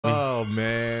Oh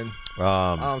man,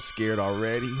 I'm scared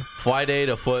already. Friday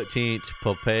the 14th,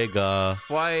 Papega.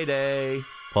 Friday.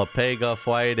 Papega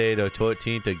Friday the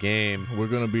 14th game. We're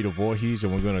gonna be the Voorhees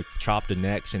and we're gonna chop the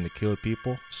necks and to kill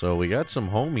people. So we got some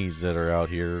homies that are out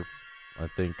here, I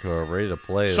think, ready to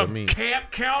play. Some camp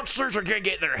counselors are gonna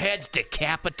get their heads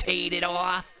decapitated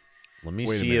off. Let me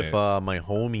see if my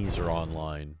homies are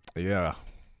online. Yeah.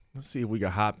 Let's see if we can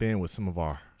hop in with some of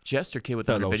our Jester Kid with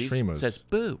 100 biddies says,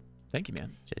 boo. Thank you,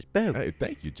 man. Says, boo. Hey,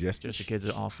 thank you, Jester. Jester Kid's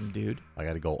an awesome dude. I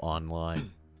got to go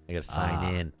online. I got to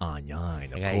sign in.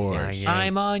 Online, of course.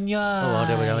 I'm online.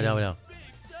 Oh, no.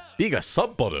 Big a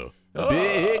sub butter. Oh.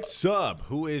 Big sub.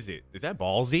 Who is it? Is that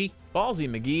Ballsy? Ballsy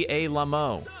McGee A.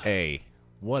 Lamo. Hey,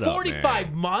 what up,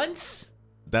 45 months?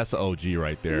 That's the OG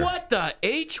right there. What the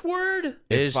H word?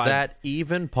 Is that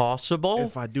even possible?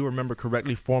 If I do remember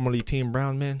correctly, formerly Team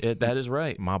Brown, man. That is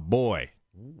right. My boy.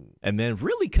 And then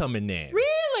really coming in. Really?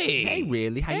 Hey,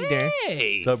 really? How you doing?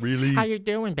 Hey. What's up, really? How you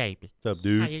doing, baby? What's up,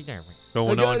 dude? How you doing?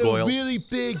 Going on, Goyle? Really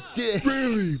big dick.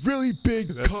 really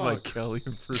big That's cock. my Kelly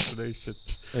impersonation.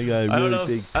 I got a really big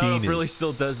penis. I don't know if really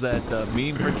still does that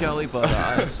meme for Kelly, but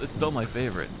it's still my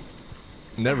favorite.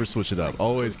 Never switch it up.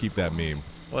 Always keep that meme.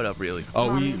 What up, really?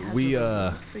 Oh,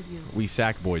 we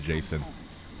sack boy Jason.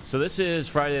 So this is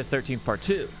Friday the 13th, part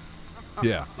 2.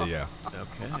 Yeah.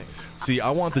 Okay. See,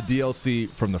 I want the DLC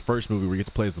from the first movie where you get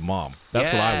to play as the mom. That's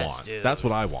what I want. Dude. That's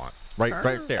what I want.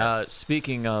 Right there.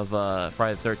 Speaking of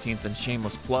Friday the 13th and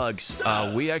shameless plugs,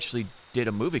 we actually did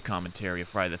a movie commentary of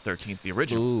Friday the 13th, the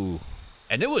original. Ooh.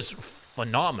 And it was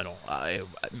phenomenal.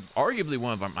 Arguably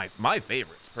one of my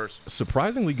favorites, personally.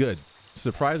 Surprisingly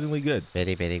good.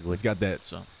 Very, very good. It's got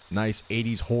that nice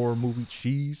 80s horror movie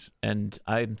cheese. And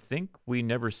I think we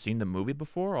never seen the movie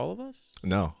before, all of us.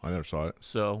 No, I never saw it.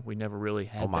 So we never really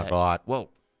had Oh, my God. Whoa.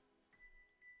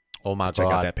 Oh, my Check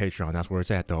out God. that Patreon. That's where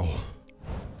it's at, though.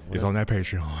 It's on that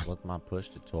Patreon. What's my push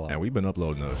to talk? And we've been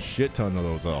uploading a shit ton of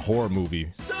those horror movie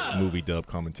dub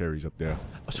commentaries up there.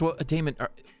 So, Damon,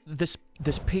 this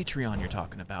Patreon you're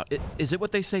talking about, is it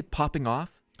what they say, popping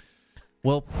off?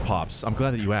 Well, Pops, I'm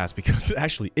glad that you asked because it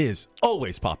actually is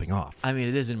always popping off. I mean,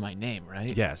 it is in my name,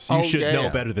 right? Yes, you should know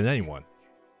better than anyone.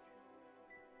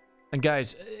 And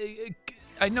guys,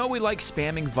 I know we like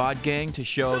spamming VOD Gang to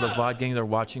show the VOD Gang they're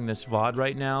watching this VOD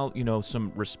right now, you know,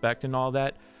 some respect and all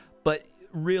that, but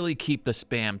really keep the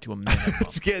spam to a minimum.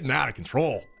 It's getting out of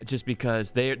control. Just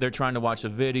because they're trying to watch a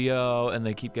video and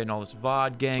they keep getting all this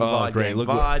VOD Gang, Oh, VOD great. Gang, Look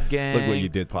VOD Gang. Look what you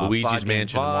did, Pops. Luigi's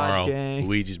Mansion tomorrow. Gang.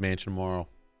 Luigi's Mansion tomorrow.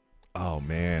 Oh,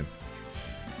 man.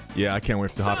 Yeah, I can't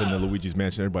wait to hop into Luigi's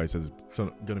Mansion. Everybody says it's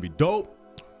going to be dope.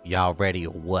 Y'all ready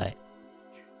or what?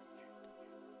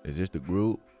 Is this the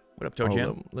group? What up, Toe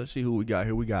Jam? Let's see who we got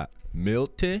here. We got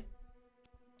Milton.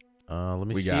 Let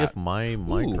me see if my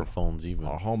microphone's even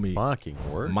our homie fucking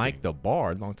working. Mike the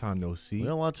Bard. Long time no see. We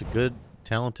got lots of good,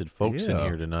 talented folks in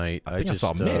here tonight. I just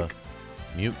saw Mick.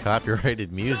 Mute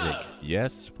copyrighted music.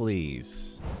 Yes,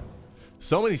 please.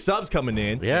 So many subs coming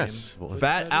in. Yes.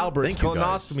 Fat Albert's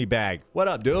colonoscopy bag. What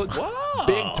up, dude? Wow.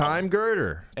 Big time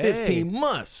girder. Hey, 15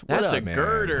 months. What that's up, a man?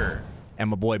 girder.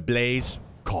 And my boy Blaze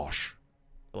Kosh.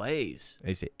 Blaze.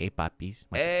 They say, hey, poppies.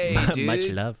 Hey, dude. Much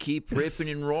love. Keep ripping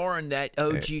and roaring that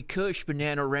OG Kush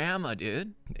Bananarama,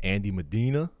 dude. Andy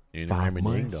Medina. 5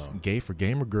 months. Gay for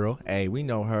Gamer Girl. Hey, we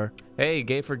know her. Hey,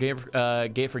 gay for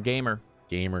gamer.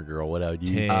 Gamer girl, what up,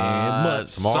 you? 10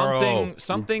 months. Tomorrow.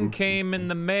 Something came in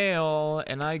the mail,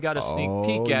 and I got a sneak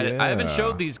peek at it. I haven't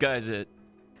showed these guys it.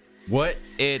 What?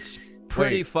 It's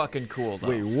pretty fucking cool, though.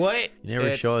 Wait, what? You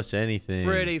never show us anything.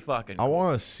 Pretty fucking cool. I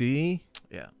want to see.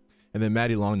 Yeah. And then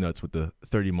Maddie Longnuts with the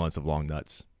 30 months of long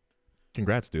nuts.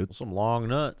 Congrats, dude. Some long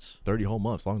nuts. 30 whole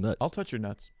months, long nuts. I'll touch your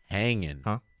nuts. Hanging.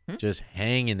 Huh? Just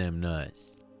hanging them nuts.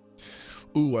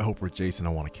 Ooh, I hope we're Jason.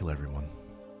 I want to kill everyone.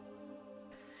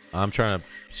 I'm trying to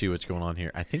see what's going on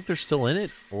here. I think they're still in it,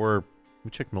 or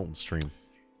we check Milton's stream.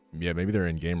 Yeah, maybe they're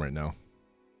in game right now.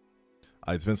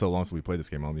 It's been so long since we played this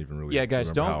game. I don't even really. Yeah, guys,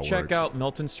 remember don't check out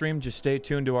Milton's stream. Just stay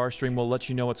tuned to our stream. We'll let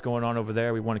you know what's going on over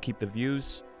there. We want to keep the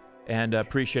views and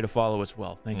appreciate a follow as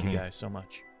well. Thank you guys so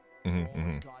much.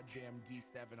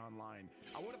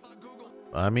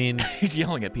 I mean, he's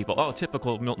yelling at people. Oh,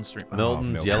 typical Milton stream.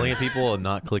 Milton's yelling at people and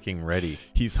not clicking ready.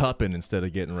 He's hupping instead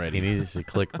of getting ready. He needs to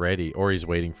click ready, or he's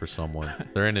waiting for someone.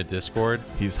 They're in a Discord.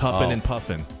 He's hupping and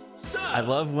puffing. I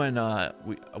love when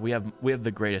we have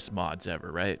the greatest mods ever,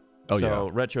 right? Oh, so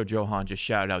yeah. Retro Johan just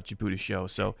shouted out Jaboody Show.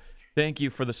 So thank you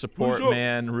for the support,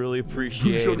 man. Really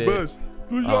appreciate it.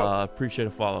 Appreciate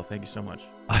a follow. Thank you so much.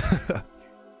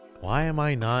 Why am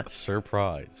I not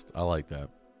surprised? I like that.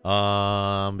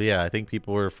 But yeah, I think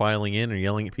people are filing in or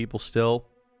yelling at people still.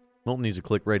 Milton needs a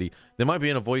click ready. They might be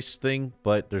in a voice thing,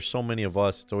 but there's so many of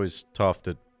us. It's always tough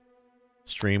to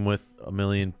stream with a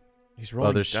million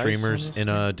other streamers in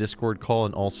a Discord call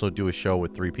and also do a show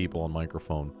with 3 people on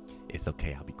microphone. It's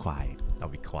okay. I'll be quiet. I'll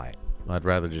be quiet. I'd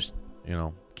rather just, you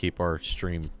know, keep our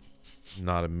stream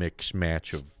not a mixed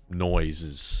match of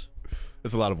noises.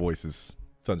 There's a lot of voices.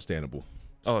 It's understandable.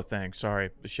 Oh, thanks. Sorry,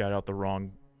 shout out the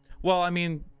wrong. Well, I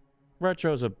mean,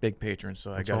 Retro's a big patron,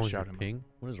 so I gotta shout him. Ping?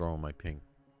 What is wrong with my ping?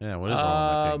 Yeah, what is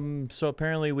wrong with my ping? So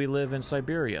apparently we live in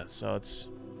Siberia, so it's,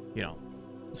 you know.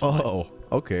 It's Oh,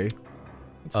 okay.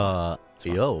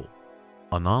 Yo,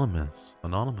 anonymous.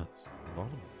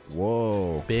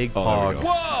 Whoa. Big Oh, hogs.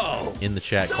 Whoa! In the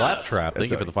chat. Claptrap.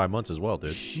 Thank you for the 5 months as well,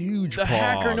 dude. Huge The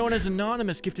hacker pog. known as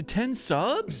Anonymous gifted 10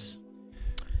 subs.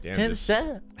 Damn, 10 just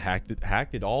subs.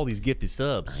 hacked it all these gifted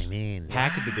subs. I mean,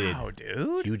 Hacked it did. Wow,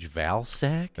 dude. huge Val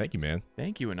sack. Thank you, man.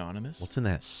 Thank you, Anonymous. What's in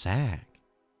that sack?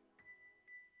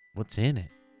 What's in it?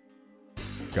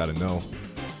 Gotta know.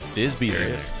 Disby's in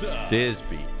there.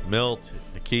 Disby, Milton,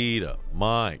 Nikita,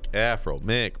 Mike, Afro,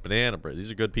 Mick, Banana Bread.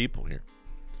 These are good people here.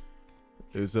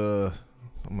 There's I'm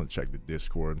gonna check the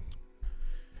Discord.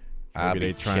 I'll Maybe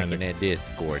be they trying checking to. that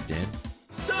Discord then.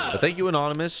 But thank you,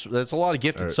 Anonymous. That's a lot of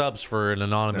gifted subs for an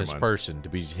anonymous Never mind. person to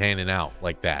be handing out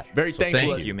like that. Very So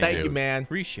thankful. Thank you, Thank you, dude. man.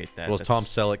 Appreciate that. Well, That's- Tom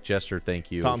Selleck, Jester, thank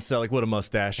you. Tom Selleck with a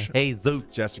mustache. Hey, Zoot.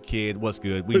 Jester Kid, what's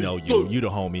good? We know you. You the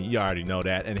homie. You already know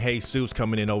that. And hey, Seuss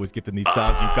coming in, always gifting these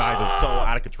subs. You guys are so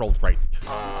out of control. It's crazy.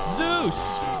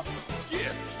 Zeus.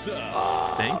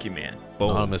 Thank you, man. Boom.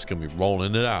 Anonymous gonna be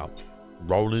rolling it out.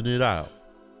 Rolling it out.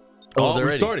 Oh, they're we're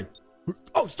ready. starting.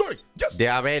 Oh, starting. Yes. They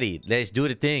are ready. Let's do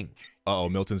the thing. Uh-oh,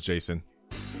 Milton's Jason.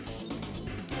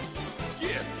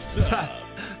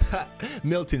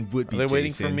 Milton would be Are they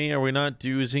waiting Jason. for me? Are we not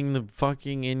using the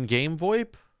fucking in-game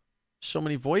VoIP? So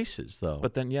many voices, though.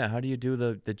 But then, yeah, how do you do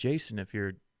the Jason if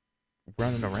you're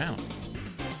running around?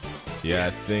 Yeah, I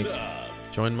think.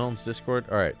 Join Milton's Discord.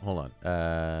 All right, hold on.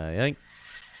 I think.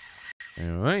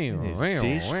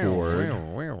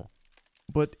 Discord.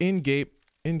 But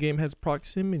in-game has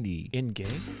proximity.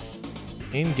 In-game?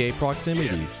 In-game proximity.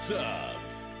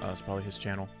 It's probably his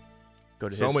channel. Go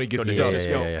to Somebody his. get Go to the his. subs.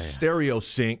 yeah, Yo, yeah. Stereo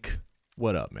Sync.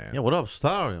 What up, man? Yeah, what up,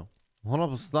 Star? What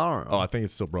up, Star? Oh, I think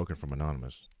it's still broken from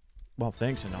Anonymous. Well,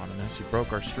 thanks, Anonymous. You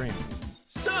broke our stream.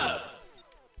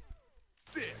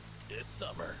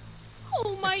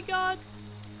 Oh my god.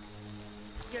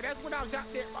 Yeah, that's what I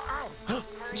got there. Oh.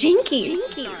 Jinkies.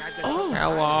 Oh,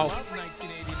 hello.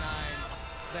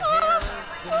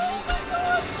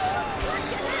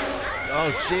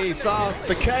 Oh, jeez.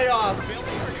 The chaos.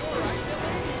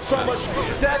 So much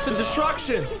death and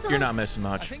destruction. You're not missing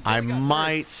much. I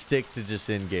might stick to just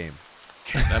in-game.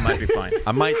 That might be fine.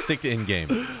 I might stick to in-game.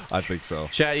 I think so.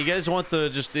 Chat, you guys want the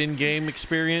just in-game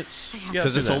experience? Yeah,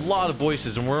 Because let's it's do a lot of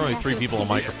voices and we're only 3 people on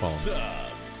microphone.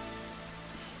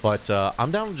 But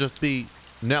I'm down to just be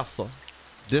Nessa.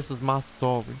 This is my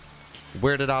story.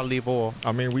 Where did I leave off?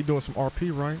 I mean, we doing some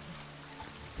RP, right?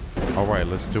 All right,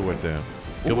 let's do it then.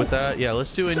 Good with that? Yeah,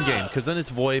 let's do in-game because then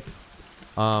it's VoIP.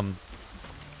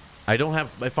 I don't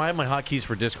have. If I had my hotkeys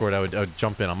for Discord, I would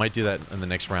jump in. I might do that in the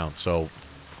next round. So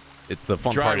the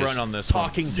fun Dry part run is on this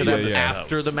talking one. to See them how this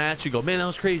after goes. the match. You go, man, that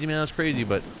was crazy, man, that was crazy.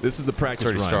 But This is the practice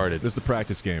already run. started. This is the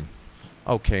practice game.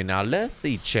 okay, now let's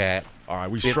see, chat. All right,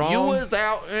 we If strong. you was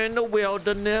out in the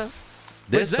wilderness,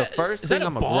 this is the that- first is that thing a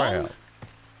I'm gonna bong? grab.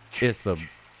 It's the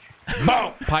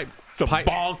pipe. It's a pipe.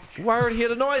 bonk. we already hear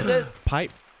the noises.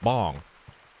 Pipe bong.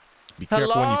 Be careful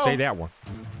when you Hello? say that one.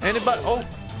 Anybody? Oh,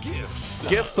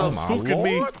 gifts of my spooking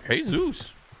me. Lord. Hey,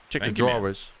 Zeus. Chicken Thank you, man.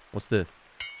 drawers. What's this?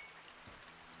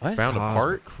 What? Found a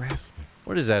part? Craftsman.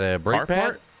 What is that? A brake Car pad?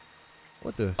 part?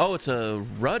 What the? Oh, it's a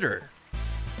rudder.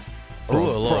 Ooh,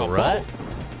 a little rut.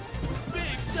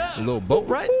 A little boat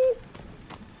ride?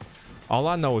 All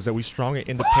I know is that we strong and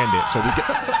independent, so we get.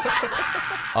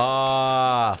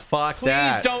 Fuck Please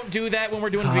that. don't do that when we're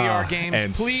doing VR games.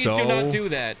 and Please so- do not do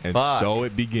that. And Fuck. so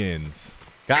it begins.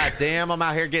 God damn, I'm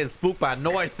out here getting spooked by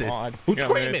noises. God Who's damn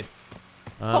screaming? it.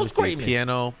 Who's screaming?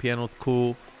 Piano. Piano's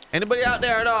cool. Anybody out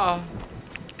there at all?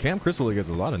 Camp Crystal Lake has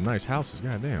a lot of nice houses.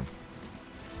 Goddamn.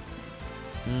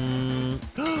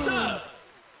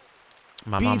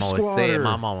 My Beef mama squatter.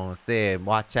 always said,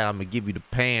 watch out, I'm gonna give you the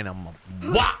pan. I'm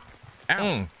gonna whop.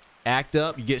 Ow. Act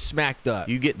up, you get smacked up.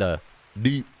 You get the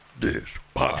deep dish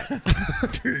pie.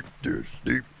 Deep dish.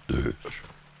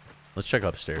 Let's check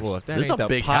upstairs. Well, if that this is ain't a the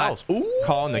big pot house. Ooh.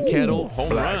 calling the kettle, home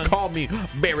run. Call me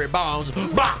Barry Bonds.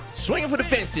 Bah! swinging for the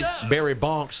fences. Barry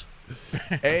Bonks.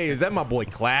 Hey, is that my boy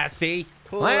Classy?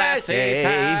 Classy.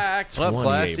 packed. What up, 28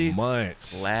 Classy?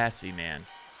 months. Classy, man.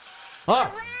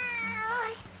 Ah.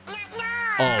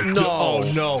 Oh, No.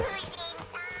 Oh, no.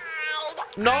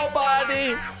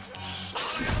 Nobody.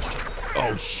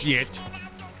 Oh, shit.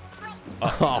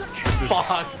 Oh,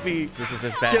 fuck me. This is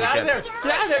as bad Get as out it of gets. there.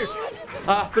 Get out of there.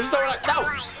 There's nowhere like, no.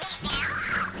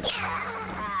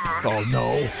 Oh,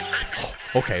 no.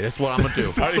 Okay, that's what I'm going to do.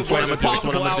 This is the worst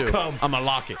possible outcome. I'm going to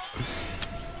lock it.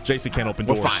 Jason can't open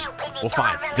We're doors. fine. We're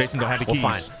fine. Jason don't have the keys. We're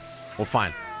fine. We're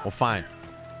fine. We're fine.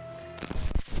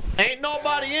 Ain't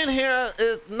nobody in here.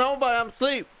 Is nobody. I'm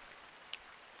asleep.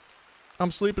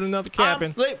 I'm sleeping in another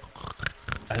cabin. I'm asleep.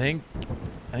 I think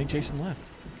Jason left.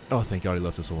 Oh, thank God he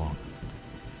left us alone.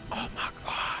 Oh my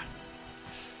God.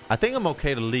 I think I'm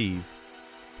okay to leave.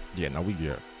 Yeah, now we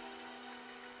good.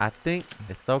 I think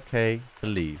it's okay to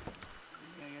leave.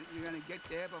 You're gonna get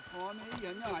there before me?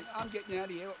 You're not. I'm getting out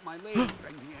of here with my lady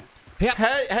friend here.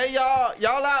 Hey,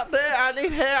 y'all out there? I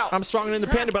need help. I'm strong and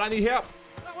independent, but I need help.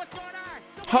 What's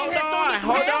going on?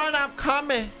 Hold on, I'm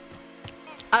coming.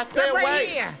 I said Right wait.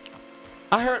 here.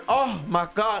 I heard. Oh my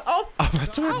God. Oh, My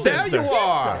twin there sister. you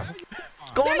are.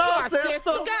 What's going There you on, are, sister? sister.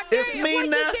 God It's damn, me, what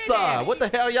you did Nessa. there? What the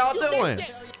hell y'all doing?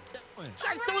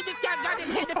 As soon as this guy got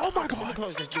in here, Oh, my God.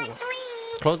 close this door.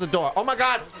 Close the door. Oh my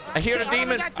God. I hear the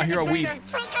demon. I hear a weed.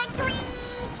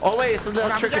 Oh wait, it's a little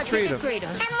trick-or-treater.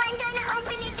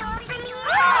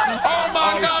 Oh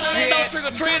my God, there ain't no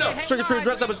trick-or-treater. Trick-or-treat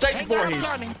dressed up as Jason Voorhees.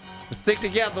 Stick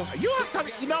together. You are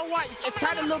coming. You know what? It's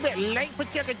kind of a little bit late for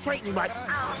trick or treating, but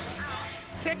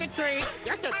trick or treat.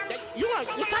 You're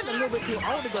kind of a little bit too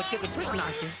old to go trick or treating,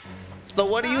 aren't you? So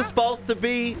what are you supposed to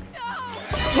be?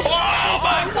 Let's go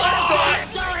ahead.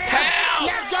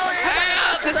 Let's go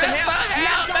ahead. Sister,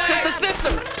 help!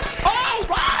 Sister! Oh,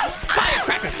 wow!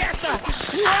 Firecracker! Nessa.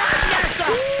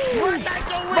 Run like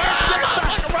the wind,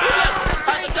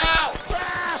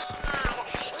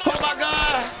 Oh my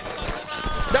God!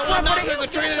 That one no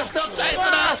trick-or-treater is still chasing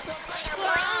us!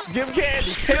 Give him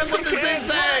candy. Hit him with the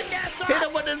zigzag! Hit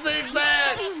him with the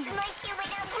zigzag!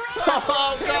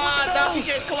 Oh God, now he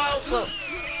get closer!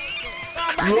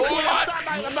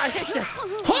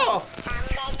 Huh.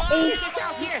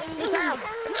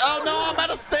 Oh no, I'm out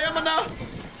of stamina!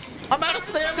 Oh,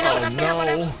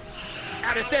 no.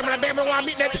 Out of stamina, baby, while I'm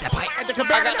eating at the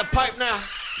I got the pipe now!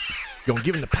 Gonna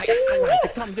give him the pipe.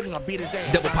 Come, give me a beat his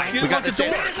ass. Double pipe. We got the door!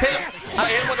 Hit him! I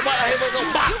hit him with the ball, I hit him with the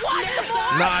ball!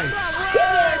 Nice.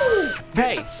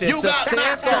 Hey, sister. You got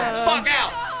knocked the fuck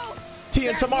out! Tia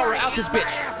and Tamara out this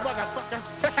bitch.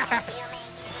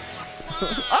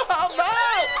 Oh no!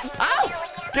 Ow!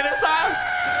 Get inside!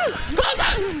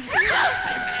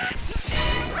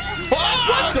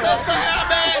 What the hell,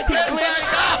 man? He glitched.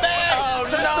 Oh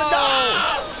no!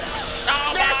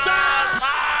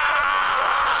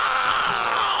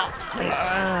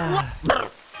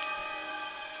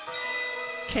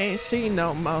 Can't see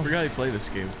no more. I forgot to play this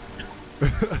game.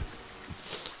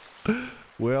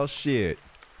 Well, shit.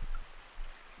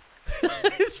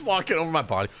 He's walking over my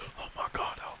body. Oh my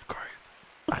God, that was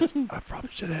crazy. I probably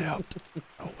should have helped.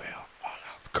 Oh, well. Oh,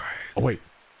 that was crazy. Oh, wait.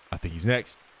 I think he's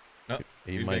next. No,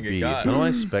 He he's might gonna be. get got. How do I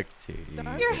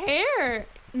spectate? Your hair.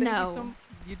 No.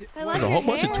 I like There's a your whole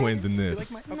bunch of hair. twins in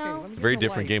this. No. It's a very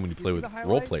different game when you play with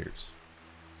role players.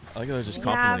 I like how they're just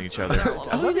complimenting each other.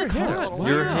 I love your hair.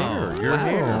 Your hair. Your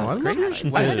hair. Oh, I love your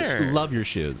sweater. Love your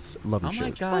shiz. Love your Oh my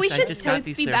shiz. gosh, Well, we I should just got totes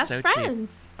these. be They're best so cheap.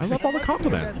 friends. I love all the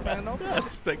compliments.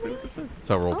 That's exactly what this is. That's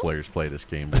how role players play this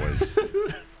game, boys.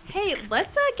 Hey,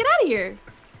 let's get out of here.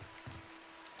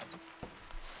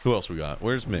 Who else we got?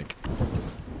 Where's Mick?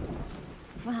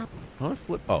 Oh,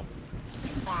 flip. Oh.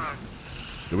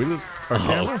 Did we lose our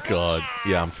camera? Oh, God.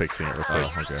 Yeah, I'm fixing it real quick.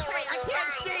 Oh, okay. I can't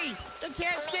see. I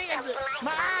can't see.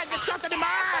 My eyes. There's something in my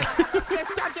eyes. There's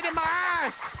something in my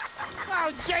eyes.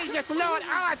 Oh, Jesus, Lord.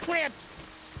 Oh, I tripped.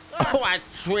 Oh, I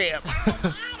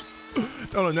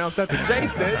tripped. Don't announce that to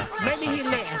Jason. Maybe he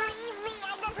left.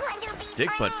 Dick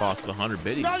Butt Boss with 100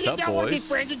 biddies. No, you Sup, don't want to be boys?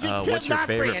 friends. You just What's killed your my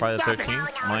favorite friend. Friday the Stop it.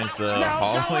 13th? Mine's the No,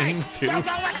 Halloween, no, too. no,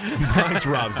 no, Mine's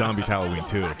Rob Zombie's Halloween,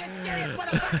 too.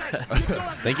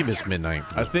 Thank you, Miss Midnight.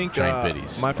 I think Giant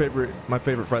biddies. my favorite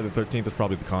Friday the 13th is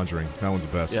probably The Conjuring. That one's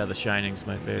the best. Yeah, The Shining's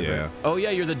my favorite. Yeah. Oh, yeah,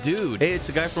 you're the dude. Hey, it's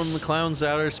the guy from the Clowns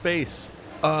Outer Space.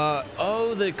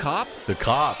 Oh, the cop? The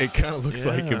cop. It kind of looks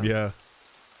like him, yeah.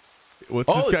 What's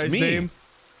Oh, this it's guy's me. name?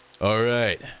 All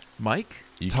right. Mike?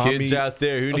 You Tommy- kids out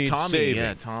there who Oh, need Tommy. saving.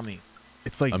 Yeah, Tommy.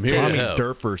 It's like I'm here to Tommy help.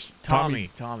 Derpers. Tommy,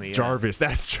 yeah. Jarvis.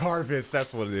 That's Jarvis.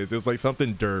 That's what it is. It was like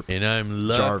something derp. And I'm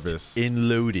locked Jarvis. and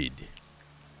loaded.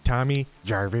 Tommy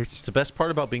Jarvis. It's the best part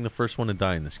about being the first one to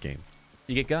die in this game.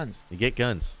 You get guns, You get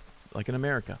guns. like in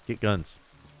America. Get guns.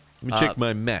 Let me check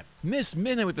my map. Miss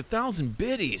Midnight with 1,000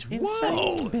 biddies. Whoa.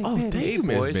 Oh, thank Hey, you,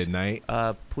 Miss boys. Midnight.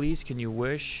 Please, can you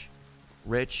wish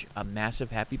Rich a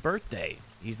massive happy birthday.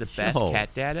 He's the best Yo.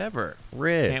 cat dad ever.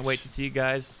 Rich. Can't wait to see you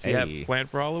guys. See Hey. you planned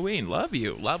for Halloween. Love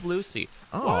you. Love Lucy.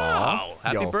 Aw. Wow.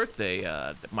 Happy Yo.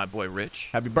 birthday, my boy Rich.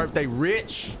 Happy birthday,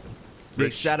 Rich. Big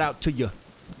Rich. shout out to you.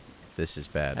 This is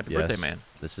bad. Happy yes. birthday, man.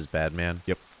 This is bad, man.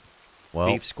 Yep. Well,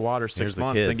 Beef squatter, here's 6 the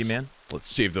months. Thank you, kids. man. Let's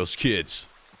save those kids.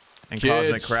 And Kids,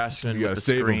 Cosmic Craftsman you with gotta the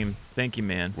save 'em. scream. Thank you,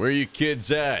 man. Where are you kids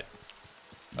at?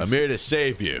 I'm here to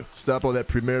save you. Stop all that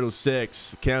premarital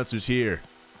sex. The counselor's here.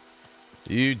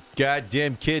 you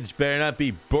goddamn kids better not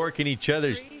be borking each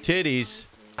other's titties.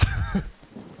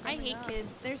 I hate kids.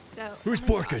 They're so. Who's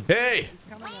borking? Hey,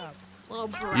 Little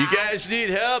brat. you guys need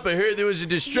help? I heard there was a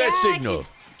distress Yeah, signal.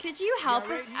 Could you help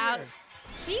us out?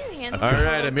 Can you handle All this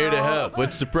right, little I'm here to girl? help.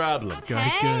 What's the problem?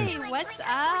 Hey, what's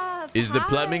up? Is the Hi.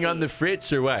 plumbing on the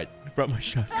fritz or what? I brought my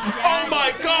shot. Oh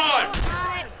my God!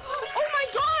 Hi. Oh my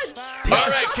God! All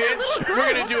right, kids, we're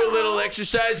gonna do a little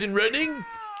exercise and running.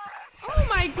 Oh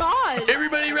my God!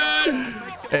 Everybody run!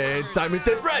 And Simon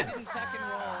said run. Sorry,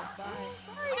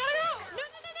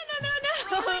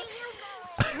 no.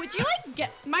 Would you like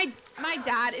get my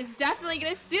dad is definitely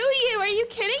gonna sue you? Are you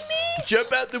kidding me?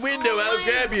 Jump out the window, Oh I'll my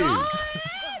grab you. God.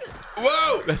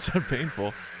 Whoa! That's not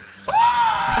painful.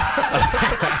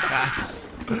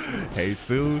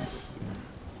 Jesus.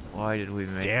 Why did we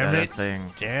make Damn that it. a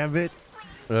thing? Damn it.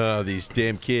 Oh, these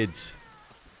damn kids.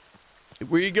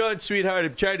 Where you going, sweetheart?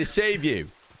 I'm trying to save you.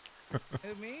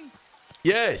 Me?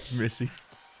 Yes. Missy.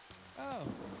 Oh.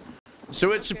 So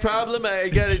what's the problem? I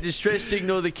got a distress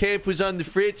signal. The camp was on the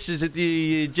fritz. Is it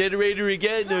the generator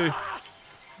again? Or?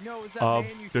 No, it's that man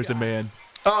you There's a shot. man.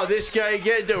 Oh, this guy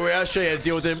again? Don't worry, I'll show you how to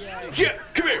deal with him. Yeah,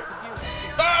 come here.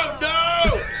 Oh,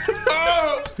 no!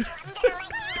 Oh!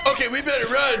 Okay, we better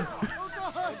run. Okay.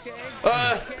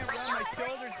 Uh, Can't run. My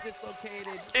shoulder's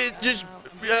dislocated. It just,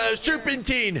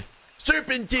 serpentine.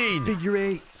 Serpentine. Figure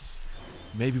eight.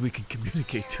 Maybe we can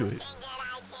communicate to it.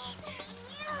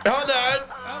 Hold on.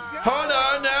 Hold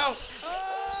on now.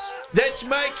 That's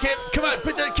my kid. Come on,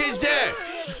 put that kids down.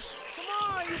 Come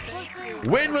on, you pussy.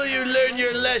 When will you learn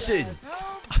your lesson?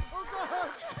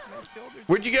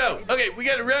 Where'd you go? Okay, we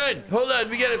gotta run. Hold on,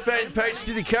 we gotta find parts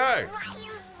to the car.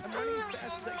 I'm running as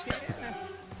fast as I can.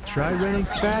 Try running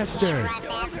faster.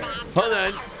 Hold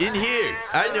on, in here.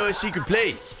 I know a secret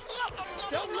place.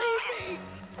 Don't leave me.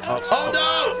 Oh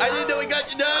no! I didn't know we got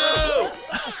you. No!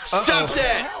 Stop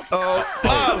that! Oh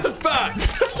fuck!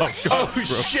 Oh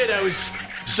shit! I was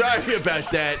sorry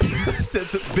about that.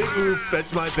 That's a big oof.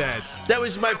 That's my bad. That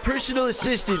was my personal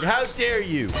assistant. How dare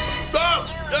you? Oh!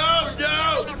 Oh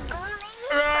no!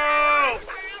 Oh!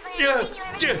 Yeah!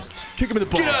 Yeah. Kick him in the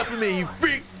balls. Get off of me, you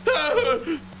freak!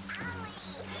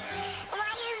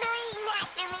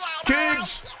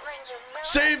 Kids,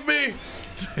 save me!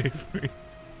 Save me.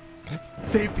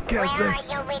 Save the counselor.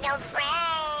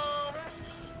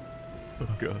 Oh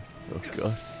god. Oh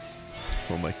god.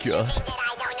 Oh my god.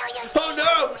 Oh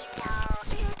no!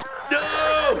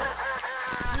 No!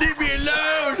 Leave me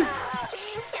alone!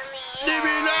 Leave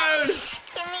me alone!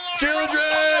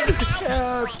 Children!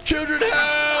 Help. Children,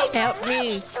 help! Help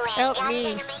me. Help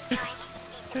me.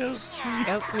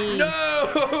 Help me. No!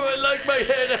 I like my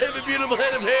head. I have a beautiful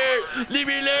head of hair. Leave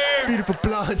me alone! Beautiful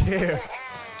blonde hair.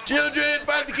 Children,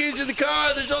 find the keys to the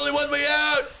car. There's only one way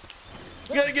out.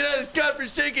 We gotta get out of this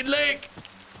godforsaken lake.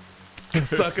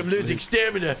 Fuck, I'm losing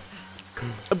stamina.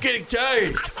 I'm getting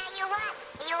tired.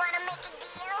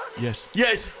 Yes.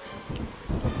 Yes.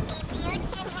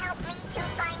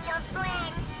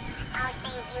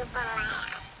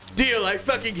 Deal, I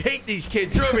fucking hate these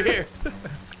kids. They're over here. Do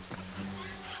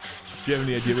you have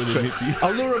any idea where they meet you?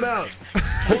 I'll lure him out.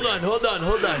 Hold on, hold on,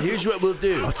 hold on. Here's what we'll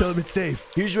do. I'll tell him it's safe.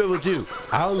 Here's what we'll do.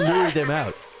 I'll lure them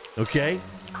out, okay?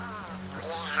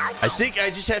 I think I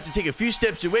just have to take a few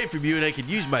steps away from you and I can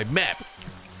use my map.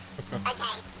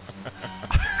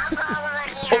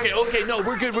 Okay, no,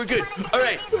 we're good, we're good. All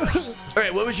right,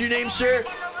 what was your name, sir?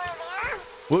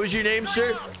 What was your name,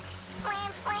 sir?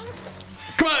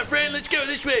 Come on, friend, let's go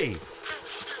this way.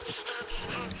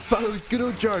 Follow good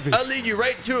old Jarvis. I'll lead you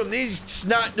right to them. These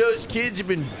snot-nosed kids have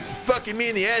been fucking me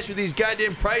in the ass with these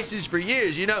goddamn prices for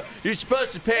years, you know? You're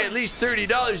supposed to pay at least $30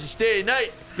 to stay a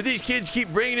night, but these kids keep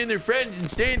bringing in their friends and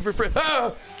staying for free.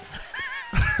 Oh!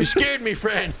 You scared me,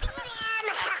 friend.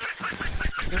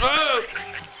 Oh!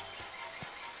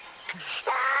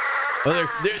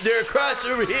 Oh, they're across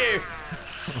over here.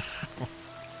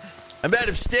 I'm out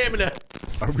of stamina.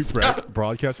 Are we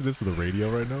broadcasting this to the radio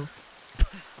right now?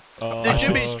 They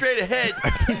should be straight ahead.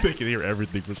 I think they can hear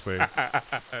everything we're saying.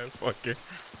 Fucker.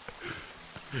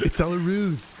 It's all a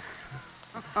ruse.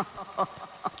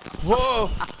 Whoa!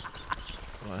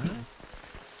 What?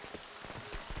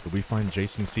 Did we find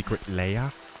Jason's secret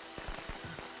lair?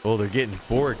 Oh, they're getting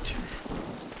borked.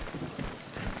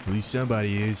 At least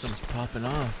somebody is. Something's popping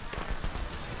off.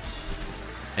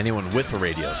 Anyone with a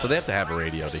radio, so they have to have a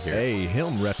radio to hear. Hey,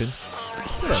 him repping.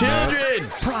 Children!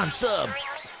 Prime sub!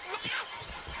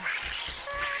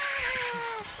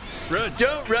 Run,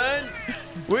 don't run!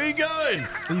 Where you going?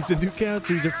 He's a new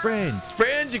counselor. He's a friend.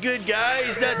 Fran's a good guy.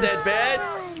 He's not that bad.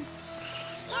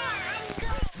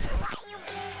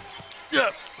 Yeah.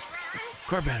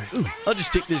 Car battery. Ooh, I'll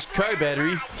just take this car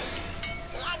battery.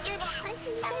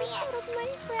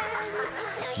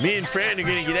 Me and Fran are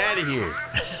gonna get out of here.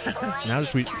 Now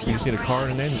we just need a car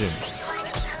and an engine.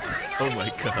 Oh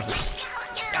my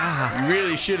god. You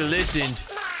really should have listened.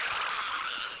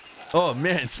 Oh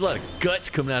man, it's a lot of guts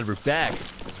coming out of her back.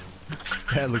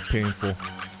 That looked painful.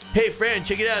 Hey Fran,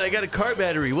 check it out. I got a car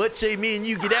battery. Let's say me and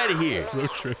you get out of here. Road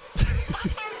trip.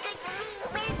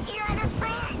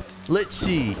 Let's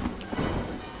see.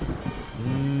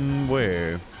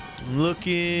 Where?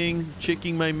 Looking,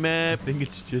 checking my map. I think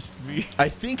it's just me. I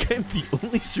think I'm the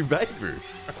only survivor.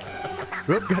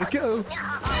 Oh, gotta go.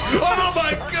 Oh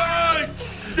my god!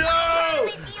 No!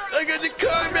 I got the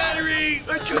car battery!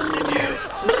 I trusted you!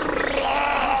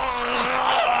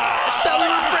 Thought we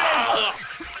were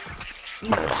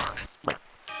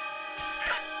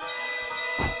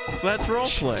friends! So that's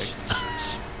roleplay.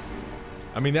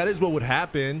 I mean, that is what would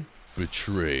happen.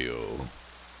 Betrayal.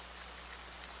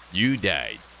 You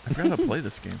died. I forgot how to play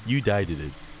this game. You died at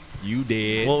it. You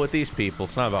did. Well, with these people,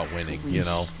 it's not about winning, you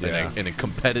know. Yeah. In a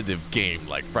competitive game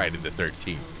like Friday the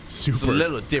 13th. It's a Super.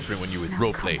 little different when you're with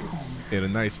role players. In a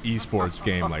nice esports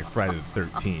game like Friday the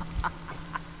 13th.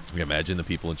 You imagine the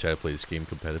people in chat play this game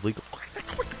competitively.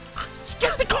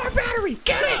 Get the car battery!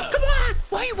 Get it! Come on!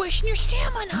 Why are you wasting your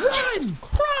stamina? Run!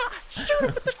 Shoot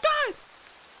him with the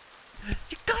gun!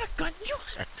 You got a gun,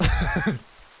 use it!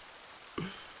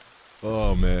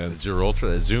 Oh, man. It's your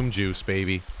ultra zoom juice,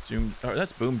 baby. Zoom. Oh,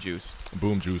 that's boom juice.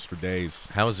 Boom juice for days.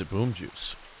 How is it boom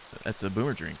juice? That's a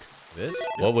boomer drink. This?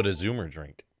 What would a zoomer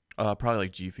drink? Probably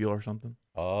like G Fuel or something.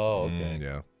 Oh, okay.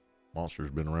 Yeah. Monster's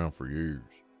been around for years.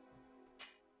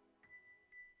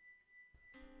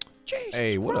 Jesus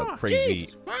Hey, what up,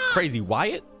 Christ. crazy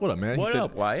Wyatt? What up, man? What he said,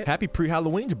 up, Wyatt? Happy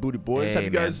pre-Halloween, Jaboody boys. Hey,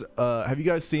 have you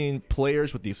guys seen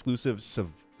players with the exclusive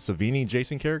Savini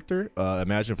Jason character?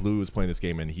 Imagine if Lou was playing this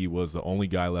game and he was the only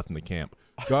guy left in the camp.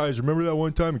 Guys, remember that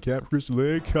one time in Camp Crystal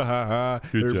Lake? Ha ha ha.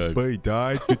 Everybody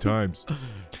died. Good times.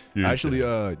 Actually,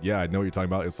 yeah, I know what you're talking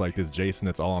about. It's like this Jason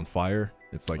that's all on fire.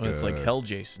 It's like It's like Hell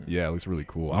Jason. Yeah, it looks really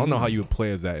cool. I don't know how you would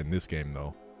play as that in this game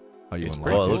though. How you It's unlock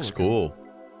pretty Oh, it it. looks cool.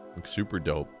 Looks super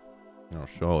dope. I'll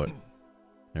show it.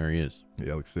 There he is.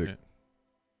 Yeah, it looks sick. Yeah.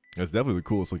 That's definitely the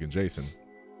coolest looking Jason.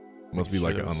 Must be Sure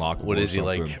like an is. unlockable. What or is he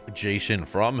something. like? Jason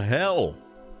from hell.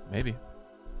 Maybe.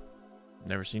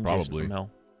 Never seen Probably. Jason from Hell.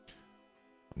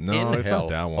 No, In it's hell. not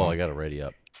that one. Oh, I got it ready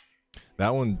up.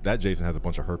 That one, that Jason has a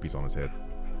bunch of herpes on his head.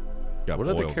 Got What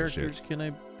other boils and shit. characters can I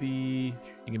be?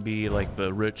 You can be like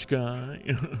the rich guy.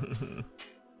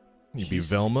 You'd be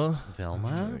Velma.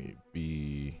 Velma? You'd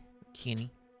be Kenny.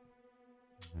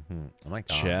 Oh my god.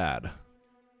 Chad.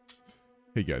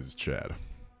 Hey guys, it's Chad.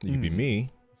 You could be me.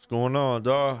 What's going on,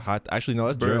 dog? Hot. Actually, no,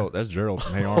 that's Bruh. Gerald. That's Gerald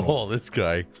from Hey Arnold. Oh, this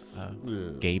guy.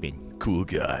 Gabing. Cool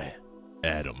guy.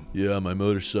 Adam. Yeah, my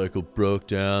motorcycle broke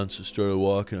down, so I started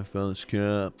walking. I found this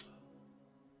camp.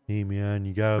 Hey man,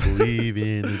 you gotta believe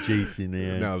in the Jason,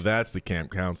 man. Now that's the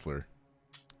camp counselor.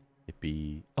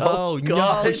 Hippie. Oh,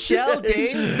 no,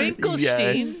 Sheldon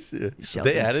Finkelstein. Yes.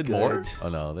 They added more? good. Oh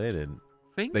no, they didn't.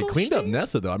 They cleaned up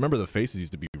Nessa though. I remember the faces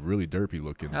used to be really derpy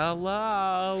looking.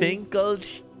 Hello.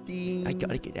 Finkelstein. I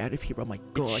gotta get out of here. Oh my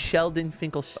god. Sheldon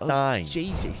Finkelstein.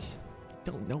 Jesus.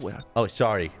 Don't know what. Oh,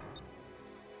 sorry.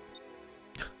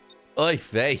 Oy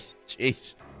vey.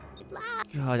 Jeez.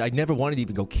 God, I never wanted to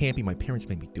even go camping. My parents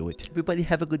made me do it. Everybody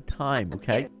have a good time,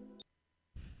 okay?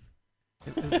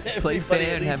 Play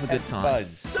fair and have a good time.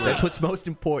 That's what's most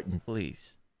important.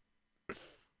 Please.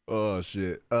 Oh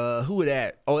shit. Who was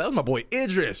that? Oh, that was my boy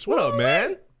Idris. What up,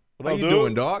 man? How up, you dude?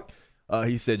 doing, dog?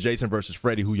 He said Jason versus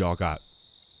Freddy. Who y'all got?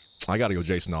 I gotta go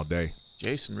Jason all day.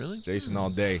 Jason, really? Jason all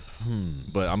day.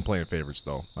 But I'm playing favorites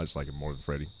though. I just like him more than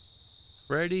Freddy.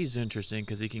 Freddy's interesting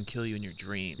because he can kill you in your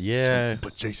dreams. Yeah.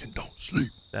 But Jason don't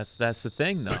sleep. That's the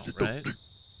thing, though, right?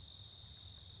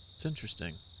 It's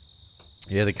interesting.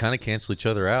 Yeah, they kind of cancel each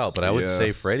other out, but I would Yeah.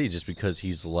 say Freddy just because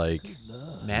he's like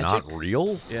Magic? not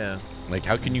real. Yeah. Like,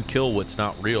 how can you kill what's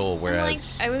not real? Like,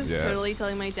 Whereas, I was Yeah. totally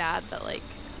telling my dad that, like,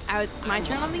 it's my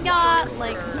turn on the yacht.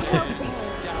 Like,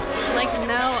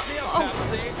 no.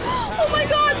 Oh my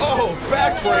god! Oh,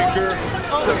 backbreaker!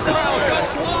 Oh, the crowd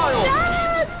goes wild! Yes!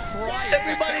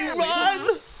 Everybody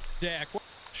run! Dick.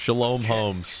 Shalom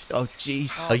Holmes. Oh,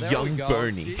 jeez. Oh, A there we young go.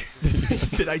 Bernie. What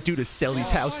did I do to sell these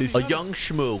houses? A young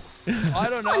schmoo. I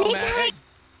don't know, man.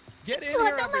 Get in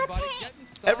here, everybody. Get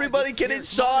inside. Everybody get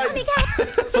inside.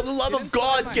 For the love Get of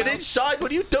God, inside get my house. inside.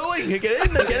 What are you doing? Get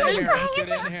in there. Get in. Get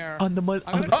in here. On the mud.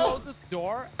 I'm gonna close this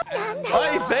door. And, Hi,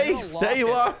 I'm gonna Faith. lock There you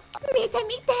it. are.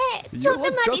 You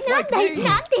look just like me. Well,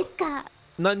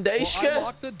 I Nandeshka.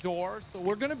 locked the door, so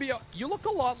we're gonna be. You look a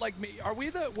lot like me. Are we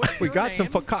the? We got some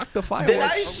fakakta Did I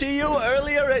fireworks. see you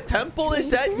earlier at Temple?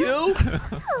 Is that you?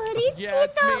 Yeah,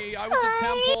 it's me. I was at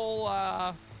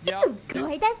Temple. Yeah.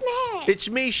 It's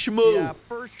me, Schmoo. Yeah,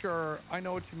 for sure. I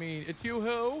know what you mean. It's you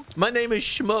who? My name is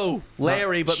Schmo.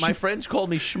 Larry, but my friends call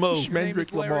me Schmo. Your name is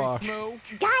Schmendrick Larry Lamar. Schmoo.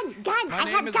 Gun. My I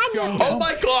name have is gun. Joe. Oh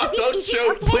my God! Don't Is it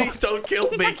shoot! okay? Please don't kill Is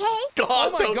this me! okay? God,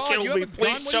 Oh my don't God! kill You me! have a gun?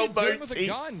 Please What show are you doing with a mercy!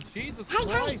 gun? Jesus Hi,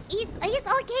 Christ!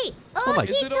 it's okay. Oh my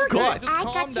Is it okay? God. Just I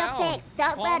calm got your down. backs.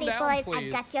 Don't Calm worry, down, boys. I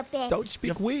please. got your back. Don't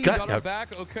speak weed. got- Got Yeah. our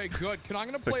back? Okay, good. I'm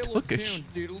gonna play a little Turkish. tune.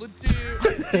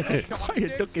 Doodle-doo.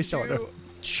 Quiet, Turkish on her.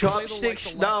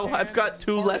 Chopsticks? No, I've got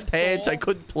two left hands. I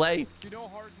couldn't play. You know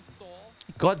Heart and Soul?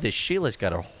 God, this Sheila's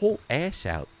got her whole ass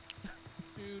out.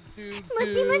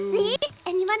 Musi.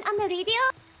 Anyone on the radio?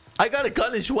 I got a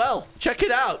gun as well. Check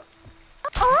it out.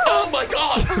 Oh my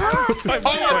God! Oh,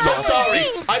 I'm so sorry.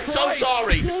 I'm so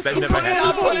sorry. That never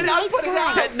happened. Put it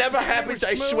out. That never happens.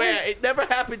 I swear. It never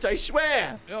happens. I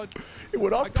swear. It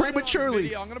went I off got it on prematurely.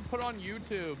 video. I'm gonna put it on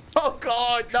YouTube. Oh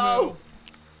God, no.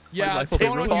 Yeah, life it's will be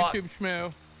going on ruined. YouTube,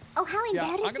 Shmoo. Oh, how Yeah, I'm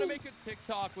gonna embarrassing. make a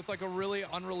TikTok with like a really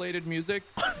unrelated music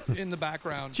in the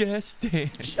background. Just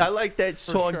dance. I like that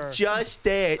song. sure. Just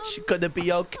Dance. Gonna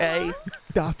be okay.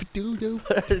 Dop-a-doo-doo.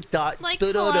 Dot, Like,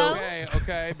 doo-doo-doo. hello?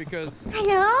 Okay, because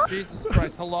Hello? Jesus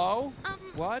Christ, hello?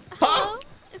 What? Hello?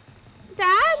 Is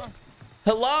Dad?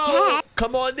 Hello. Dad?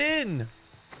 Come on in.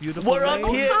 Beautiful We're up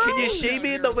lady. here. Can you hi. see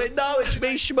me in the window? It's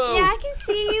me, Shmoo. Yeah, I can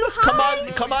see you.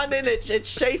 Hi. Come on in. It's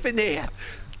safe in here.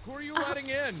 Who are you letting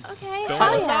in? Okay. I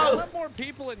hell don't yeah. know. Let more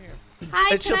people in here.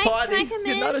 Hi, It's can a I party. come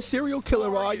You're in? not a serial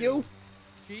killer, are you?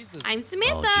 Jesus. I'm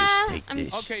Samantha. just take I'm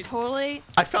this. Okay. totally.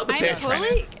 I found the I'm bear trap.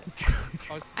 totally.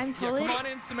 Oh, I'm yeah, totally- come on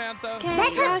in, Samantha. Okay,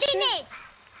 Let her Josh. finish.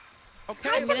 Okay.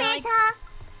 I'm gonna, like, Samantha.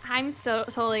 I'm so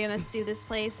totally gonna sue this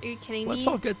place. Are you kidding Well, me? it's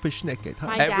all good for Schnicket, huh?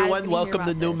 My dad is Everyone, gonna hear welcome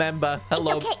the about new this. member.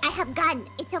 Hello. It's okay. I have gun.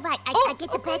 It's alright. Oh, I get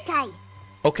the okay. bad guy.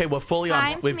 Okay, we're fully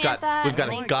Hi, on. We've got Samantha. a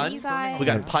Nice to gun. meet you guys. We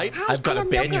got a pipe. Hi, I've got I a am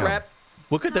bear Yoko. trap.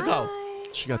 We're good to go. Hi.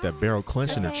 She got that barrel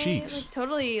clenched in her Okay, cheeks. Like,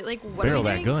 totally. Like, what Barrel are we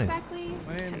that doing gun. exactly?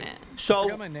 My name- Kinda- I So,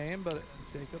 forgot my name, but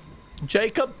Jacob.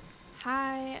 Jacob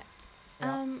Hi.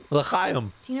 Yeah.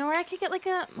 L'chaim. Do you know where I could get like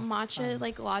a matcha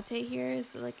like latte here?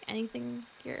 Is there like anything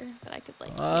here that I could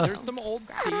like? There's some old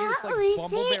teas like we see.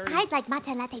 bumbleberry. I'd like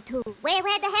matcha latte too. Where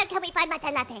the hell can we find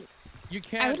matcha latte? You I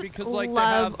can't would because like they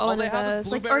love have all one they of have is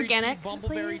those. Like, blueberry organic, tea,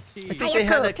 bumbleberry please? I tea. think they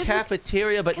had a Could we-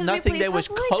 cafeteria, but Could we nothing please there was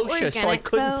have, like, kosher, so I organic,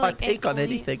 couldn't though? Like, partake on only-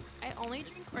 anything. I only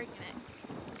drink organic.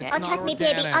 Oh, not trust me,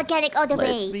 baby. organic. Organic all the Let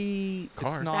way. me. It's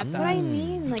not That's that. what I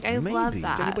mean. Like I love Maybe.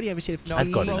 that. Does anybody ever say No,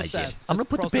 I've got it's an idea. processed. I'm gonna It's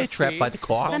put the bear processed trap by tea. the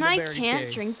car. Then I Bumbleberry can't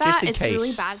tea. drink Just that. in It's case.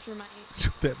 really bad for my.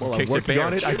 While I'm case of working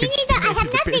on it, I bear. can Me still neither. I have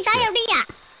use the nasty bear trap. diarrhea.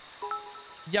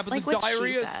 Yeah, but Like the what she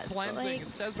diarrhea said, is but, cleansing. like, It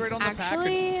says right on the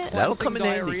actually- package. That'll cleansing come in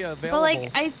handy. diarrhea available. But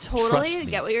like I totally Trust me.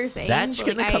 get what you're saying. That's but,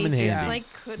 gonna like, come in I handy. just,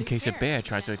 like, couldn't In case a care. bear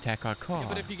tries to attack our car. Yeah,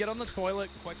 but if you get on the toilet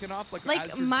quick enough, like as Like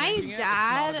you're my drinking it, it's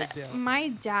not a dad, big deal. my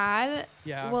dad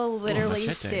Yeah. will literally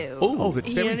that's it. sue. Oh, that's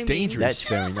You know very what I mean? dangerous. That's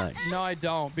very nice. No, I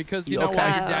don't, because you You know okay?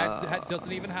 what? Your dad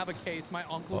doesn't even have a case. My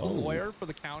uncle's a lawyer for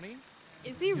the county.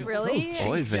 Is he really?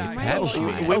 Oh, is it? Yeah, My Have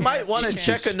God. We might want to Jesus.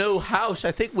 check a new house.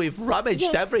 I think we've rummaged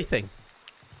Yes. everything.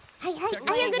 Hey, Check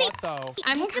I out agree. what though?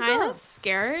 I'm Let's kind go. of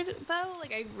scared though.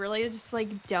 Like I really just like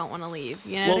don't want to leave.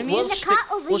 You know Well, what I mean? we'll, The stick,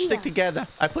 car over we'll here. stick together.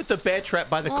 I put the bear trap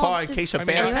by the Well, car in does case a I mean,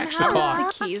 bear anyone attacks the have car.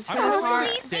 the keys for I'm the gonna car?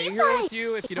 stay here with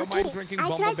you if you don't mind drinking I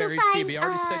tried to bumbleberry tea. find But you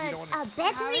already said you don't want a to. Have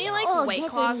battery any like or White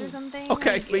Claws or gasoline. something?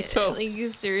 Okay, like, me too.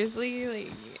 Like seriously,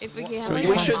 like if we can't. So have, you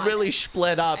We like, should a really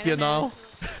split up, I you don't know.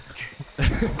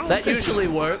 know. That usually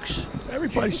works.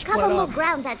 Everybody We split cover more up.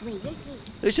 ground that way. Yes, yes.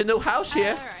 There's a new house All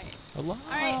here. right. Hello? All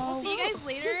right. We'll see you guys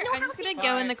later. There's no I'm just house gonna here.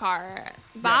 go in Bye. the car. Yeah,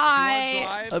 do Bye. you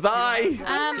wanna drive? Bye. Do you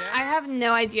wanna drive? I have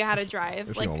no idea how to drive.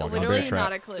 There's Like no walking on literally bear trap.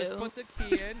 not a Just clue. put the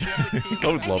key in. You have the key.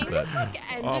 Those I love think that. this,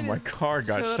 like, engine Oh, my is car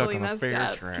got stuck totally on a messed bear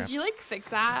up. trap. Could you like fix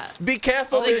that? Be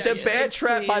careful. Oh, There's a yeah, bear yes,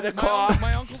 trap by the please. car.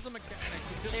 My uncle's a mechanic.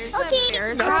 He just- There's Okay, a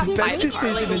bear not trap bad by the car.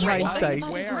 decision Like, in right hindsight.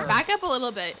 there. Where? Just back up a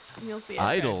little bit. And you'll see it.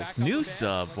 Idols, new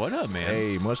sub. What up, man?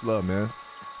 Hey, much love, man.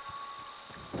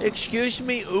 Excuse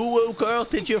me, ooh girl,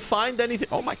 did you find anything?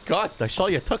 Oh my God, I saw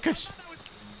you took us.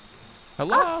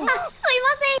 Hello? すいま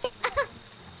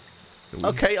せん。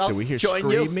Okay, I'll Did we hear join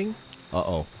you. screaming?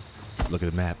 Uh-oh. Look at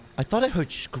the map. I thought I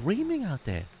heard screaming out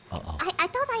there. Uh-oh. I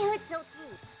thought I heard so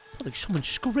too. Like someone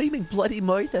screaming bloody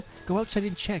murder. Go outside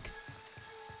and check.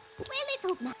 Well, let's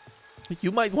hope not.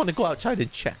 You might want to go outside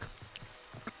and check.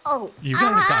 Oh. You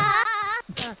got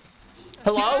a gun.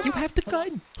 Hello? You have the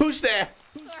gun. Who's there?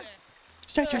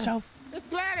 Start yourself. It's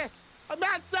Gladys. I'm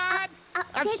outside.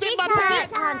 I'm There's shit my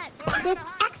pants. there's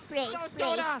X-ray What's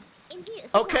going on? in here.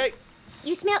 Okay.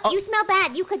 You smell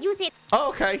bad. You could use it. Oh,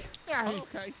 okay. Yeah,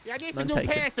 I need None some new taken.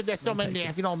 pants if there's some in there,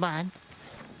 if you don't mind.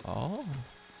 Oh.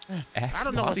 I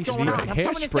don't know what's Body going spray. on. I'm coming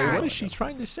Hairspray. What inside. is she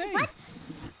trying to say?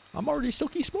 I'm already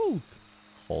silky smooth.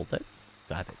 Hold it.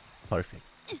 Got it. Perfect.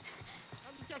 I'm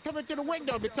just gonna come into the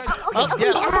window because.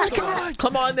 Oh, my God.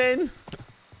 Come on in.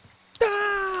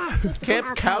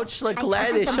 Camp Couch like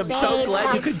Gladys. I'm so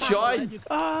glad you could join.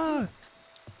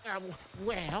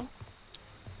 Well,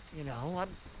 you know,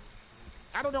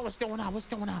 I don't know what's going on. What's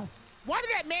going on? Why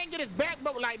did that man get his back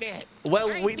broke like that? Well,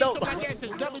 I ain't we seen don't. somebody else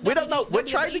since We don't know. We're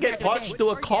trying to get WWE parts to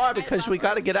a car because we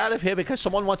got to get out of here because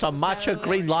someone wants a matcha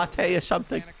green latte or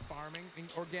something.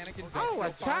 Oh, a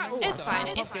child. It's fine.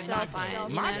 It's so fine.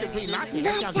 You Matcha know? green latte.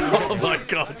 That sounds Oh good. my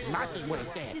God. Matcha's what it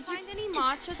says. Did you find any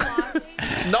matcha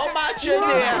latte? No matcha No,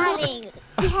 there. darling.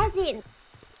 He hasn't.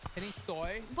 Any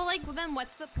soy? But like, then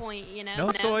what's the point? You know?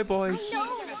 No soy, boys. No.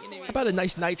 How about a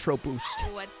nice nitro boost?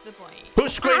 What's the point?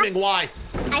 Who's screaming? Why?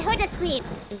 I heard a scream.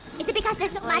 Is it because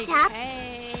there's no Like, matcha?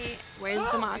 hey, where's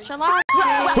the matcha latte?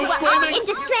 Who's We're all screaming? in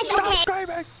distress,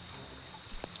 okay?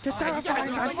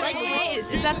 Like, hey,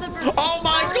 is that the? Oh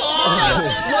my God!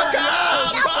 Look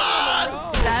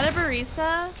out! Is that a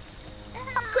barista?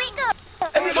 Quick!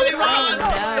 Everybody run! no.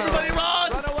 Everybody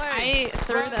run! Run away! I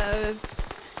threw those.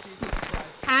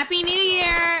 Happy New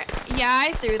Year! Yeah,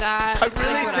 I threw that. I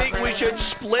really think we should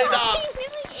split up.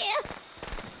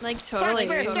 Like totally.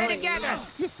 Stay together.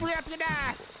 You split up your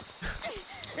die.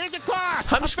 Here's the car.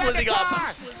 I'm splitting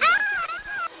up.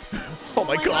 Oh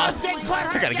my God!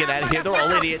 I gotta get out of here. They're all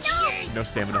idiots. No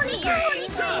stamina.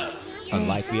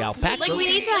 Unlikely alpaca. Like we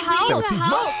need to help.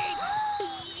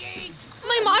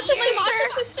 My matcha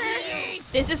sister.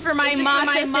 This is for my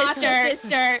matcha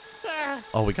sister.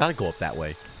 Oh, we gotta go up that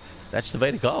way. That's the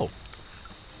way to go.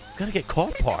 Gotta get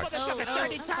car parts.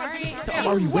 I'm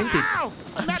already winded.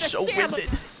 I'm so winded.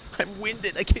 I'm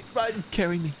winded. I can't run.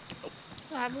 Carry me.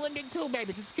 I'm winded too,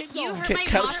 baby. Just keep You going. heard Can't my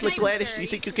couch like matcha Gladys. sister. Do you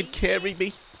think you could carry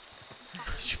me?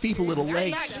 Feeble little I'm not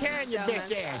legs. carrying your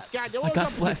bitch ass. God, I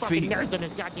got flat feet. Nerds on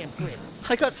this goddamn trip.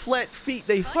 I got flat feet.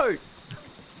 They hurt.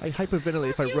 I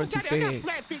hyperventilate if I run too I got fast.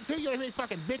 flat feet too. You're a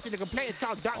fucking bitch in the complaint. It's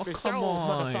called Dr. come Soul,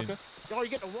 on. motherfucker. Oh, you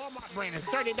get the Walmart brand. It's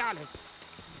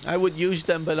 $30. I would use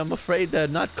them, but I'm afraid they're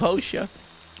not kosher.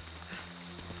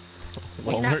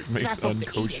 Walmart makes Not supposed to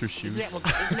eat unkosher it. shoes. Isn't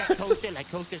that kosher?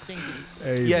 Like kosher things to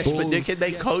eat? Hey, Yes, bulls. but they can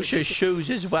make kosher shoes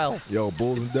as well. Yo,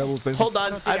 bulls and devils. Thank Hold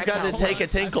on, I've got to take a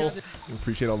tinkle. you.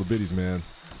 Appreciate all the biddies, man.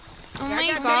 Oh my I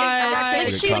got god.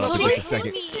 it. Like she Caught up totally in a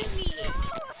second.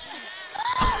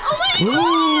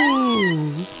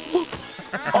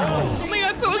 Oh my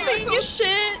god, someone's taking a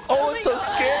shit. Oh, it's so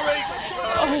scary.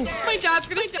 Oh, my dad's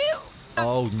gonna sue.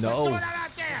 Oh What's no. going on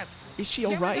out there? Is she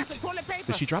Give me alright? some toilet paper.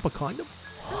 Did she drop a condom?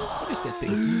 What is that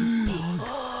thing?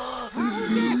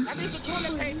 I need some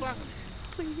toilet paper.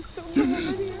 Please don't go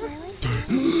over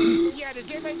here. Yeah, does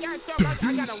anybody got some?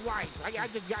 I got a wife. I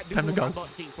just got Time to go. my butt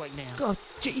cheeks right now. Oh,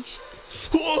 jeez.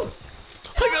 Whoa,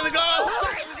 I gotta go.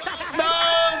 No,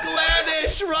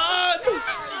 Gladys, run.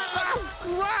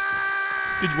 Run!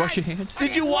 Did you wash your hands?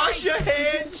 Did you wash your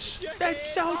hands?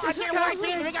 That's so I can't watch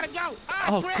me. We gotta go.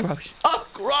 Oh, Chris. gross. Oh,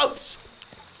 gross.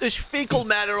 There's fecal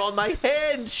matter on my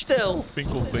hands still.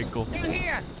 Finkel, finkel. In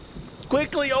here.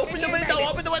 Quickly, open the window,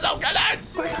 open the window, get in!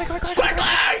 Quickly!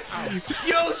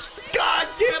 You, God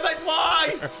damn it,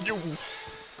 why?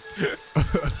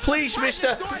 Please,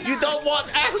 mister, you don't want,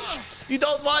 ouch! You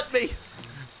don't want me.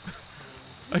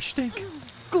 I stink.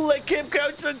 Kim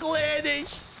Counselor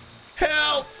Gladys!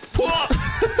 Help!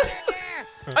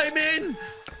 I'm in!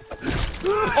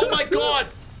 Oh my God!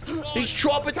 He's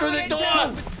chopping through the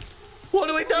door! What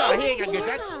do we No, he do? ain't gonna get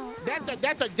that.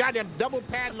 That's a goddamn double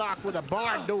padlock with a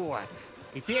barn door.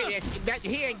 If he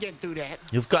ain't getting through that.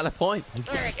 You've got a point.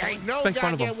 Ain't no make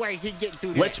fun of goddamn him. way he's getting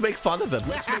through that. Let's make fun of him.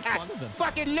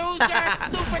 Fucking loser,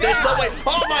 stupid There's no ass. way.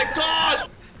 Oh my God!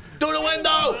 Through the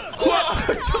window!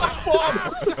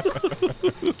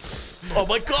 Oh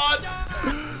my God!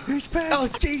 He's past. Oh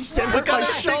Jesus! We gotta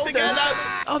stick together.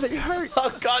 Oh, they hurt.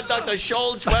 Oh God, Dr.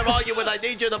 Schultz, where are you when I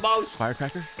need you the most?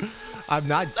 Firecracker? I'm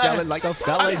not yelling like a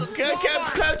felon.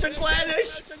 Captain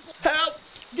Gladys, help!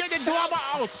 Get the and do all my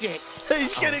own shit.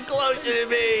 He's getting closer to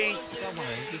me. Come on,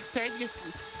 just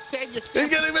save your He's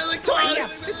getting really close.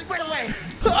 Just sprint away.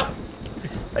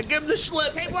 I give him the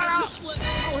slip. Take one out.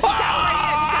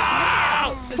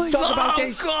 Let's talk about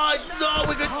this. Oh, God, no,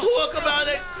 we can talk about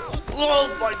it. Oh,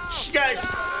 my chest.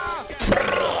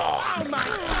 Oh, my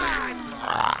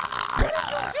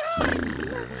God.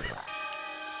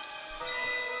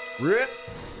 Rip.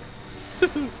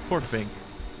 Poor Fink.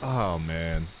 Oh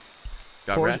man.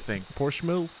 Got Poor, rat Fink. poor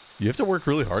Schmill. You have to work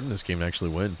really hard in this game to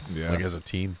actually win. Yeah. Like as a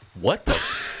team. What the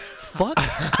fuck?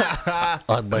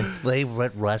 I'm my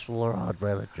favorite wrestler,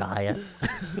 Andre the Giant.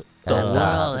 The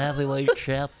world heavyweight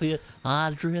champion,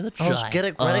 Andre the I was Giant.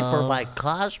 getting ready for my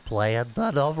cosplay, and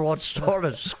then everyone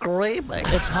started screaming.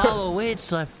 It's Halloween,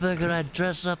 so I figured I'd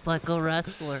dress up like a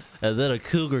wrestler. And then a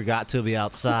cougar got to me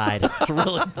outside. It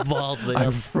really balled me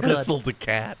up. Wrestled a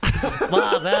cat.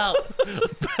 Mom, help!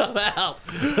 I'm out.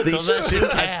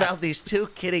 I found these two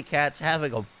kitty cats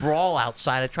having a brawl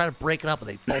outside. I tried to break it up, and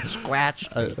they both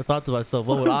scratched me. I thought to myself,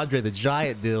 what would Andre the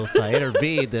Giant do? So I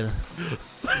intervened, and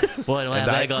boy, do I have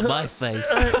egg on my face.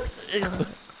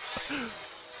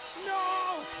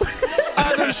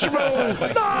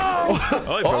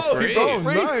 Oh, he broke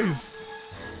free. Nice.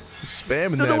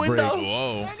 Spamming that break.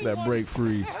 Whoa. That break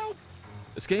free.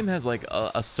 This game has like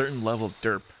a certain level of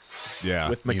derp Yeah.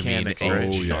 with mechanics, a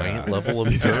right? giant level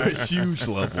of dirt? A huge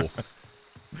level.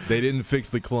 They didn't fix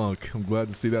the clunk. I'm glad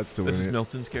to see that still This in is it.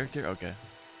 Milton's character? Okay.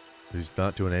 He's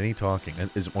not doing any talking. And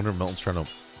is Wonder Milton's trying to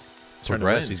Trying to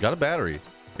progress? win. He's got a battery.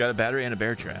 He's got a battery and a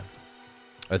bear trap.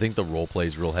 I think the role play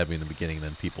is real heavy in the beginning,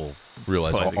 then people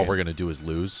realize Play the all game. we're going to do is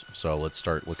lose. So let's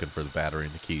start looking for the battery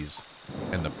and the keys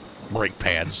and the brake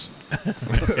pads.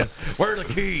 Where are the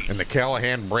keys? And the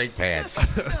Callahan brake pads.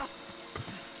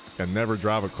 Can never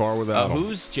drive a car without them.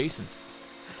 Who's Jason?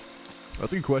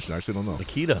 That's a good question. I actually don't know.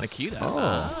 Nikita. Nikita. Oh.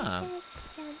 Ah.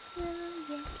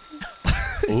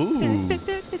 Ooh.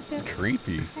 It's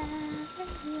creepy.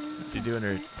 She's doing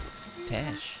her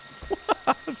tash.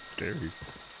 That's scary.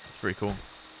 It's pretty cool.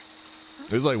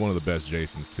 This is like one of the best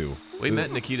Jasons too. We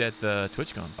met Nikita at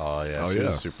TwitchCon. Oh, yeah. Oh, She yeah.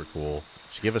 was super cool.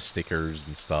 She gave us stickers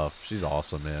and stuff. She's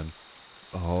awesome, man.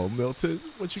 Oh, Milton,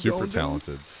 what you Super gonna do?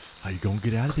 talented. How you gonna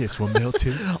get out of this one,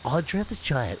 Milton? Andre the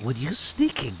Giant would use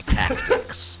sneaking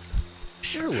tactics.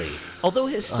 Surely, although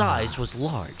his size was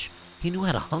large, he knew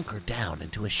how to hunker down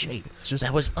into a shape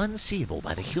that was unseeable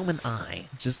by the human eye.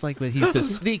 Just like when he used to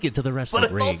sneak into the wrestling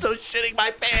But I'm ring. also shitting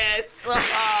my pants.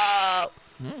 I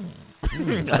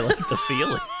like the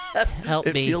feeling. Help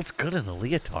It me. feels good in a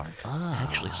leotard.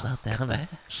 Actually, it's not that Kind bad.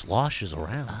 of sloshes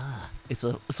around. It's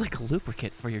like a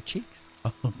lubricant for your cheeks.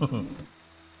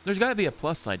 There's got to be a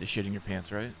plus side to shitting your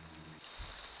pants, right?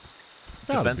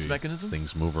 Gotta Defense be. mechanism?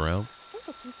 Things move around. Look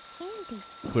at this candy.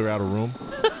 Clear out a room.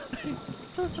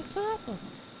 What's the trouble?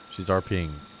 She's RPing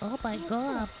Oh my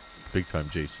god. big time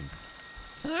Jason.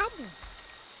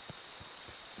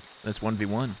 That's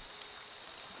 1v1.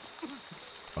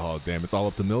 Oh, damn. It's all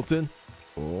up to Milton.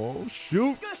 Oh,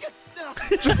 shoot.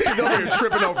 He's over here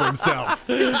tripping over himself.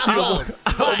 He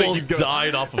Almost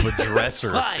died off of a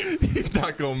dresser. He's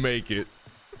not gonna make it.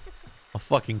 A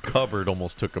fucking cupboard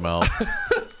almost took him out.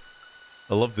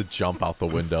 I love the jump out the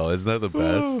window. Isn't that the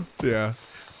best? Yeah.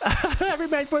 Every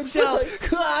man for himself.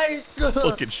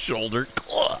 Fucking shoulder.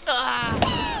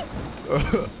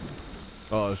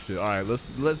 Oh shit! All right,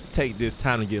 let's take this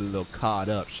time to get a little caught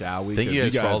up, shall we? Thank 'Cause you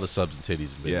guys for all the subs and titties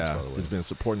and videos, Yeah, by the way. it's been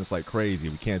supporting us like crazy.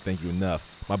 We can't thank you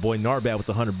enough. My boy Narbat with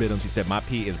the 100 bidums. He said my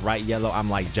pee is bright yellow. I'm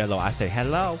like Jello. I say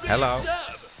hello. Hello.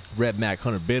 Red Mac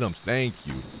 100 bidums. Thank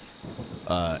you.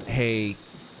 Hey,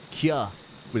 Kia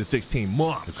with a 16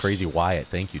 months. The Crazy Wyatt.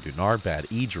 Thank you, dude.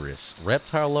 Narbad, Idris,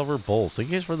 Reptile Lover, Bulls. Thank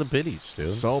you guys for the biddies,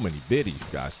 dude. So many biddies,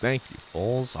 guys. Thank you.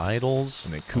 Bulls, Idols.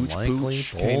 And then Cooch Unlikely,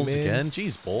 Pooch came Bulls in. again.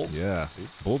 Jeez, Bulls. Yeah,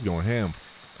 Bull's going ham.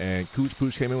 And Cooch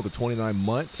Pooch came in with the 29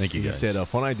 months. Thank you, He guys. said a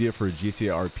fun idea for a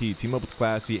GTA RP. Team up with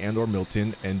Classy and or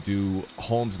Milton and do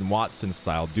Holmes and Watson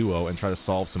style duo and try to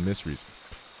solve some mysteries.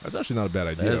 That's actually not a bad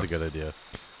idea. That is a good idea.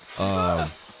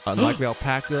 Unlikely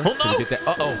Alpaca. Oh, no. Did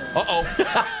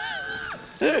that.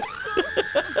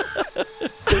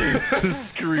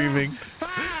 Screaming.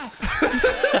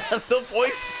 The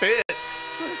voice fits.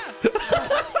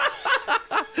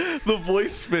 The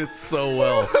voice fits so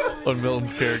well on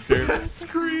Milton's character.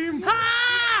 Scream.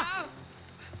 I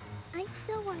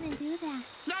still want to do that.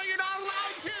 No, you're not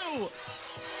allowed to.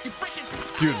 You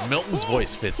freaking. Dude, Milton's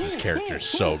voice fits his character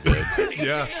so good.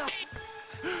 Yeah.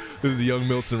 This is a young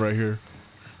Milton right here.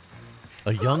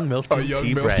 A young Milton A young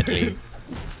T. Milton. Bradley.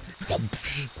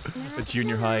 A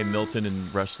junior high Milton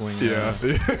and wrestling. Yeah.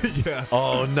 Yeah.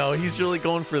 Oh no, he's really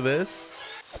going for this?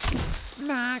 No.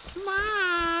 knock,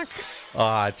 knock.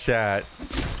 Ah, chat.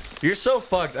 You're so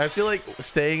fucked. I feel like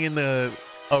staying in a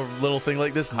little thing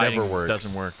like this never works.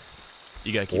 Doesn't work.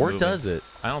 You gotta keep Or moving. does it?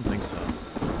 I don't think so.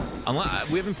 Unless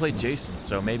we haven't played Jason,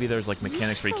 so maybe there's like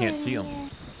mechanics where you can't see him.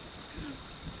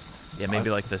 Yeah, maybe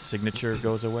like the signature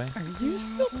goes away. Are you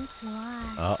still?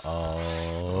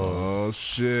 Oh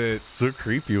shit! So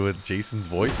creepy with Jason's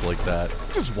voice like that.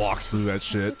 Just walks through that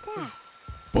shit.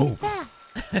 Boom.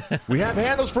 We have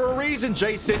handles for a reason,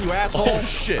 Jason. You asshole. Oh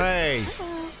shit! Hey.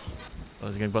 Oh,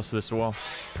 is he gonna bust through this wall?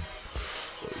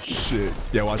 Oh, shit.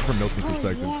 Yeah, watch it from Milton's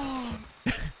perspective.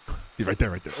 He's right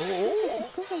there, right there.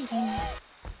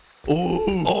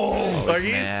 Oh, are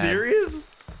you serious?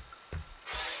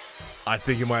 I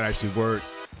think it might actually work.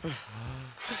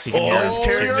 He can hear his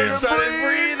character started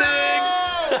breathing.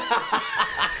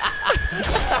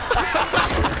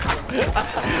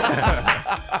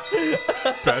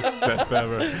 Best death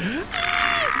ever.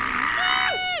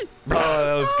 Oh,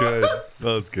 that was good.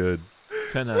 That was good.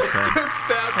 10 out of 10. Just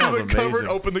stab through the cupboard,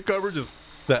 open the cupboard, just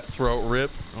that throat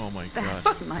rip. Oh my god.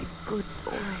 That's my good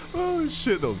boy. oh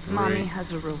shit, that was great. Mommy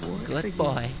has a reward for Good you.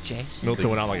 boy, Jason. Milton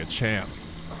went out like a champ.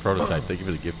 Prototype. Thank you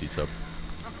for the gifty sub.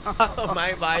 Oh,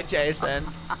 my boy, Jason.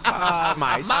 Oh,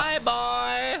 my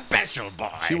boy. Special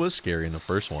boy. She was scary in the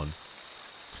first one.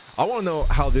 I want to know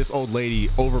how this old lady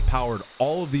overpowered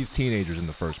all of these teenagers in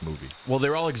the first movie. Well,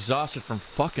 they're all exhausted from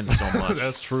fucking so much.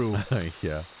 That's true.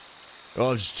 Yeah.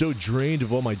 Oh, I'm so drained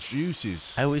of all my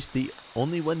juices. I was the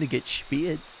only one to get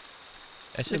speared.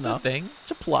 That's a good thing. It's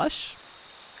a plush.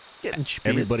 Getting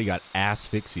speared. Everybody got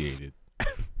asphyxiated.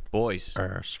 Boys,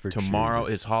 tomorrow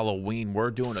is Halloween. We're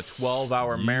doing a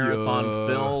 12-hour marathon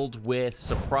filled with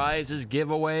surprises,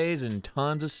 giveaways, and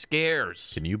tons of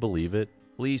scares. Can you believe it?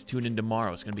 Please tune in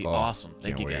tomorrow. It's going to be awesome.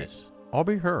 Thank you, guys. I'll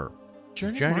be her.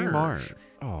 Jenny Mars.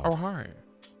 Oh, hi.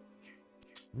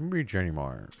 Be Jenny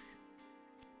Mars.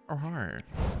 Oh, hi.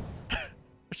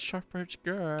 It's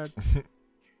good.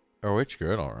 Oh, it's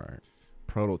good, all right.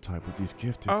 Prototype with these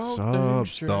gifted Oh, subs,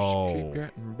 things just though. keep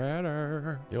getting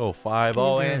better. Yo,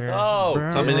 5-0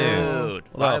 and coming in. Dude,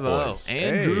 What up, 5-0. boys?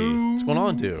 Andrew. What's going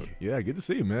on, dude? Yeah, good to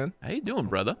see you, man. How you doing,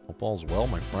 brother? Hope all's well,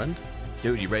 my friend.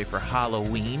 Dude, you ready for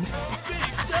Halloween?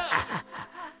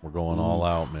 We're going all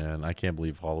out, man. I can't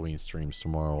believe Halloween streams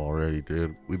tomorrow already,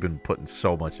 dude. We've been putting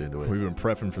so much into it. We've been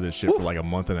prepping for this shit for like a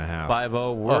month and a half.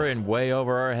 5-0. We're in way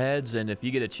over our heads, and if you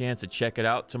get a chance to check it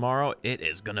out tomorrow, it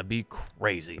is going to be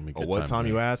crazy. What time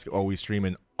you ask? Oh, we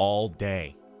streaming all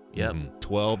day. Yep.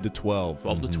 12 to 12.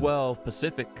 12 to 12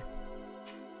 Pacific.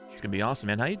 It's going to be awesome,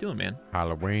 man. How you doing, man?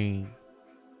 Halloween.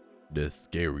 The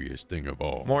scariest thing of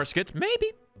all. More skits?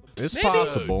 Maybe. It's Maybe.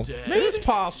 possible. It's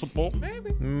possible.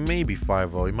 Maybe. Maybe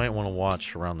 5-0. You might want to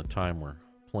watch around the time we're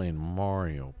playing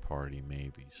Mario Party,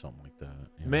 maybe. Something like that.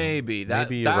 You know? Maybe.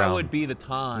 That around, would be the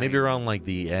time. Maybe around like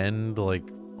the end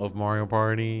of Mario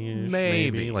Party.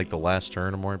 Maybe. Like the last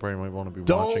turn of Mario Party you might want to be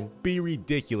Don't watching. be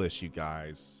ridiculous, you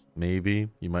guys. Maybe.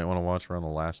 You might want to watch around the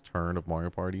last turn of Mario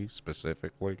Party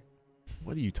specifically.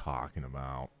 What are you talking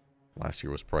about? Last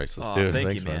year was priceless, Oh, too. thank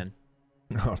Thanks, you, man.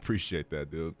 I appreciate that,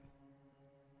 dude.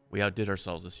 We outdid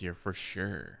ourselves this year for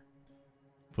sure.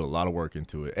 Put a lot of work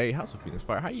into it. Hey, how's the Phoenix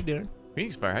Fire? How you doing?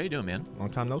 Phoenix Fire, how you doing, man? Long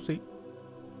time no see.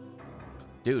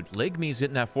 Dude, Ligme's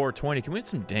hitting that 420. Can we get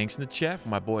some danks in the chat for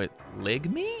my boy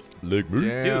Ligme? Ligme.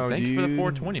 Dude, thanks for the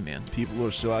 420, man. People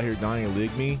are still out here dying of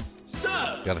Ligme.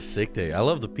 Got a sick day. I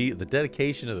love the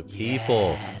dedication of the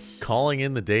people calling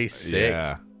in the day sick.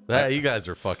 Yeah. That, you guys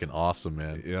are fucking awesome,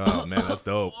 man. Yeah, man, that's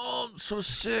dope. Oh, I'm so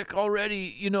sick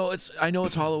already. You know, I know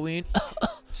it's Halloween.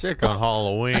 Sick on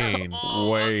Halloween.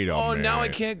 Wait a minute. Now I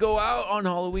can't go out on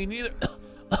Halloween either.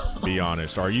 Be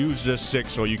honest. Are you just sick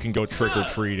so you can go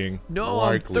trick-or-treating? No,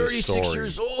 Likely I'm 36 story.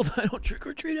 years old. I don't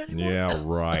trick-or-treat anymore. Yeah,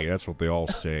 right. That's what they all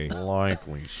say.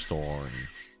 Likely story.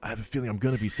 I have a feeling I'm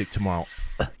going to be sick tomorrow.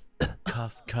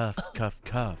 Cuff, cuff, cuff,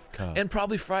 cuff, cuff. And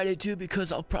probably Friday, too,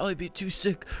 because I'll probably be too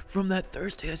sick from that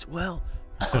Thursday as well.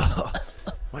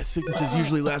 My sicknesses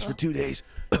usually last for 2 days.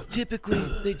 Typically,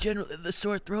 the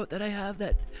sore throat that I have,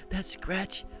 that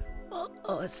scratch,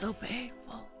 oh, it's so painful.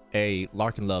 A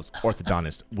Larkin Loves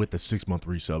orthodontist with the 6-month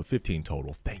resub, 15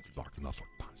 total. Thank you, Larkin Loves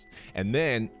orthodontist. And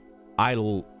then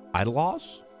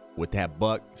Idolaws with that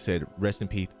buck said, rest in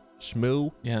peace,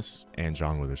 Shmoo. Yes. And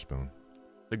John Witherspoon.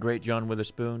 The great John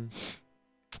Witherspoon.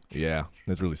 Yeah,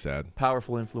 that's really sad.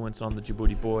 Powerful influence on the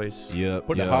Jaboody boys. Yep.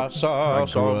 Put the hot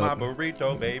sauce on my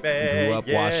burrito, baby.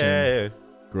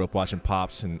 Grew up watching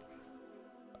Pops and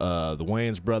the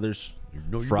Wayans brothers,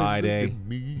 Friday,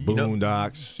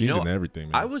 Boondocks. He's in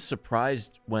everything, man. I was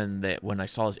surprised when I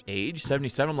saw his age,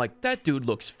 77. I'm like, that dude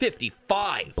looks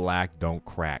 55. Black don't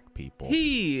crack, people.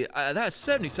 That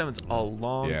 77's a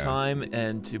long time,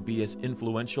 and to be as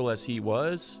influential as he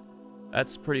was,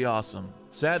 that's pretty awesome.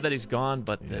 Sad that he's gone,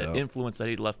 but the influence that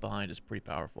he left behind is pretty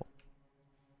powerful.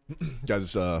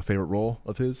 Guys, favorite role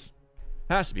of his?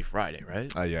 Has to be Friday,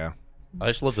 right? Yeah. I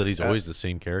just love that he's always the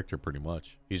same character, pretty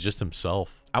much. He's just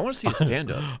himself. I want to see a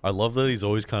stand-up. I love that he's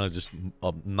always kind of just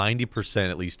 90%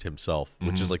 at least himself,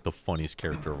 which is like the funniest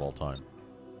character of all time.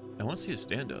 I want to see a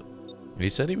stand-up. He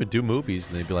said he would do movies,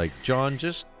 and they'd be like, John,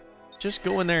 just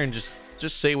go in there and just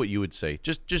say what you would say.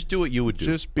 Just do what you would do.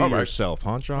 Just be yourself,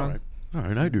 huh, John? All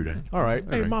right, I do that. All right.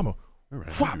 Hey, mama. All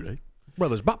right, I do that.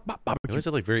 Brothers, bop, bop, bop. He always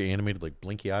had like very animated, like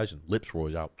blinky eyes and lips were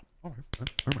always out. All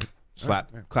right. Slap.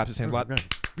 Claps his hand flat.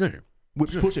 Yeah.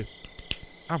 Whips, push it.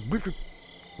 A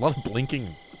lot of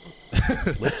blinking.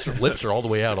 lips are all the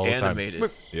way out all the time. Animated.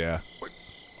 Yeah.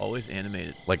 Always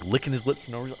animated. Like licking his lips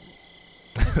for no reason.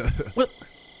 Like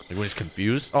when he's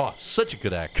confused. Oh, such a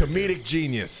good actor. Comedic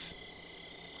genius.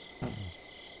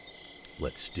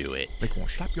 Let's do it. They gonna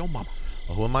slap your mama.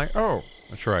 Oh, who am I? Oh,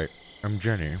 that's right. I'm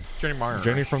Jenny. Jenny Meyer.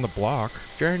 Jenny from the block.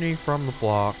 Jenny from the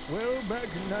block. Well, back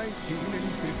in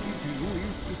 1952, we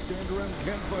used to stand around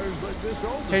campfires like this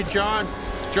all the Hey, John.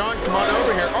 John, come on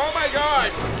over here. Oh, my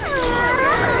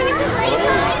God.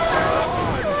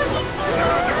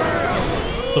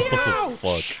 Oh,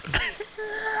 fuck.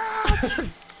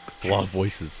 It's a lot of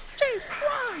voices.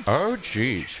 Oh,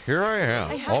 jeez. Here I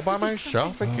am, all by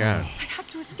myself again. I have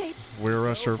to escape. We're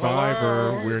a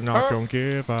survivor. We're not gonna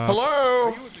give up.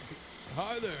 Hello?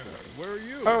 Hi there. Where are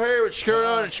you? Oh, hey, what's going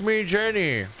on? It's me,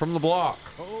 Jenny, from the block.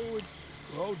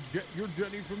 You're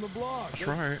Jenny from the block. That's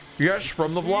right. Yes,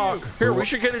 from the block. Here, we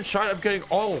should get inside. I'm getting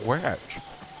all wet.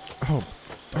 Oh,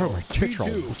 my tits are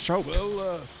all soaked.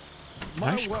 Well,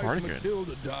 my Nice wife cardigan.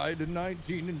 Matilda died in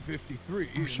 1953.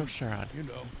 Oh, so sad. You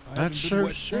know, I That's haven't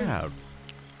been so wet sad.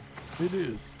 since. It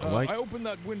is. like- I opened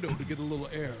that window to get a little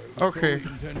air. It was Okay.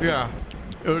 totally intentional. Yeah.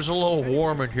 It was a little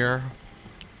warm in here.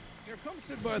 Here, come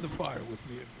sit by the fire with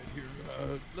me a bit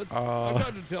here. I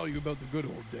got to tell you about the good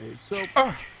old days. So,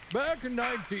 back in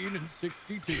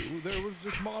 1962, there was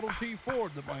this Model T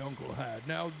Ford that my uncle had.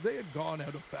 Now, they had gone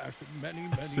out of fashion many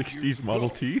years 60s ago. Model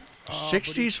T? But he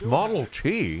 60s still Model had it.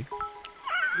 T?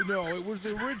 No, it was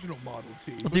the original Model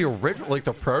T. The original, like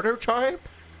the prototype?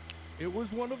 It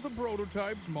was one of the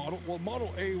prototypes.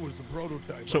 Model A was the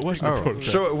prototype. So it I wasn't think. a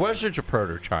prototype. So it wasn't a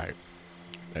prototype.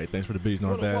 Hey, thanks for the bees,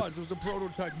 Well, not it bad. was. It was a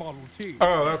prototype Model T.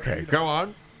 Oh, okay. You know, Go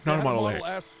on. they Not a had Model A. Model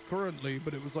S currently,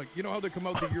 but it was like, you know how they come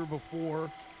out the year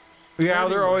before? Yeah,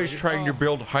 they're always Anyway, trying to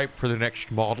build hype for the next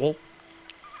model.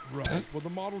 Right. Well, the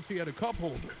Model T had a cup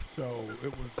holder, so it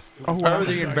was. Oh, was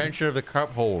the invention of the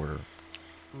cup holder.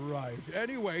 Right.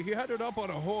 Anyway, he had it up on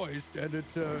a hoist, and it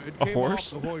A came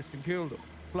horse? off the hoist and killed him.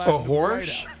 A Flattened him right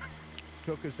horse? out.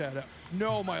 Took his head out.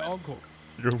 No, my uncle.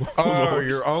 Oh,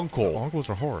 your uncle. Uncle's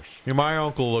a horse. Yeah, my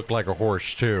uncle looked like a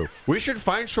horse, too. We should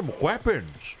find some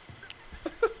weapons.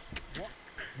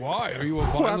 Why? Are you a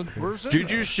violent person? Did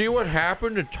you see what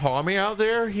happened to Tommy out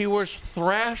there? He was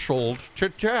thrashed to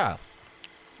death.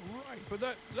 Right, but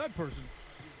that person.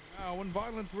 When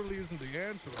violence really isn't the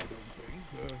answer, I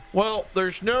don't think. Well,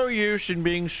 there's no use in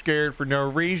being scared for no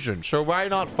reason. So why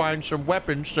not find some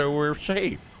weapons so we're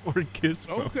safe? Or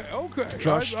Gizmo. Okay.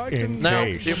 Just I in can Now,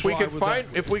 case. if we comply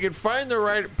could with find that. the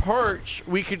right parts,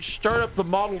 we could start up the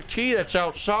Model T that's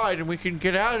outside, and we can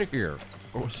get out of here.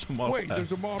 Or what's the Model Wait,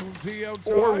 there's a S? Model T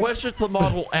outside. Or was it the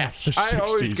Model S? The I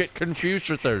always 60s. get confused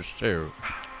with those two.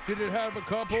 Did it have a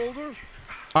cup holder? Is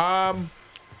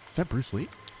that Bruce Lee?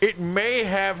 It may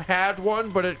have had one,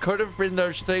 but it could have been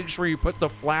those things where you put the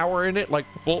flour in it, like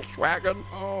Volkswagen.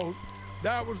 Oh,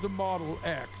 that was the Model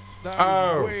X. That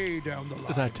Oh. was way down the line.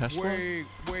 Is that a Tesla? Way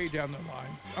down the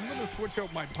line. I'm gonna switch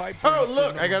out my pipe. Oh,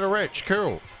 look, I got a wrench.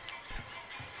 Cool.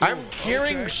 I'm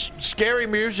hearing okay. scary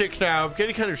music now. I'm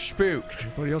getting kind of spooked.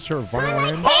 Anybody else hear a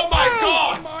violin? Oh my Oh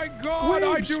God! my God!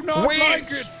 I do not Weeds!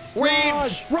 like it.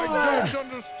 Weeds! I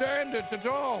don't understand it at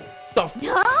all.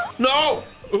 No!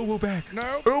 Ooh, back.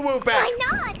 No. Uwu back. Why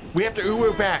not? We have to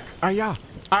uwu back. Aya.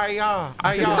 Aya,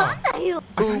 aya. なんだよ。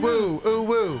 Uwu,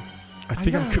 uwu. I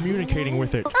think I'm communicating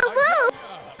with it.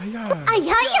 あや I'm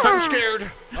や。 scared.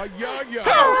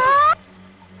 Yeah.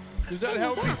 Is that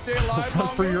how we stay alive? Run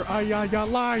for longer? your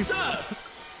ayaya life.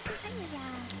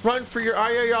 Run for your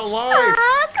aya あ life. ー、か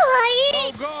わい Oh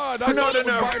い。 God! I No, thought no, it would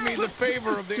no. buy me the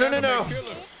favor of the No, no, anime no.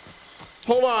 killer.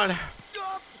 Hold on.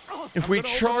 If we gonna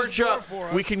open charge this door up, for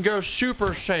us. we can go Super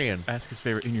Saiyan. Ask his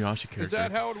favorite Inuyasha Is character.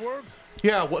 that how it works?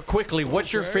 Yeah, quickly,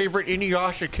 what's your favorite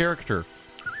Inuyasha character?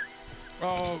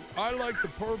 I like the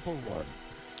purple one.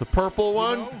 The purple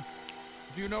one?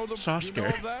 Do you know the Sasuke? Do you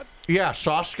know of that? Yeah,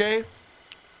 Sasuke.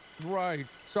 Right,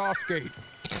 Sasuke.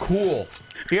 Cool.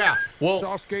 Yeah, well...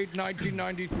 Sasuke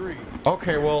 1993.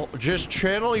 Okay, well, just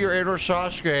channel your inner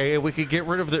Sasuke and we can get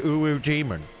rid of the Uwu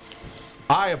demon.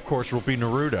 I, of course, will be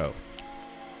Naruto.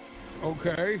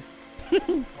 Okay.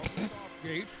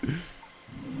 Sasuke.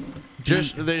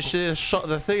 Just the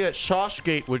thing that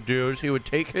Sasuke would do is he would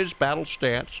take his battle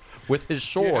stance with his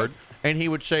sword and he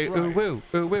would say, Uwu,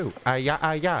 Uwu, aya,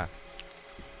 aya.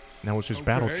 That was his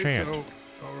battle chant. So,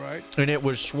 all right. And it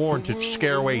was sworn to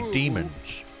scare away demons.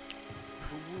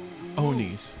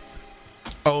 Onis.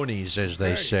 Onis, as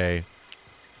they say.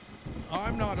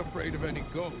 I'm not afraid of any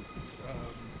ghosts.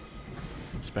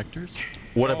 Specters?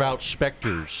 What about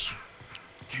specters?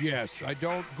 Yes, I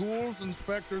don't. Ghouls and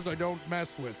specters I don't mess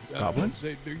with. Goblins?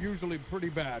 They're usually pretty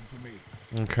bad for me.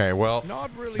 Okay, well, Not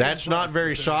really that's not impressed very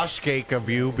with them. Sasuke of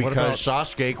you because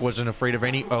Sasuke wasn't afraid of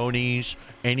any Onis,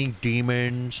 any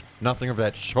demons, nothing of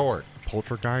that sort.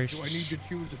 Poltergeist. Do I need to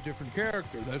choose a different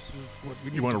character? This is what we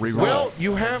need. You want to decide. reroll? Well,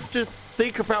 you have to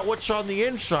think about what's on the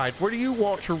inside. What do you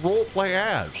want to role play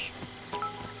as?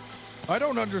 I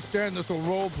don't understand this whole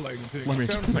role-playing thing. Let me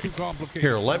It sounds explain. too complicated.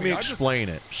 Here, let I me mean, I just- explain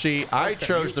it. See, I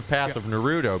chose the path of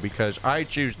Naruto because I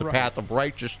choose the Right. path of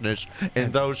righteousness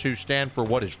and those who stand for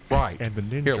what is right. And the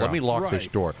ninja. Here, let me lock this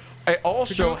Right. door. I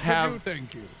also have.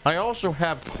 Thank you. I also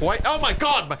have quite. Oh my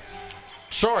God!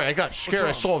 Sorry, I got scared.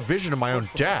 I saw a vision of my own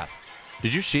death.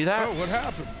 Did you see that? Oh, what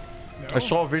happened? No? I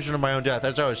saw a vision of my own death.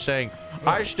 As I was saying,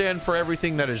 I stand for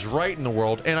everything that is right in the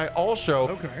world, and I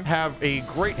also have a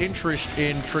great interest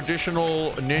in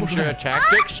traditional ninja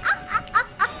tactics.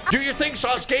 Do your thing,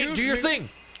 Sasuke. Do your thing.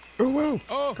 Uwu.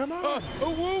 Oh, come on. Oh,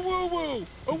 woo, woo, woo.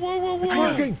 Oh, woo, woo, woo. It's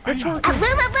working. It's working.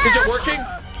 Is it working?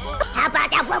 How about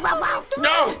that? Whoa, whoa, whoa.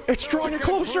 No. It's drawing it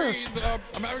closer. Breathe.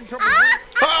 I'm having trouble.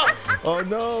 Ah, Oh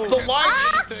no. the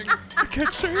lights. breathing. I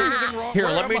can't see. Anything wrong? Here,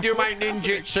 Where let am me I? do my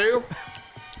ninjutsu.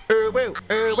 Uwu,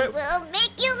 uwu. We'll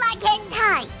make you like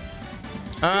hentai.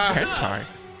 Hentai.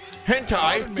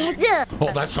 Hentai? Yes,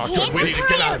 Oh, that's not good. We need to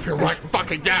get out of here right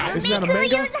fucking now. Isn't that a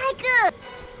Make you manga?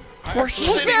 like We're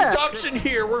sitting ducks in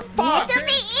here. We're fucked. to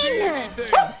me in. Anything.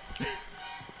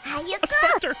 How you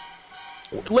go?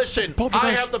 Listen,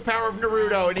 I have the power of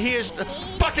Naruto, and he is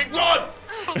fucking run.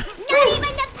 Not even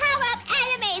the power of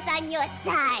anime is on your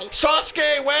side.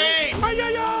 Sasuke, wait!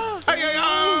 Ayaya!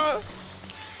 Ayaya!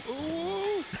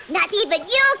 Ooh. Not even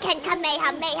you can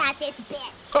Kamehameha this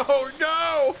bitch. Oh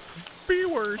no!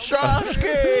 B-word.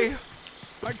 Sasuke!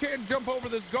 I can't jump over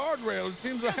this guardrail. It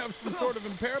seems I have some sort of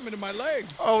impairment in my leg.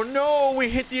 Oh no, we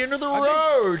hit the end of the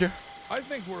road. I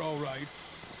think we're all right.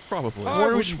 Probably. I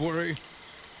wouldn't worry.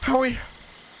 How we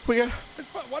got...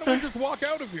 Why don't we just walk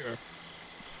out of here?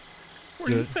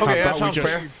 Okay, that sounds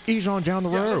fair. Ease on down the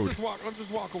Yeah, road. let's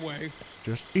just walk away.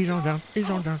 Just ease on down. Ease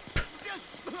on down.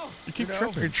 You keep You know?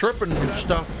 tripping. You're tripping and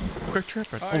stuff. Quick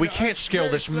tripping. Oh, we I- can't it's scale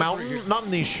very this slippery mountain, here. not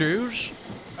in these shoes.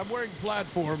 I'm wearing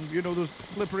platform, you know, those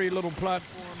slippery little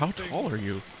platform. How things. tall are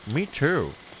you? Me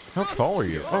too. How tall are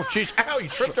you? Oh, jeez. Ow, you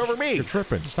tripped over me. You're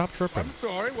tripping. Stop tripping. I'm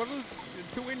sorry. What is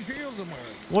 2-inch heels I'm wearing?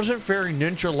 Wasn't very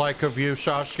ninja-like of you,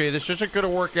 Sasuke. This isn't going to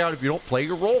work out if you don't play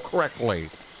your role correctly.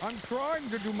 I'm trying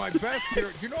to do my best here.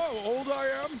 Do you know how old I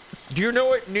am? Do you know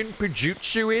what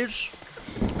ninjutsu is?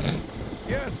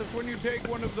 Yes, it's when you take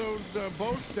one of those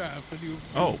bow staffs and you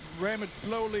ram it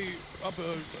slowly up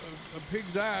a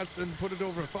pig's ass and put it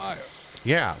over a fire.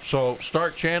 Yeah, so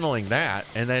start channeling that,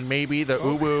 and then maybe the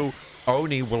Uwu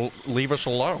Oni will leave us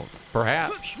alone.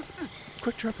 Perhaps.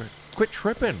 Quit tripping. Quit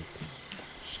tripping.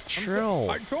 Chill.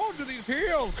 I told you these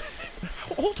heels.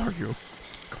 How old are you?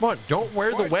 Come on, don't wear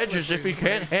the Quite wedges if you slippery,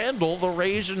 can't handle the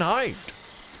raise in height.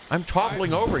 I'm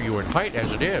toppling over you in height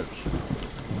as it is.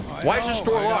 Why is this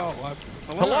door locked?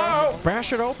 Hello?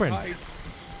 Bash it open. Hi.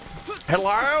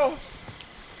 Hello?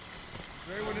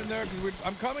 Is anyone in there? Because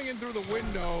I'm coming in through the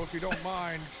window, if you don't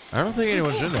mind. I don't think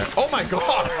anyone's in there. Oh my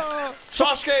god!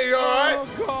 Sasuke, you alright?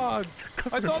 Oh, God.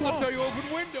 I thought that's how you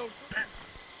open windows.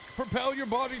 Propel your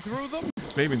body through them?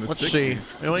 Maybe in the Let's 60s. see.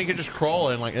 You know, you can just crawl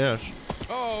in like this.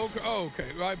 Oh, okay. Oh,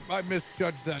 okay. I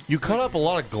misjudged that. You cut up a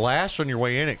lot of glass on your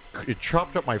way in. It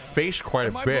chopped up my face quite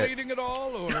Am a I bit. bleeding at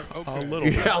all? Or okay. A little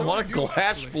bit. Yeah, a lot of You glass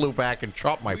actually- flew back and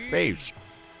chopped my face.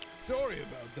 Sorry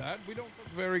about that. We don't look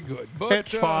very good. But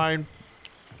It's fine.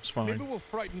 It's Maybe fine. we'll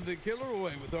frighten the killer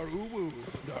away with our uwus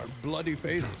and our bloody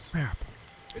faces.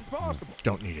 It's possible.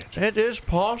 Don't need it. It is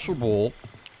possible.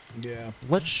 Yeah.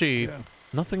 Let's see. Yeah.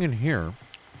 Nothing in here.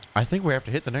 I think we have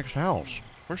to hit the next house.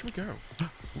 Where should we go?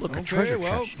 Look, a Okay, treasure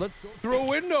well, chest. let's go through a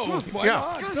window. Why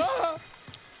not? Ah.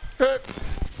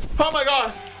 Oh my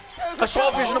god! I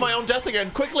saw a vision of my own death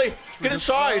again. Quickly, get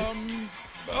inside.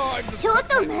 I cut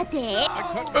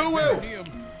Ooh, my ooh. cranium.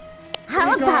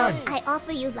 How about I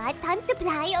offer you lifetime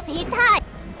supply of hitai?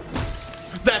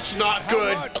 That's not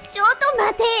good.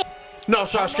 Chotomate! No,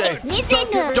 Sasuke.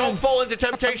 Listen, Don't fall into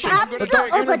temptation. Sabzo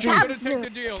I'm over gonna take Dabzo. the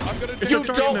deal. I'm gonna take You the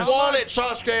don't deal. want it,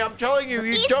 Sasuke. I'm telling you,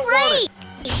 you It's don't want free! it.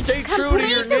 Stay true to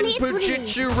your Completely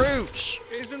ninjutsu roots.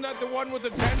 Isn't that the one with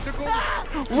the tentacles?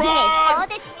 Yes, all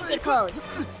the tentacles.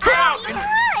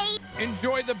 Hitai!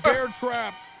 Enjoy the bear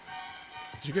trap.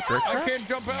 Did you get bear I trap? can't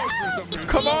jump out for some reason.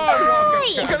 Come on,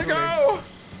 Hi. we gotta go.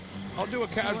 I'll do a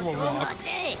casual walk.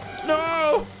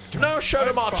 No, no,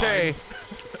 Shotomate.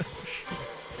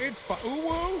 It's fine. Ooh,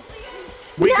 woo.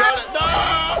 We got it. No,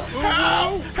 help,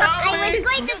 help I me. was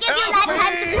going to give you Help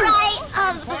lifetime me. supply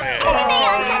of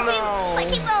anime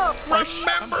untouching Pokemon.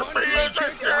 Remember me as a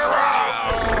hero.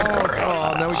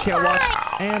 Oh, now we can't watch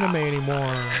anime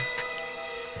anymore.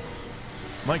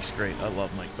 Mike's great. I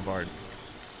love Mike the Bard.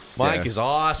 Mike Yeah. is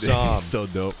awesome. He's so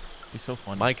dope. He's so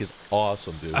funny. Mike is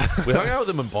awesome, dude. We hung out with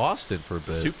him in Boston for a bit.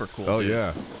 Super cool. Oh, dude.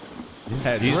 yeah. He's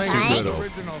Had he's drinks Nice. with him.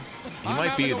 Original. He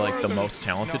might be like the most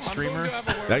talented No, I'm streamer. going to have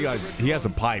a word That with guy, original. he has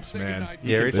some pipes, man.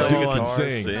 Yeah, every The time, dude I can go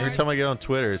on- sing. every time I get on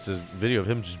Twitter, it's a video of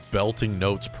him just belting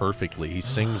notes perfectly. He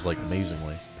sings like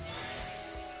amazingly.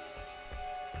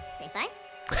 Say bye.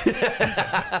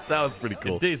 That was pretty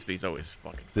cool. Disby's always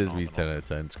fucking Disney's 10 phenomenal. out of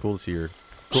 10. It's cool to see her.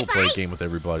 Cool to play a game with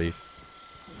everybody.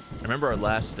 I remember our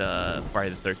last Friday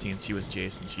the 13th. She was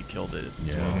Jason. She killed it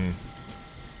as Yeah. well.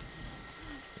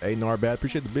 Hey, Narbad,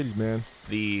 appreciate the biddies, man.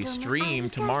 The stream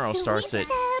tomorrow starts at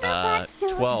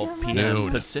 12 p.m.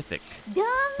 Noon. Pacific.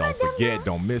 Don't forget,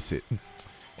 don't miss it.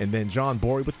 And then John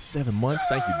Bory with the 7 months.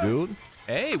 Thank you, dude.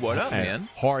 Hey, what up, And man?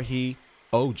 Harhi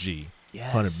OG.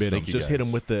 Yes. 100 bid him. Thank you, Just hit guys.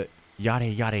 him with the yada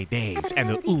yada days and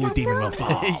the ooh demon will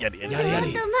fall. Yada yada yada.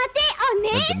 And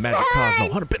the magic cosmo.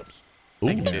 100 bid him.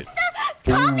 Thank you, dude.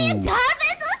 Tommy Ooh.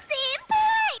 Jarvis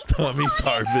senpai! Tommy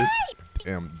Tarvis.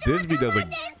 Damn, Disby does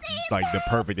like the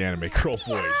perfect anime girl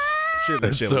voice. She has that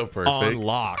That's shit so perfect. on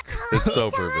lock. It's so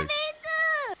perfect.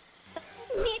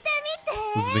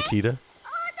 This is Nikita.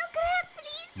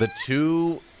 The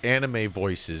two anime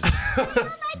voices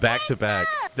back to back.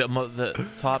 The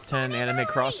top 10 anime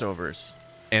crossovers.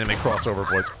 Anime crossover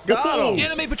voice. Got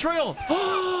him! Anime Betrayal.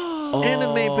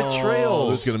 Anime Betrayal.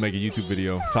 Oh, this is gonna make a YouTube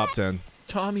video. Top 10.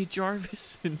 Tommy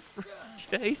Jarvis and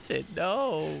Jason.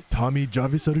 No. Tommy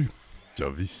Javisaru.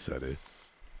 Javisare.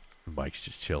 Mike's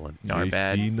just chilling.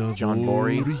 Narbad, John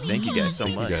Bory. Thank you guys so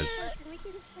Thank you much. guys.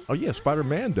 Oh yeah,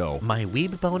 Spider-Man though. My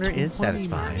weeb boner is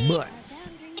satisfied. Months.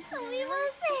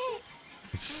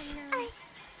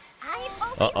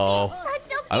 Uh-oh.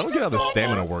 I don't get how the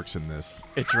stamina works in this.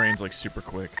 It drains like super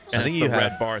quick. And I think it's you the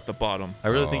have- red bar at the bottom. I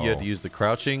really think you had to use the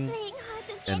crouching,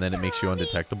 and then it makes you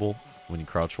undetectable when you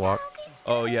crouch walk.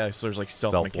 Oh yeah, so there's like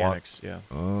stealth Stealth walk. mechanics. Yeah.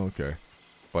 Oh, okay.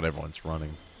 But everyone's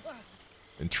running.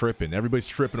 And tripping. Everybody's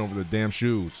tripping over the damn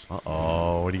shoes.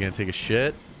 Uh-oh. What, are you going to take a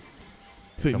shit?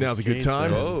 I think Comes now's a good Jason.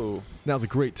 time. Oh. Now's a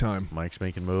great time. Mike's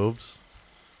making moves.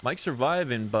 Mike's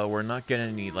surviving, but we're not getting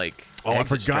any like. Oh, I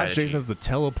exit forgot strategy. Jason has the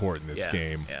teleport in this Yeah,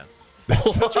 game. Yeah.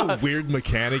 That's such a weird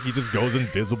mechanic. He just goes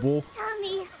invisible.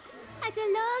 Tommy, at the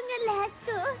long last.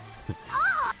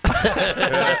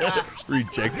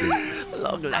 Rejected.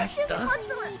 Long last.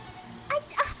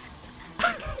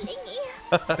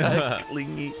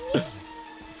 Clingy.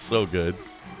 So good.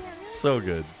 So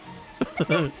good.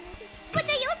 But are you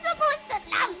supposed to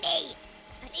love me?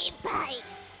 Senpai.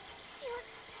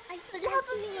 I love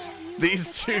me.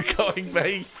 These two going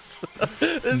mates.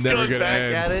 It's never gonna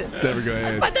end. at it. It's never gonna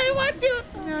end. But I want to.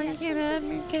 No, you can't have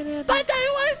me. Can't have me. But I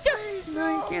want to.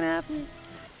 No, you can't have me.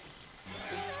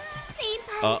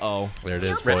 Senpai. Uh-oh. There it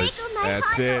is, you break boys. my That's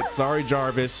heart. it. Sorry,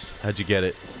 Jarvis. How'd you get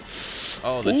it?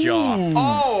 Oh, the jaw.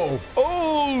 Oh!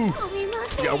 Oh! Tommy,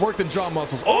 Yeah, work the jaw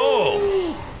muscles.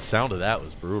 Oh! Sound of that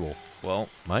was brutal. Well,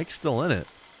 Mike's still in it.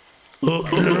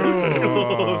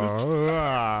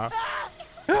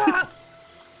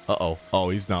 Uh-oh. Oh,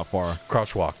 he's not far.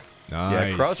 Crouch walk. Nice.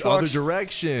 Yeah, crouch Other walk's-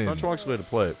 direction. Crouch walk's the way to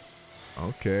play it.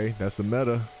 Okay, that's the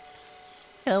meta.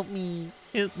 Help me.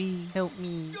 Help me. Help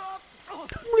me.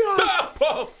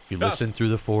 If you listen through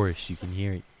the forest, you can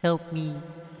hear it. Help me.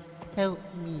 Help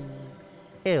me.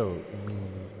 Help me.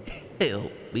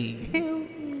 Help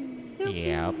me. Help me.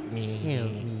 Help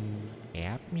me.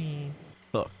 Help me.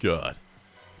 Oh, God.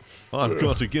 I've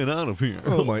got to get out of here.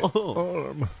 Oh, my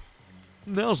arm.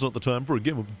 Now's not the time for a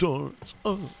game of darts.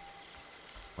 Oh.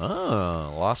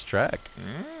 Oh, lost track.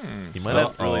 He might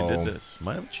Stealth have really did this.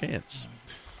 Might have a chance.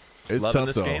 It's Loving tough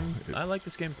this though. game. I like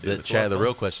this game too. The, It's a lot the of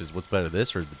real fun. question is, what's better,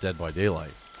 this or the Dead by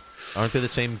Daylight? Aren't they the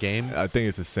same game? I think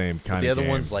it's the same kind of the other game.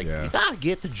 one's like, yeah. You gotta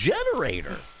get the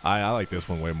generator. I like this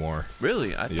one way more.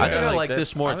 Really? Yeah. I think I like Dead-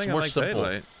 this more. I It's think I more like simple.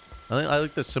 Daylight. I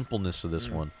like the simpleness of this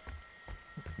one.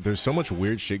 There's so much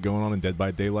weird shit going on in Dead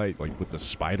by Daylight, like with the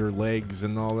spider legs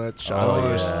and all that. Shit. Oh,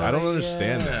 I don't yeah.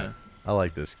 understand Yeah. that. I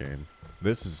like this game.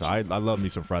 This is I love me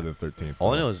some Friday the 13th.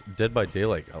 All I know is Dead by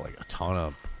Daylight got like a ton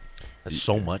of. There's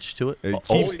so much to it. it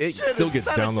Holy shit, still is gets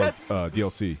that a download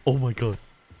DLC. Oh my god.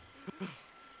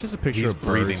 Just a picture He's of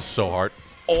breathing birds. so hard.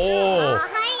 Oh.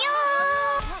 Ohio!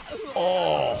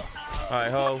 Oh. Hi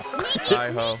ho.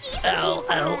 Hi ho.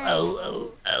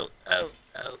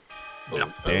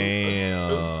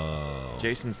 Damn.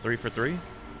 Jason's 3 for 3.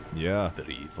 Yeah.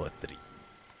 3 for 3.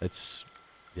 It's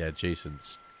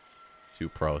Jason's too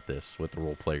pro at this with the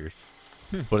role players.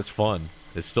 But it's fun.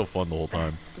 It's still fun the whole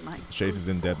time. Chases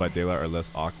in Dead by Daylight are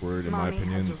less awkward in my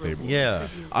opinion. Yeah.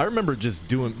 I remember just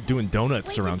doing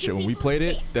donuts around shit when we played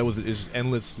it. It's just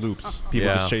endless loops. People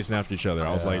Yeah. just chasing after each other.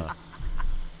 I was like, Yeah.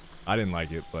 I didn't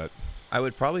like it, but I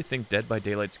would probably think Dead by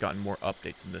Daylight's gotten more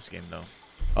updates in this game though.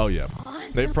 oh yeah,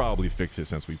 they probably fixed it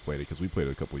since we played it because we played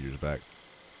it a couple years back.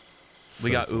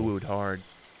 We got cool. ooh-ooed hard.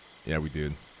 Yeah, we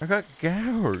did. I got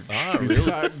gouged. Ah, We really?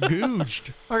 got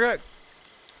gouged.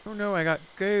 Oh no, I got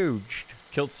gouged.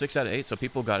 Killed 6 out of 8, so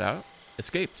people got out.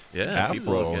 Escaped. Yeah,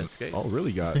 people Afro. escaped. Oh,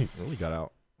 really got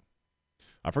out.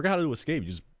 I forgot how to escape. You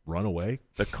just run away.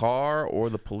 The car or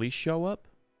the police show up?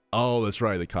 Oh, that's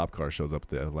right. The cop car shows up at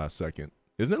the last second.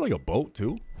 Isn't it like a boat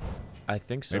too? I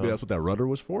think so. Maybe that's what that rudder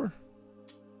was for.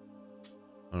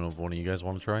 I don't know if one of you guys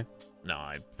want to try.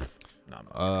 No, no.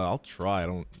 I'll try. I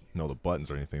don't know the buttons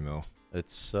or anything though.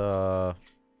 It's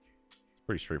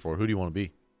pretty straightforward. Who do you want to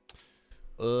be?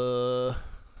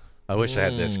 I wish I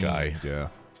had this guy. Yeah.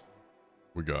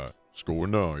 We got score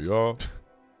now, y'all.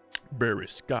 Barry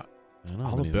Scott.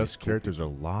 All the best characters are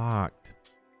locked.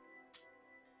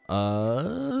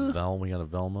 Vel, we got a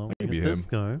Velmo. That could We be got this him.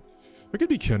 guy. It could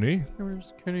be Kenny.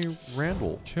 Where's Kenny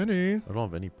Randall? Kenny. I don't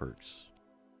have any perks.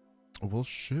 Well,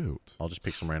 shoot. I'll just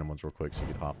pick some random ones real quick so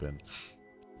you can hop in.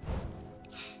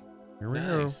 Here we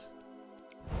go. Nice.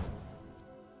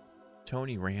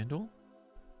 Tony Randall?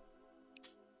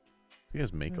 He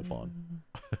has makeup on.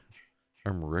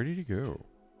 I'm ready to go.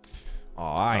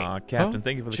 All right. Captain,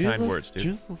 thank you for the kind words, dude.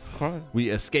 Jesus Christ. We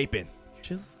escaping.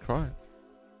 Jesus Christ.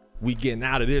 We getting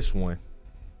out of this one.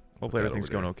 Hopefully that everything's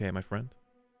over going there. okay, my friend.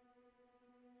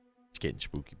 It's getting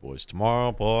spooky, boys.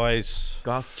 Tomorrow, boys.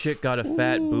 Goth chick got a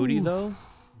fat booty, though?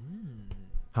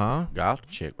 Huh? Goth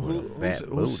chick with a fat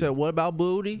Who booty. said what about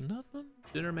booty? Nothing.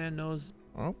 Dinner man knows.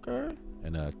 Okay.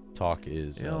 And talk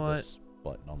is You know what? this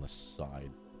button on the side,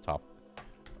 top.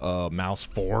 Mouse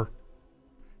 4.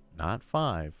 Not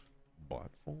 5, but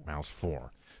 4. Mouse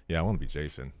 4. Yeah, I want to be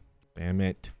Jason. Damn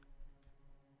it.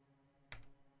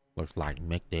 Looks like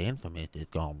Mick the Infamous is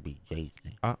gonna be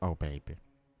Jason. Uh-oh, baby.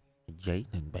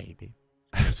 Jason, baby.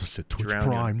 Just a Twitch Drown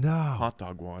Prime in now. hot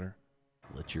dog water.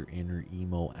 Let your inner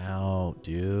emo out,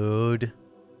 dude.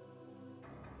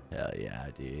 Hell yeah,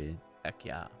 dude. Heck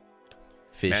yeah.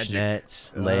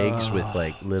 Fishnets, legs with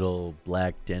like little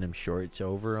black denim shorts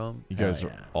over them. You guys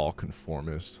are all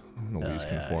conformists. I'm the least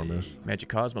conformist. Magic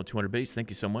Cosmo, 200 base. Thank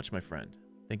you so much, my friend.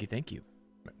 Thank you, thank you.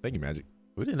 Thank you, Magic.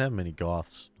 We didn't have many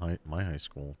goths in my high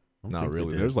school. I don't Not think we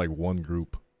really. did. There's like one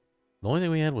group. The only thing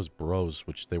we had was bros,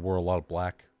 which they wore a lot of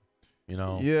black. You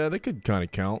know, Yeah, they could kind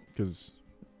of count because,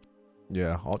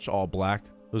 yeah, all black.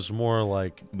 it was more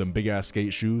like Them big ass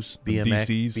skate shoes. them BMX,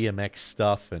 DCs. BMX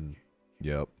stuff, and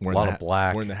Yep. a lot of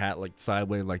black. Wearing the hat like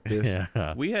sideways like this.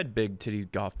 Yeah, We had big titty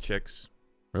goth chicks,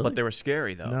 really. but they were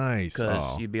scary though. Nice.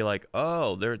 Because Oh. you'd be like,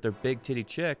 oh, they're big titty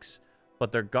chicks,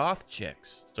 but they're goth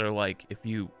chicks. So they're like, if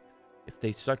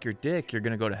they suck your dick, you're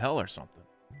gonna go to hell or something.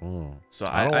 Oh, So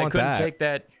I don't I want couldn't that. take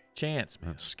that chance,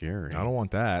 man. that's scary. I don't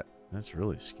want that. That's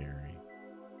really scary.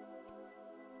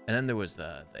 And then there was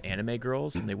the anime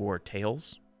girls, and they wore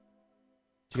tails.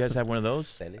 Did you guys have one of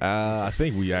those? I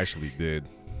think we actually did.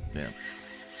 Yeah.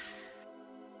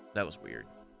 That was weird.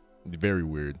 Very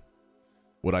weird.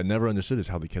 What I never understood is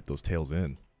how they kept those tails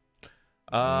in.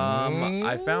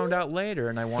 I found out later,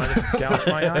 and I wanted to gouge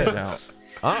my eyes out.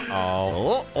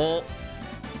 Uh-oh.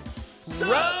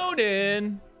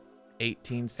 Ronin,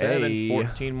 18-7, Hey.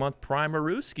 14-month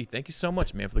Primaruski. Thank you so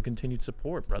much, man, for the continued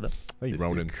support, brother. Hey, If they're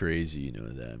Ronan. crazy, you know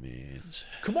what that means.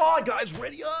 Come on, guys,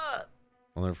 ready up.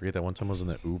 I'll never forget that one time I was in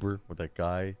that Uber with that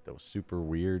guy that was super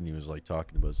weird, and he was like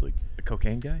talking about us, like The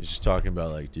cocaine guy? he's just talking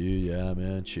about like, dude, yeah,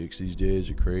 man, chicks these days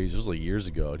are crazy. It was like years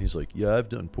ago, and he's like, yeah, I've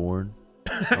done porn.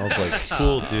 I was like,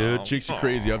 cool, dude. Chicks are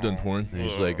crazy. I've done porn. And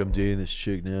he's like, I'm dating this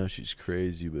chick now. She's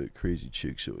crazy, but crazy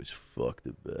chicks always fuck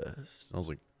the best. And I was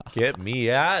like, get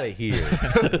me out of here.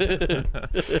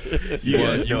 You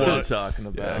guys know what I'm talking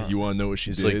about. Yeah, you want to know what she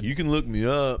He's did? like, you can look me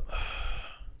up.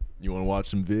 You want to watch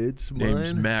some vids?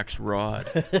 Name's Mine? Max Rod.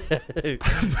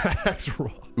 Max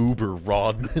Rod. Uber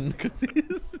Rodman, because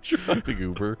he's driving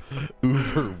Uber.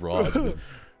 Uber Rodman.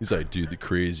 He's like, dude, the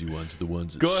crazy ones, the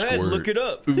ones that Go ahead, squirt. look it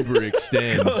up. Uber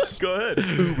extends. Go ahead.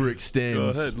 Uber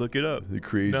extends. Go ahead, look it up. The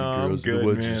crazy No, girls, I'm good, the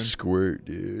ones man. that squirt,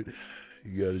 dude.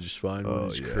 You gotta just find one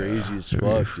that's yeah. crazy as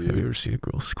fuck, dude. Have you ever seen a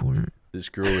girl squirt? This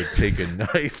girl would take a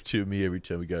knife to me every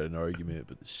time we got in an argument,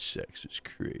 but the sex was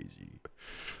crazy.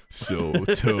 So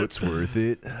totes worth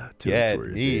it. Totes Get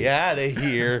worth me it. out of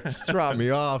here. Just drop me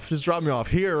off. Just drop me off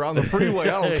here on the freeway.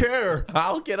 I don't care.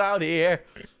 I'll get out of here.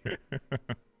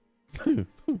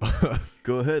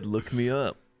 Go ahead, look me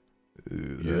up.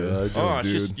 Yeah, Oh,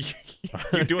 it's dude. just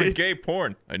you're doing gay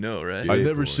porn. I know, right? I Gay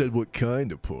never porn. said what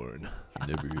kind of porn.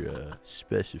 Never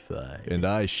specified. And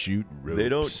I shoot ropes. They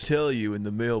don't tell you in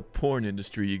the male porn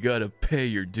industry you gotta pay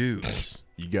your dues.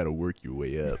 You got to work your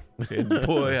way up. And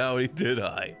boy, howdy did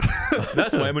I.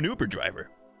 That's why I'm an Uber driver.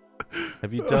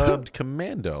 Have you dubbed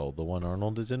Commando, the one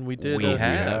Arnold is in? We did. We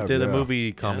have, did a yeah.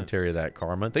 movie commentary of that,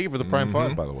 Carmen. Thank you for the Prime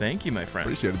 5, by the way. Thank you, my friend.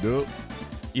 Appreciate it, dude.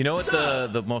 You know what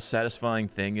the most satisfying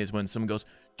thing is when someone goes,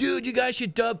 dude, you guys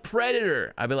should dub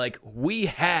Predator. I'd be like, we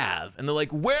have. And they're like,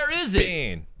 where is it?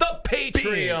 Bing. The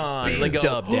Patreon. Bing. They go,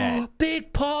 Dub that. oh,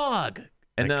 Big Pog.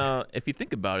 And if you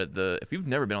think about it, if you've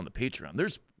never been on the Patreon,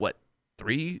 there's what,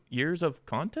 3 years of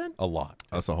content? A lot.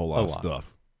 That's a whole lot of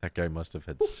stuff. That guy must have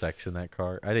had sex in that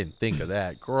car. I didn't think of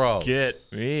that. Gross. Get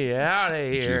me out of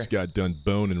You here. just got done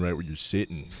boning right where you're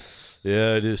sitting.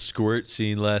 Yeah, I did a squirt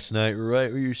scene last night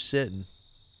right where you're sitting.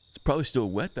 It's probably still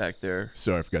wet back there.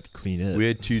 Sorry, I forgot to clean up. We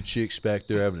had 2 chicks back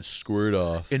there having a squirt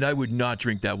off. And I would not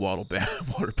drink that water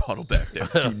bottle back there.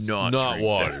 Do not not drink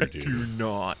water, that. dude. Do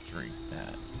not drink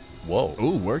that. Whoa.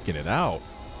 Ooh, working it out.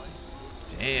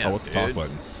 Damn, Oh, what's the top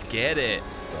button? Get it.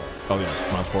 Oh,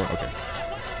 yeah. Mouse 4? Okay.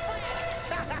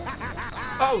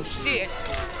 Oh shit!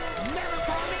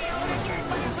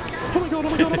 Oh, my God.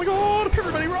 Oh, my God. Oh, my God.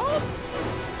 Everybody run.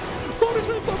 Sorry,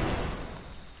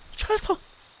 Jason.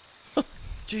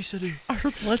 Jason. I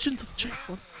heard legends of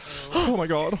Jason. Oh, my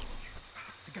God.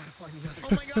 Oh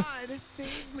my god,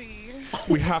 save me!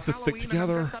 We have to stick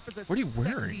together. What are you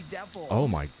wearing? Oh,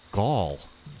 my God.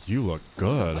 You look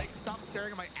good. Like, stop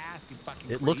staring at my ass, you fucking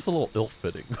It looks a little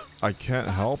ill-fitting. I can't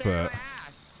help it.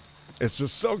 It's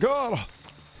just so good.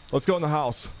 Let's go in the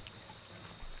house.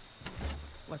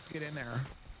 Let's get in there.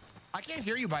 I can't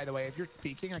hear you, by the way. If you're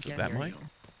speaking, I can't that hear mic? you.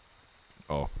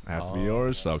 Oh, it has to be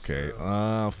yours? Okay.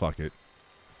 Fuck it.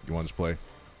 You want to just play?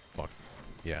 Fuck.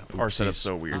 Yeah. Our setup's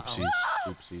so weird. Oopsies.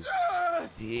 Oopsies.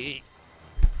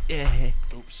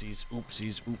 Oopsies.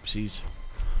 Oopsies. Oopsies.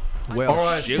 Well, All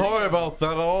right, sorry about that.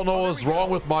 I don't know what's wrong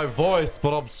with my voice,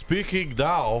 but I'm speaking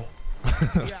now.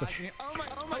 Yeah, I can. Oh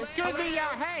my. Excuse me,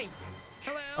 y'all. Hey.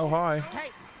 Hello. Oh, hi. Hey.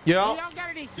 Yeah. Y'all got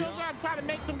any sugar? I'm trying to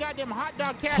make some goddamn hot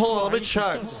dog casserole. Hold on, let me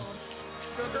check.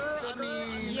 Sugar? I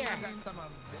mean, yeah. I got some of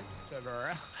this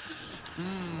sugar.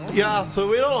 Yeah, so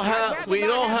we don't have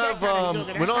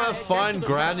fine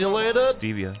granulated.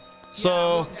 Stevia.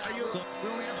 So We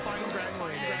only have fine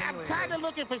granulated. I'm kind of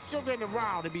looking for sugar in the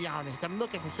raw, to be honest. I'm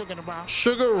looking for sugar in the raw.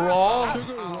 sugar raw.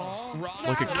 Raw?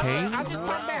 Like a cane? I'll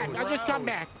just come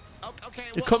back. Okay.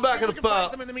 You come back in we can about-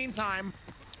 find some in the meantime.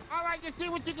 All right, just see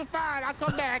what you can find. I'll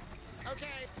come back. Okay.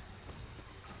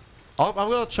 I'm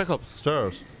gonna check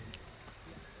upstairs.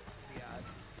 Yeah,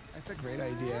 that's a great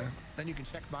idea. Then you can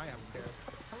check my upstairs.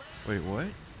 Wait, what?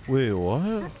 Wait,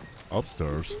 what?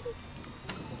 upstairs.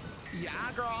 Yeah,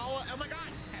 girl. Oh my God,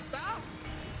 Tessa.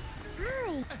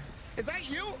 Hi. Is that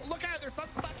you? Look out, there's some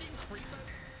fucking creeper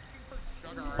looking for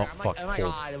sugar. Oh, I'm fuck, like, oh my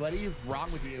cold. God, what is wrong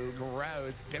with you?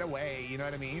 Gross. Get away. You know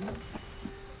what I mean?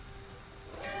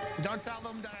 Don't tell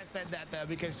them that I said that though,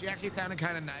 because she actually sounded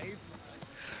kind of nice.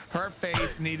 Her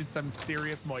face needed some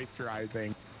serious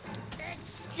moisturizing.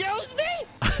 Excuse me?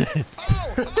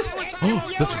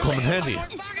 Oh, this will come in handy.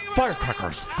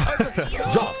 Firecrackers. You're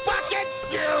fucking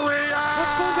serious?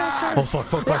 What's going on, sir? Oh fuck!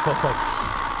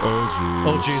 Oh jeez.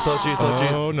 Oh jeez! Oh jeez! Oh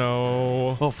jeez! Oh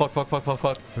no. Oh fuck!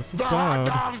 This is bad.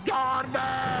 Dog's gone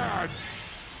bad.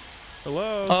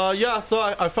 Hello? Yeah. So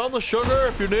I found the sugar.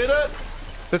 If you need it,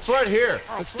 it's right here.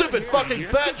 Stupid fucking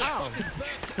bitch!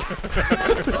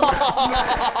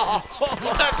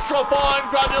 Extra fine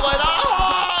granulated. Oh!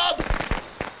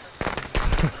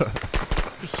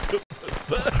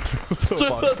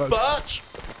 Butch!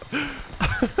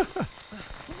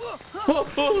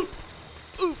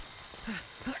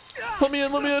 Let me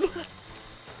in, let me in.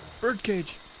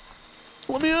 Birdcage.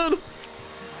 Let me in.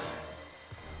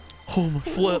 Oh, my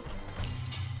flip.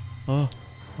 I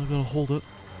gotta hold it.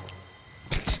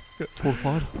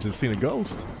 Horrified. Just seen a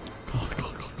ghost. God.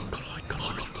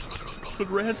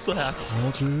 Ransack.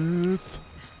 Just.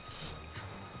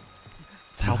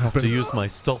 I'll have to use my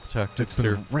stealth tactics It's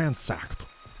been here. ransacked.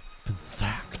 It's been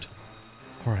sacked.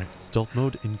 All right, stealth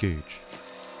mode, engage.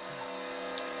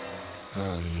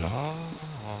 Hello.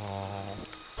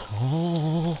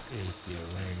 Oh. Is there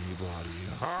anybody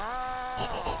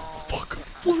home? Fuck.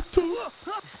 Flipped out.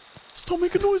 Stop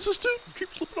making noises, dude. Keep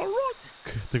slipping on a rock.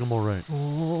 Okay, I think I'm all right.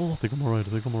 Oh. I think I'm all right.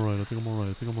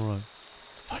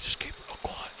 I just keep real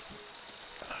quiet.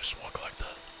 And I just walk like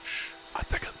this. Shh. I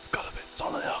think it's gonna be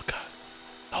totally okay.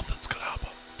 Nothing's gonna happen.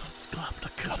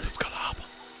 Nothing's gonna happen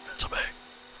to me.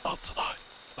 Not tonight.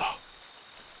 No.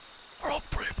 We're all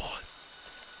free, boys.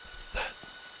 This is it.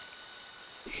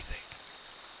 Easy.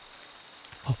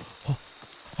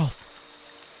 Ralph.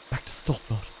 Back to stealth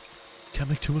mode. Can't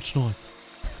make too much noise.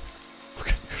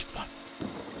 Okay, here's the fun.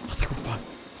 I think we're fine.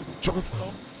 Don't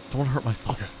want to hurt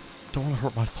myself. Okay. Don't want to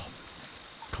hurt myself.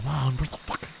 Come on, where's the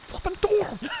fucking flipping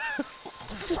door?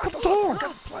 The flipping door!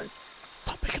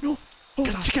 Stop making noise. Get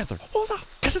it together.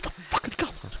 Get it fucking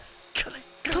together.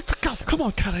 Get it together. Come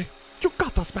on, Kenny. You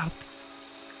got this, man.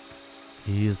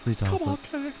 Easily does it. Come on,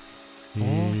 Kenny.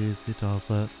 Easily does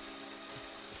it.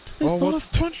 There's not a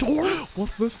front doors.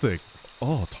 What's this thing?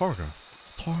 Oh, Targa.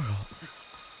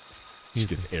 She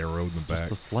Easy. gets arrowed in the back.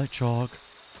 Just a slight jog.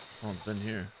 Something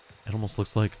here. It almost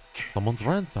looks like someone's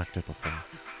ransacked it before.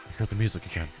 I hear the music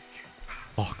again.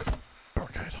 Lock.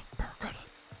 Barricade.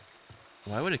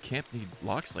 Why would a camp need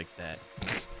locks like that?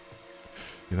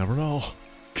 You never know.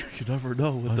 You never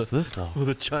know with this lock. Well,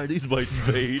 the Chinese might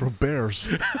invade. From bears.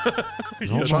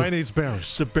 Yeah. Chinese bears.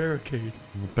 It's a barricade.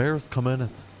 When the bears come in,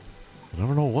 you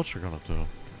never know what you're gonna do.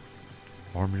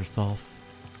 Arm yourself.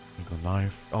 There's the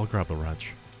knife. I'll grab the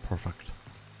wrench. Perfect.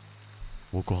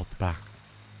 We'll go out the back.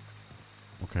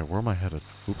 Okay, where am I headed?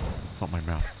 Oops, it's not my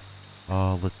map.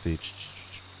 Let's see.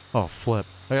 Oh, flip.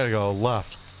 I gotta go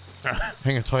left.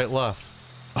 Hanging tight left.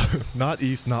 Not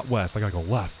east, not west. I gotta go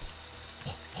left.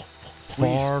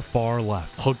 Far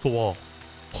left. Hug the wall.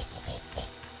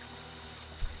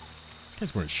 This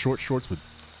guy's wearing short shorts with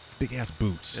big ass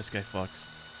boots. This guy fucks.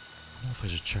 I don't know if I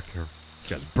should check here. This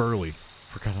guy's burly.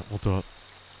 Forget it. We'll do it.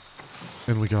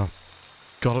 In we go.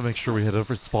 Gotta make sure we hit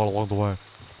every spot along the way.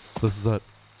 This is it.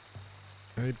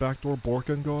 Any backdoor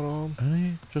borking going on?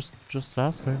 Any? Just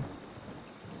asking.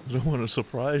 I don't want to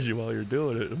surprise you while you're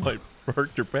doing it. It might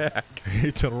hurt your back. I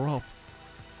hate to interrupt.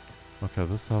 Okay,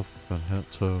 this house has been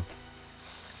hit too.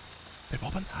 They've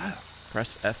all been hit.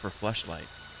 Press F for flashlight.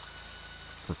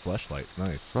 For flashlight.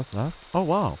 Nice. Press F? Oh,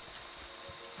 wow.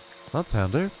 That's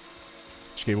handy.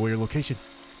 She gave away your location.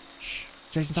 Shh.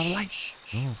 Jason's on the light.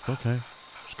 No, it's okay.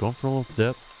 Just going for a little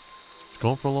dip. Just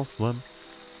going for a little swim.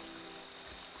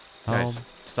 Guys,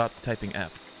 stop typing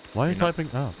F. Why are you You're not- typing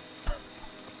F?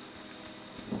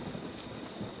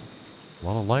 A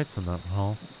lot of lights in that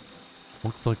house.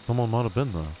 Looks like someone might have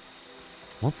been there.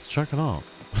 Let's check it out.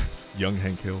 It's young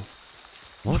Hank Hill.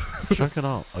 Let's check it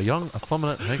out. A young,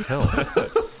 effeminate Hank Hill.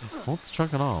 Let's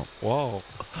check it out. Whoa.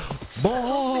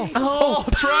 Ball! Oh,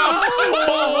 trap!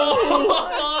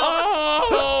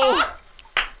 Oh!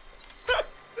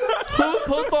 Who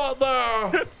put that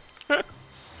there?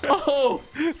 Oh!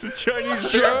 It's a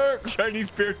Chinese jerk!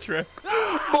 Chinese bear trap.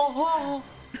 Ball!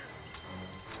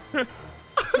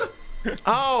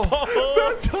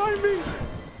 Oh! Timing!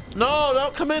 No,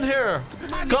 don't come in here!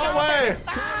 Go away!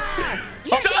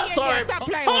 Sorry! Stop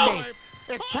playing with me.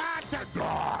 It's time to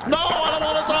die. No, I don't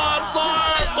want to die! I'm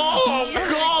sorry! Oh,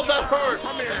 God, that hurt!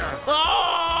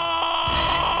 Oh!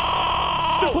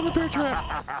 Step on the bear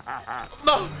trap.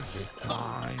 No!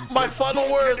 My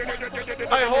final words!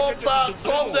 I hope that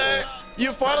someday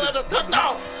you finally understand.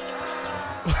 No!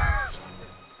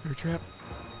 Bear trap.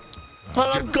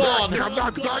 But I'm gone! I'm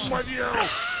not done with you.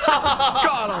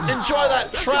 Got him! Enjoy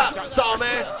that trap,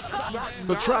 dummy!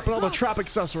 The trap and all the trap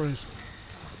accessories.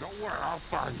 Don't worry, I'll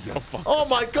find you. Oh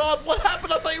my God, what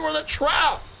happened? I thought you were the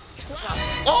trap!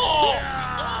 Oh!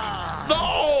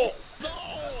 No!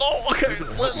 No, okay,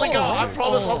 let me go. I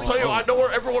promise I'll tell you. I know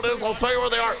where everyone is. I'll tell you where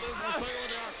they are.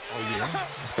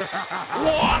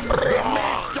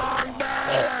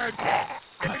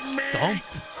 Got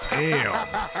stumped. Damn.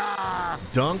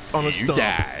 Dunked on a stump.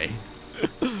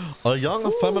 A young,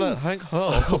 effeminate Hank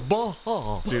Hill.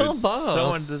 Dude,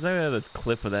 does anyone have a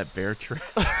clip of that bear trap?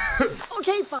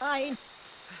 Okay, fine.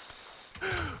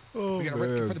 Oh, We gotta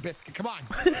risk it for the biscuit. Come on.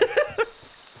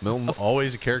 Milton,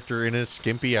 always a character in a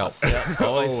skimpy outfit.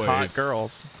 Always hot Always.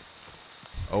 girls.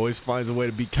 Always finds a way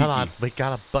to be Come kiki. on, we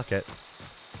got a bucket.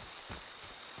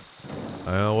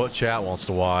 I know what chat wants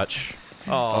to watch.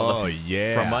 Oh,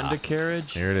 yeah. From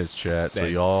undercarriage. Here it is, chat. So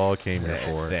That- y'all came here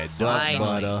for it. That duck Finally.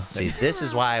 butter. See, this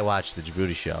is why I watch the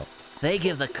Jaboody show. They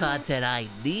give the content I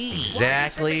need.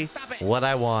 Exactly what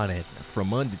I wanted.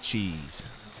 From under cheese.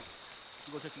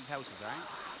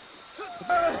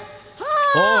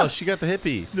 Oh, she got the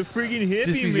hippie. The friggin' hippie,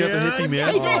 Disney's got the hippie,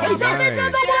 man. Oh,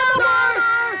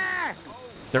 nice.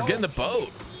 They're getting the boat.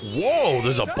 Whoa,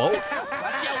 there's a boat.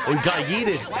 We got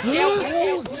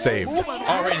yeeted. Saved. Oh,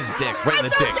 right in his dick. Right in the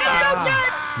dick.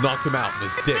 Ah, knocked him out in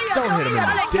his dick. Don't hit him in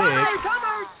the dick.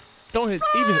 Don't hit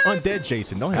even undead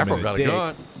Jason. Don't hit him Afro in got the a dick.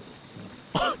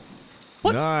 gun.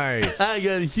 Nice. I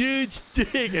got a huge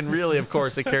dick. And really, of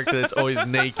course, a character that's always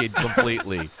naked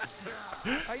completely.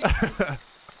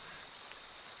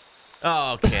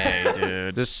 Okay,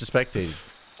 dude. Just spectating.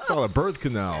 It's all a birth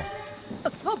canal.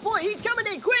 Oh boy, he's coming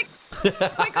in quick! Quick!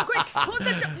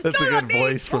 That's a good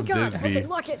voice from Disney.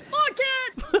 Look it! Look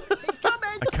it! He's coming!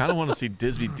 I kind of want to see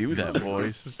Disney do that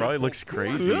voice. It probably looks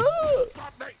crazy.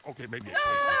 Okay, maybe.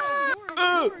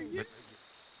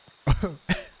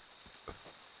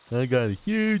 I got a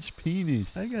huge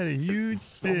penis. I got a huge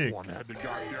dick. Someone had to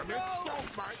goddamn it.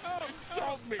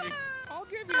 Stop me. I'll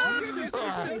give you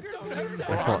I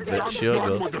want that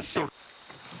sugar.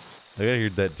 I gotta hear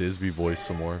that Disney voice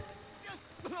some more.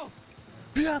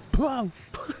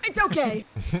 It's okay.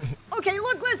 Okay,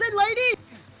 look, listen, lady.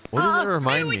 What does it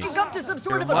remind maybe me? we can come to some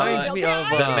sort of reminds a me deal. of,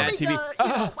 Yeah, I Mad think, TV. you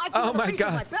know, I Oh can my raise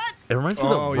God. my bet. It reminds me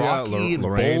Oh, of yeah, Rocky and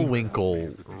Lorraine. Bullwinkle.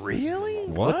 Really?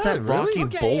 What's that Rocky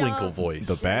and Okay, Bullwinkle voice?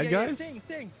 The bad guys?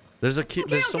 There's a kid.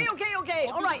 Okay, There's some. okay,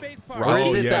 all right. Or is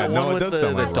Oh, it yeah, that no, one it with does the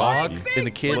sound like dog Rocky. and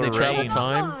the kid? They travel Lorraine.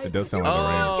 time. It does sound like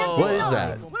Lorraine. Let's get What to is know.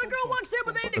 that? When a girl walks in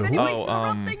with Andy, Who? and he wastes the Oh,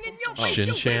 wrong thing in your face, Shin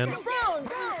you Chan? think it's wrong. No.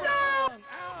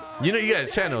 You know, you guys,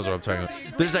 chat knows what I'm talking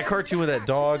about. There's that cartoon with that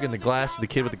dog and the glasses, the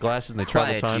kid with the glasses, and they travel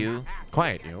Quiet time. You.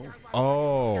 Quiet you.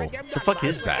 Oh. The fuck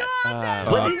is that?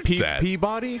 What is that?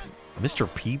 Peabody?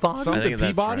 Mr. Peabody? Something I think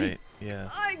that's Peabody? right. Yeah.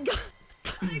 I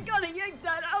gotta yank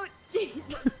that out.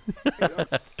 Jesus.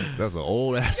 That's an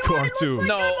old ass cartoon.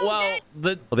 No, well,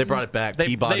 Oh, they brought it back. they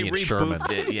Peabody and Sherman.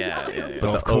 rebooted it. Yeah, yeah, yeah.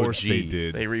 Of the course OG. they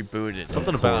did. They rebooted it.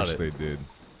 Something Of about course it. they did.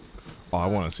 Oh, I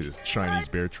want to see this Chinese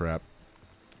bear trap.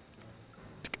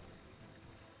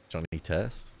 Johnny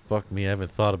Test? Fuck me, I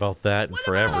haven't thought about that in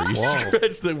forever. You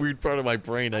scratched that weird part of my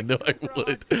brain. I know I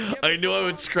would. I know I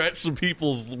would scratch some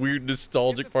people's weird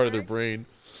nostalgic part of their brain.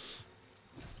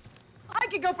 I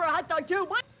could go for a hot dog too.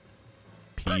 What?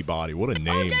 Peabody. What a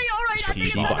name. Okay, all right. I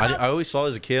think Peabody. I always saw it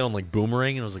as a kid on like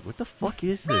Boomerang, and I was like, what the fuck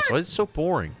is this? Why is it so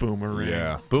boring? Boomerang.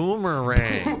 Yeah.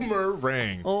 Boomerang.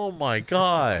 Boomerang. Oh my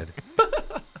god.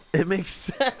 It makes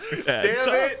sense. Yeah,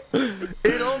 Damn it.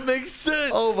 It all makes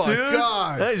sense. Oh my dude.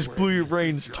 God. I just blew your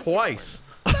brains twice.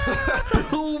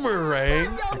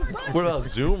 Boomerang. What about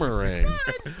Zoomerang?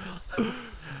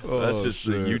 That's just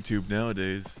the shit. YouTube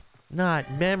nowadays. Not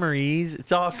memories.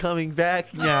 It's all coming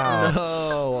back now.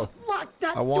 No. Lock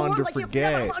that I wanted door to like you've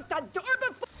forget. never locked that door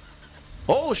before.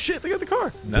 Oh shit! They got the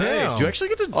car. Damn. You actually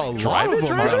get to A lot drive of it.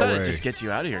 them I that thought way. it just gets you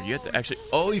out of here. You have to actually.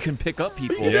 Oh, you can pick up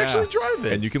people. You can actually drive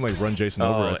it. And you can like run Jason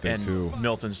over, I think, and too.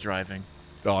 Milton's driving.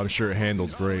 Oh, I'm sure it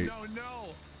handles great.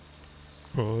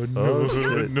 Oh, no. Oh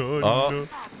shit! no.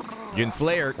 Getting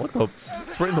flared. What the?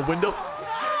 It's right in the window.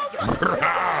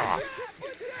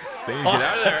 They need to get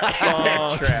out of there.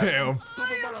 Oh, Trapped.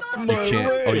 damn. You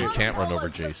can't. Oh, you can't run over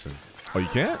Jason. Oh, you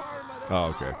can't? Oh,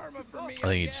 okay. I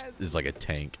think he just is like a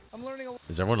tank.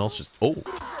 Is everyone else just? Oh,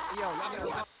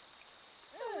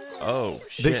 Oh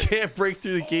they shit! can't break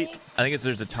through the gate. I think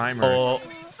there's a timer. Oh,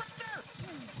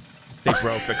 They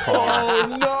broke the car.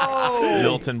 Oh, no.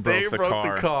 Milton broke, they the, broke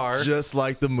car. the car. Just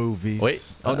like the movies.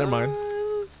 Wait. Oh, never mind.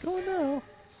 It's going now.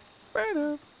 Right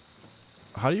up.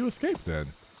 How do you escape then?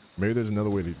 Maybe there's another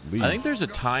way to leave. I think there's a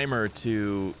timer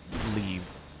to leave,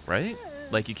 right?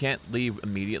 Like you can't leave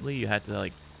immediately. You have to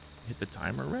like hit the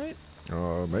timer, right?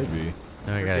 Maybe.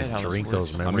 Now I Forget how gotta this drink those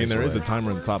works. memories. I mean, there is a away.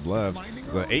 timer in the top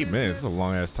left. The 8 minutes is a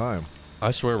long ass time.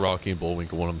 I swear, Rocky and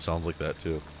Bullwinkle, one of them sounds like that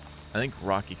too. I think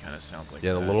Rocky kind of sounds like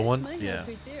Yeah, that. the little one. Yeah.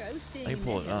 I can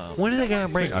pull it up. When are they gonna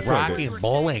bring I feel like Rocky they- and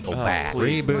Bullwinkle Oh, back?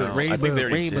 please, no. I think they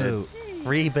already did.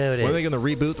 Reboot When are they it. gonna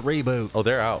reboot the reboot? Oh,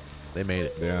 they're out. They made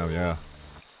it. Damn, yeah.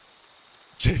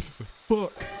 Jesus,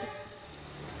 fuck.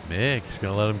 Mick's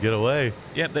gonna let him get away.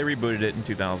 Yep, they rebooted it in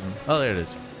 2000. Oh, there it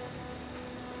is.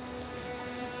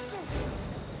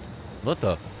 What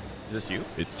the? Is this you?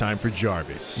 It's time for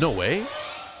Jarvis. No way.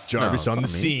 Jarvis No, on the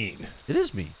it's not me. scene. It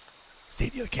is me.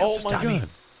 Save your Oh council, my Tommy. God.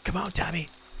 Come on, Tommy.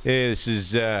 Hey, this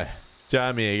is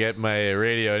Tommy. I got my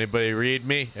radio. Anybody read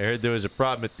me? I heard there was a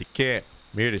problem at the camp.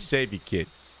 I'm here to save you kids.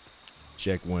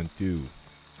 Check 1, 2.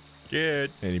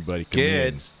 Kids. Anybody come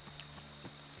Kids.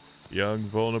 Young,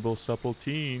 vulnerable, supple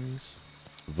teens.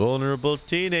 Vulnerable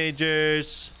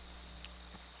teenagers.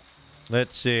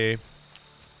 Let's see.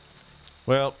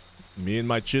 Well, in? Me and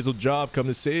my chiseled jaw have come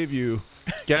to save you.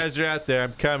 guys are out there.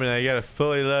 I'm coming. I got a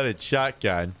fully loaded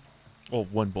shotgun. Oh,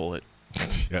 1 bullet.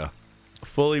 Yeah.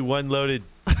 Fully one-loaded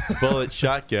bullet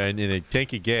shotgun and a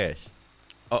tank of gas.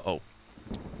 Uh-oh.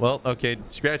 Well, okay,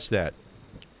 scratch that.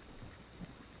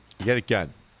 You got a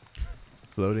gun.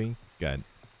 Floating gun.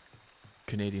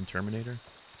 Canadian Terminator.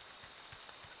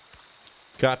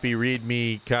 Copy, read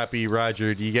me. Copy,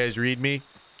 Roger. Do you guys read me?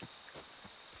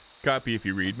 Copy if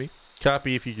you read me.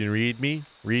 Copy if you can read me.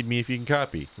 Read me if you can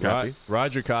copy. Copy.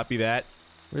 Roger, copy that.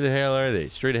 Where the hell are they?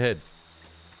 Straight ahead.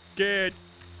 Kid.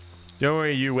 Don't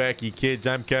worry, you wacky kids.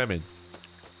 I'm coming.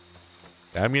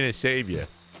 I'm going to save you.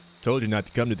 Told you not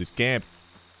to come to this camp.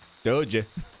 Told you.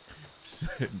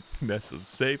 Nestle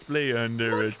safely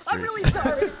under a tree. I'm really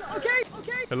sorry. Okay.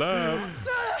 Hello.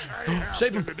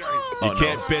 Save him. You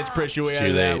can't bench press your way It's out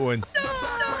too of that late. one.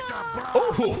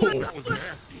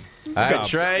 I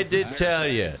tried to tell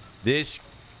you. This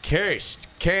cursed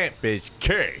camp is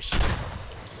cursed.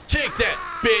 Take that,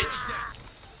 bitch.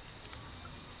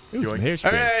 Ooh, some hairspray.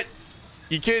 All right.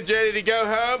 You kids ready to go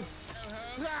home?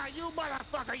 You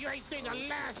motherfucker, you ain't seen the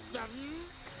last of me.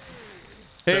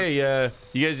 Hey,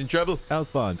 you guys in trouble?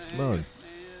 Alphonse, come on.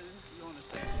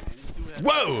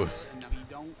 Whoa!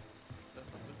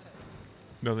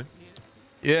 Nothing.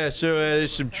 Yeah, so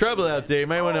there's some trouble out there. You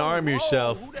might want to arm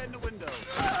yourself.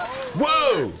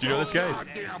 Whoa! Do you know this guy?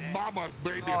 Goddamn mama's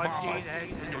baby mama.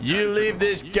 You leave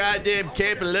this goddamn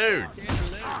camp alone.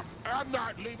 I'm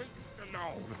not leaving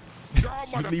alone.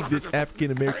 You leave this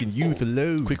African American youth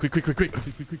alone. Quick. Quick.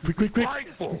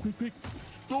 Frightful.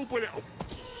 Stupid.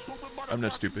 I'm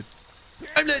not stupid.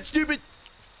 I'm not stupid.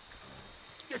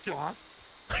 Yes, you are.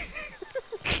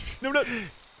 No, I'm not.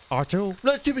 Arto. I'm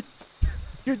not stupid.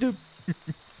 You're dumb.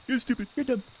 You're stupid. You're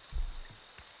dumb.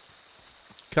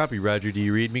 Copy, Roger. Do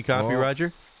you read me? Copy, Oh.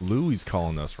 Roger. Louie's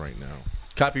calling us right now.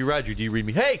 Copy, Roger. Do you read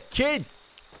me? Hey, kid!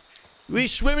 We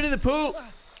swimming in the pool?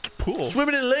 Pool.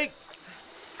 Swimming in the lake?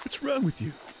 What's wrong with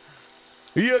you?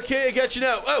 Are you okay? I got you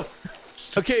now. Oh!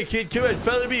 Okay, kid, come on.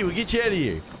 Follow me. We'll get you out of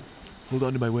here. Hold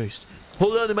on to my waist.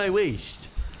 Hold on to my waist.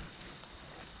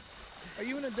 Are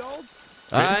you an adult?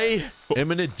 I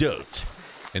am an adult,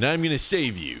 and I'm going to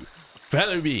save you.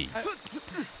 Follow me.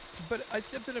 But I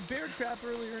stepped in a bear trap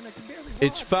earlier and I can barely walk.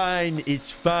 It's fine. It's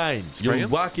fine. Spray You'll him?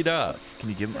 walk it off. Can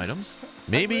you give him items?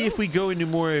 Maybe if we go into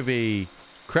more of a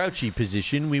crouchy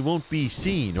position, we won't be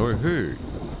seen or heard.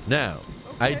 Now,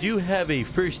 I do have a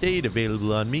first aid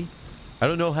available on me. I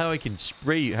don't know how I can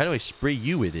spray you. How do I spray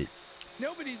you with it?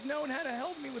 Nobody's known how to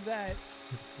help me with that.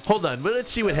 Hold on. Well,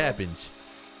 let's see what happens.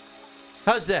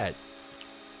 How's that?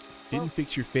 Didn't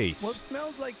fix your face. Well, it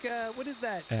smells like, what is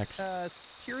that? Axe.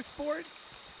 Pure Sport?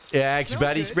 Yeah, Axe Smells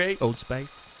body good. spray? Old Spice.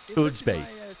 It Old lifted my,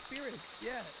 Spice. spirits,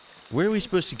 yeah. Where are we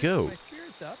supposed to go? My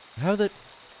spirits up.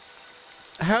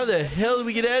 How the hell do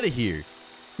we get out of here?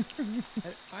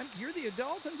 You're the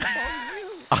adult. I'm just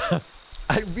following you.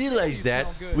 I realize that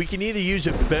smell good. we can either use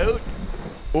a boat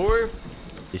or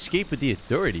escape with the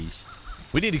authorities.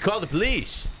 We need to call the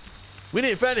police. We need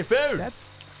to find a phone.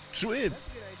 Swim.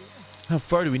 How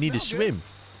far do we need to Smell good. swim?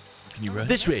 Can you run?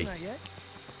 This way. Not yet.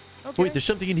 Oh, Okay. wait, there's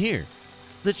something in here.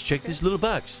 Let's check this little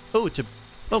box. Oh, it's a...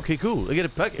 Okay, cool. I got a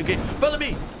bucket. Okay, follow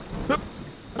me. Hup.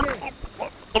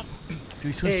 Dude,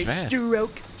 he swims fast.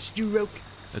 Stroke.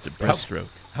 That's a breaststroke.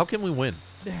 How can we win?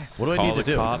 What do I Call need to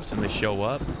the do? cops and they show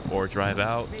up, or drive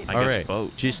out. I All guess right,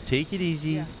 boat. just take it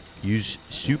easy. Yeah. Use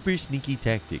super sneaky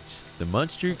tactics. The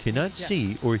monster cannot Yeah.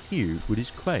 see or hear what is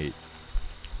quiet.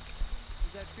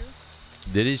 Is that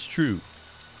true? That is true.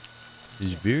 It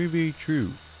is very, very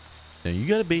true. Now, you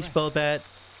got a baseball bat.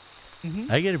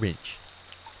 Mm-hmm. I got a wrench.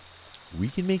 We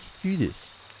can make it through this.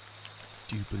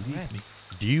 Do you believe me?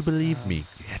 Do you believe me?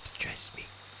 You have to trust me.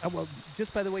 Well,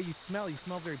 just by the way you smell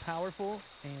very powerful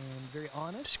and very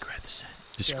honest. Describe the scent.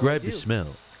 Describe the do. smell.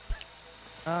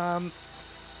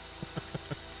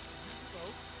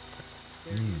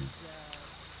 There is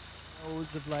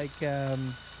those of like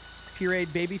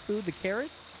pureed baby food, the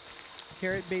carrots,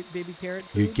 baby carrot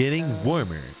food. You're getting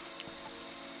warmer.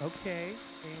 Okay,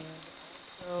 and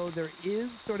so there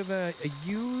is sort of a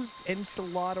used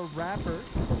enchilada wrapper.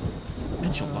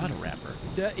 Enchilada wrapper.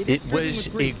 It is It dripping was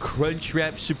with a grease. Crunch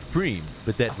Wrap Supreme,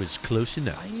 but that was close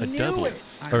enough. I a knew double. it.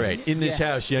 All right, in this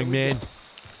house, young man.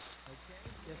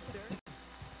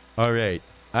 All right,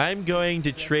 I'm going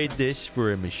to trade this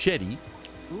for a machete.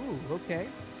 Ooh, okay.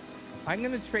 I'm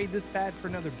gonna trade this bat for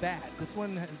another bat. This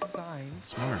one has signed.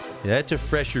 Smart. Yeah, that's a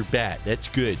fresher bat. That's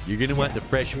good. You're gonna want the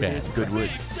fresh bat. Good wood.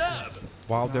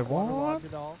 Wild Devon.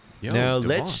 Now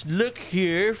let's look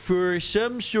here for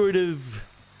some sort of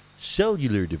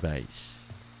cellular device.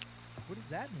 What does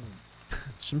that mean?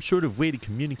 Some sort of way to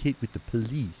communicate with the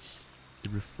police.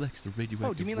 It reflects the radioactive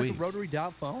Oh, do you mean like a rotary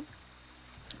dial phone?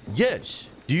 Yes.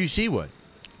 Do you see one?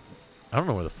 I don't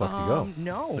know where the fuck to go.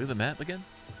 No. Look at the map again.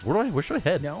 Where should I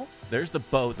head? No. There's the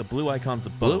boat. The blue icon's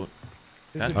the Blue? boat.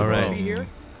 There's That's a all right. movie here.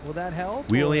 Will that help?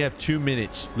 We or- only have 2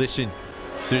 minutes. Listen,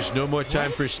 there's no more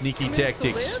time for sneaky 2 minutes to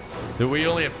tactics. live? We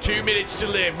only have 2 minutes to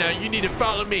live. Now you need to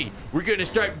follow me. We're gonna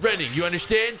start running. You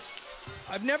understand?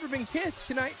 I've never been kissed.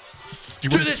 Can I?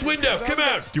 Through this window. Come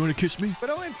out. Do you want to kiss me? But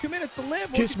I only have 2 minutes to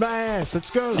live. Kiss my ass. Let's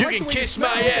go. You can kiss my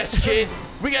ass, kid.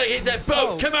 We gotta hit that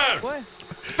boat. Come on. What?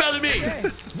 Follow me.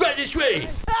 Run this way.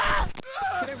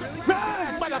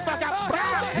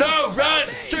 Motherfucker! No, run.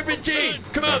 Serpentine.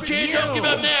 Come on, kid. Don't give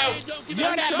up now.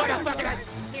 You're that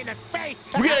motherfucker in the face!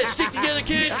 We gotta stick together,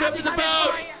 kid. Come to the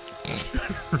boat.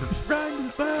 Run to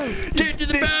the boat. Get to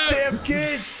the These boat. damn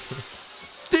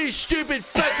kids. These stupid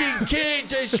fucking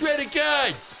kids. I swear to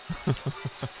God.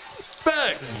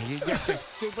 Fuck. You're just as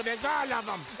stupid as all of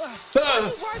them. Uh,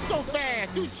 Why so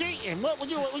fast? You cheating. What would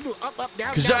you up,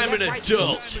 down, Cause down, I'm an left, right,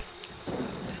 adult.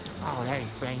 Oh, that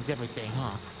explains everything,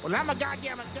 huh? Well, I'm a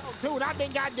goddamn adult, too, and I've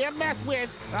been goddamn messed with.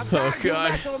 Oh,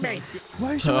 God. With me. Why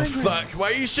are you so Oh, angry? fuck.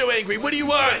 Why are you so angry? What do you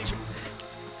want?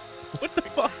 What the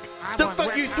fuck? The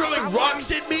fuck you throwing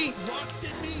rocks at me? I'm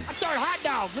throwing hot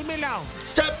dogs. Leave me alone.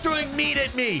 Stop throwing meat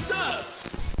at me.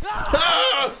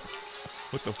 Ah!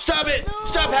 What the? Stop it.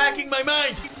 Stop hacking my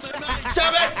mind.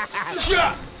 Stop it.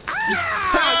 Stop.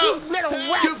 Help. You little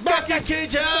rat You fucking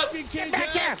kids, help. Get back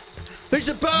here. There's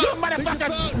a boat. You motherfucker,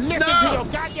 listen to your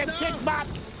goddamn kids, Bob.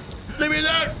 Leave me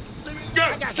alone. Go,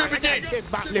 I got Serpentine. kids,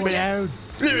 Bob. Leave me alone.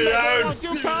 Leave me alone. Don't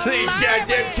you come These my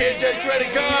goddamn way. kids, I swear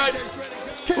to God.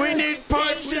 We need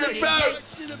parts to the boat.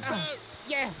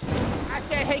 Yeah. I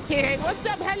said, hey, kid, what's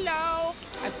up? Hello.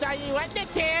 I saw you at the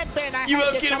camp, and I You had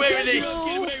won't to get come away to with this. you.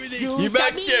 Get away with this. You You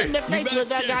shot me monster. in the You face with a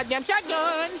monster. goddamn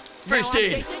shotgun. First Now I'm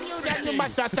aid. thinking you that you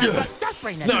must stop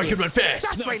spraying that No, I shit. can run fast.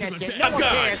 Stop spraying that shit. I'm No one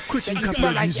gone. cares. Quit saying You cop smell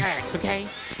out like music. ass, okay?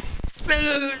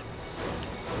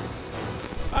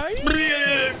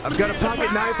 I've got a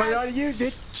pocket knife. I ought to use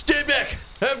it. Stand back.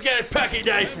 I've got a pocket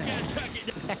knife.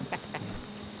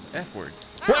 F word.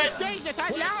 What? Oh, Jesus, I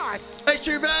lost. I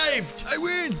survived. I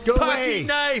win. Go pocket away.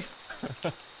 knife.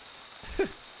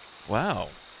 Wow.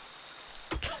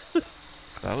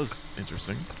 That was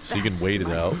interesting. So you can wait it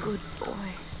out. Good boy.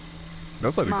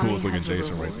 That's like the Mommy coolest looking has a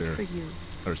Jason right reward there. for you.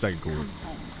 Or second coolest.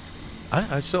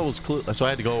 I still was so I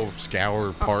had to go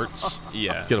scour parts.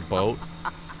 Yeah. Get a boat.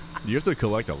 You have to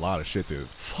collect a lot of shit to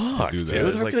Fuck, do dude.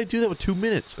 that. How like- can I do that with 2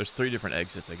 minutes? There's 3 different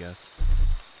exits, I guess.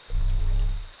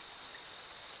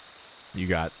 You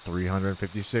got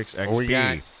 356 XP. We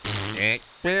got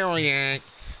experience.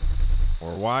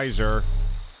 Or wiser.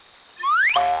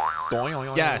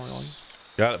 Yes.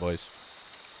 Got it, boys.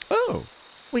 Oh,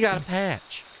 we got a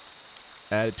patch.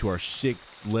 Add it to our sick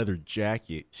leather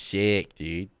jacket. Sick,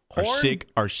 dude.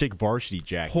 Our sick varsity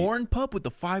jacket. Horn Pup with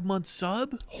the 5-month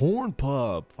sub? Horn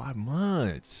Pub. 5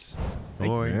 months. Thank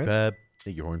you, Horn man. Pub.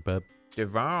 Thank you, Horn Pub.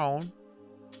 Devon.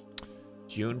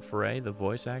 June Foray, the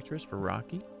voice actress for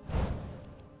Rocky.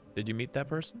 Did you meet that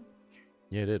person?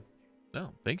 Yeah, I did.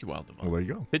 No. Thank you, Wild Devon. Well, there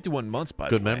you go. 51 months, by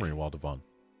Good the way. memory, Wild Devon.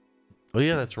 Oh,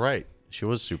 yeah, that's right. She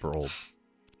was super old.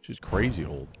 She was crazy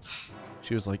old.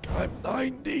 She was like, I'm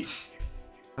 90.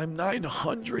 I'm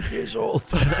 900 years old.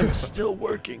 And I'm still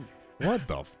working. What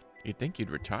the? You'd think you'd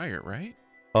retire, right?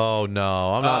 Oh,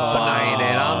 no. I'm not buying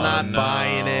it. I'm not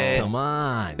buying it. Come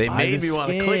on. They buy made the me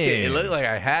want to click it. It skin. looked like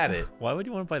I had it. Why would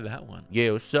you want to buy that one?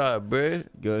 Yeah, what's up, bro?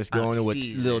 Let's go into a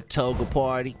little toga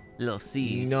party. Little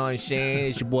C's. You know what I'm saying?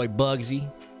 It's your boy Bugsy.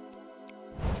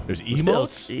 There's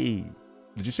Emotes? emotes.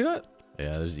 Did you see that?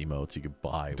 Yeah, there's emotes you could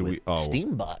buy Do with we? Oh,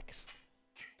 Steambox.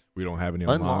 we don't have any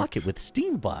Unlock unlocked. it with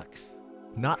Steambox.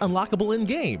 Not unlockable in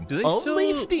game. Do they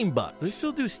Only still- Steambox. Do they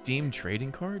still do Steam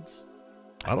trading cards?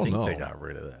 I don't think know. they got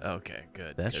rid of that. Okay,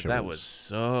 good. That 'cause sure that was- was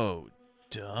so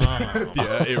dumb.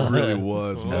 Yeah, it really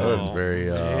was, man. That was very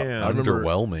Damn. I remember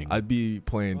underwhelming. I'd be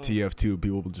playing TF2.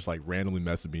 People would just like randomly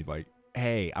message me like,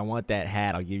 "Hey, I want that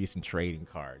hat. I'll give you some trading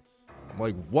cards." I'm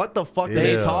like, "What the fuck are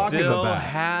They they talking still about?"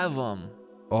 have them.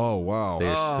 Oh wow.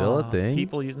 They're still a thing?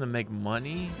 People using them to make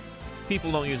money.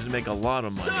 People don't use it to make a lot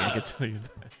of money. I can tell you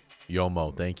that.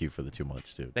 Yomo, thank you for the 2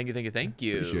 months, too. Thank you, thank you, thank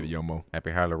you. Appreciate it, Yomo.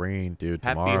 Happy Halloween, dude.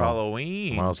 Happy Tomorrow. Halloween.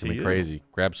 Tomorrow's to going to be you. crazy.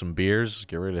 Grab some beers.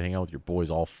 Get ready to hang out with your boys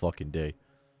all fucking day.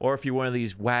 Or if you're one of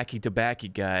these wacky tobacco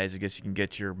guys, I guess you can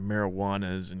get your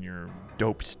marijuanas and your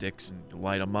dope sticks and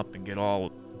light them up and get all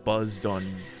buzzed on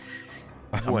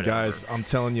whatever. Guys, I'm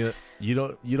telling you, you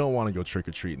don't want to go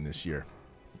trick-or-treating this year,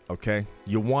 okay?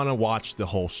 You want to watch the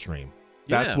whole stream.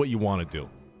 That's Yeah. what you want to do.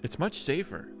 It's much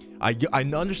safer. I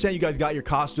understand you guys got your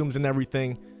costumes and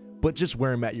everything, but just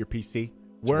wear them at your PC.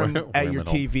 Wear them at your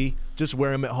TV. Just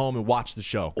wear them at home and watch the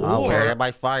show. I'll wear it at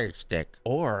my Fire Stick.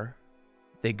 Or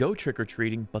they go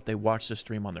trick-or-treating, but they watch the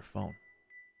stream on their phone.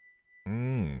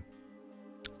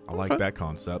 I like that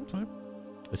concept.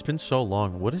 It's been so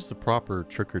long. What is the proper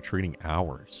trick-or-treating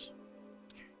hours?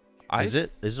 Is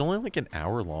it only like an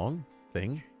hour long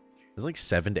thing? It's like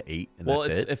 7 to 8, and Well,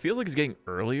 that's it? it feels like it's getting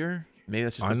earlier. Maybe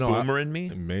that's just the boomer in me.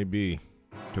 Maybe.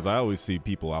 Because I always see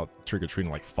people out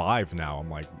trick-or-treating like 5 now. I'm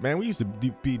like, man, we used to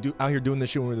be out here doing this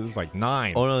shit when it was like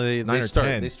 9. Oh, no, they 9 or start,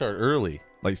 10. They start early.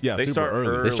 Like, yeah, They super start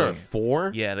early. They start at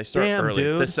 4? Yeah, they start Damn, early.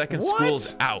 dude. The second What?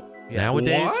 school's out. Yeah.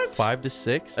 Nowadays, What? 5 to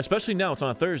 6? Especially now, it's on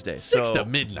a Thursday. 6 so, to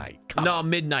midnight. Come No, on.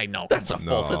 midnight, no. That's a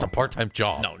No. That's a part-time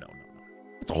job. No.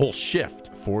 It's a whole shift.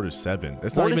 4 to 7.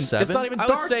 It's 4 not to even. 7? It's not even I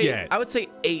would dark say yet. I would say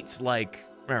 8's like,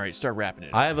 all right, start wrapping it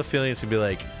up. I have a feeling it's going to be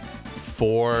like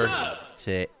 4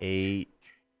 to 8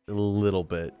 a little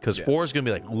bit. Because 4 is going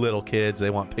to be like little kids. They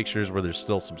want pictures where there's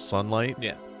still some sunlight.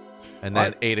 Yeah. And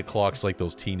then 8 o'clock's like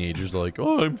those teenagers like,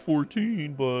 oh, I'm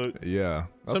 14, but... Yeah.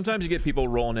 Sometimes you get people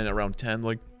rolling in around 10,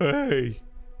 like, Hey,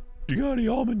 you got any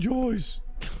Almond Joys?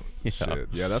 Shit.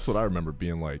 Yeah, that's what I remember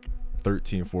being like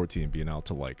 13, 14, being out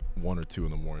till like 1 or 2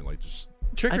 in the morning, like just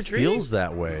trick or It treating. feels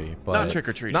that way, but... Not trick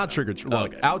or treating. not trick or treat,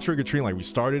 like Okay. out trick or treating, like we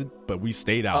started, but we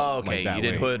stayed out. Oh, okay. like that You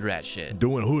did way. hood rat shit.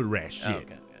 doing hood rat shit. Oh,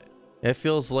 okay. It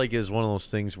feels like it's one of those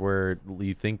things where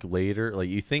you think later, like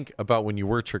you think about when you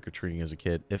were trick-or-treating as a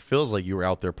kid, it feels like you were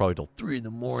out there probably till 3 in the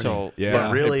morning. So, Yeah,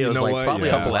 But really, you it was know like what? probably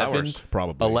Yeah. 11,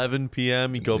 Probably 11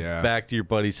 p.m. You go Yeah. back to your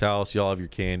buddy's house. Y'all have your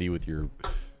candy with your...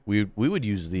 We would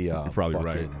use the... You're probably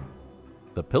fucking-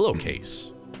 right. The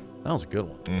pillowcase. That was a good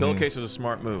one. Pillowcase was a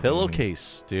smart move.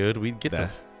 Pillowcase, dude. We'd get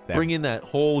That- to bring in that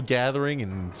whole gathering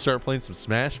and start playing some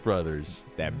Smash Brothers.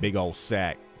 That big old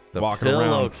sack. The walking around,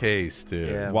 pillowcase, dude.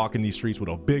 Yeah. walking these streets with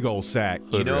a big old sack.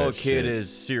 You know a rat kid shit. is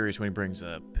serious when he brings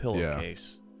a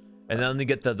pillowcase. And then they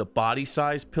get the body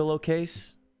size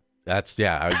pillowcase. That's,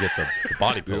 yeah, I would get the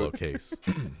body pillowcase.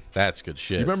 That's good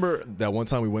shit. You remember that one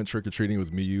time we went trick or treating? It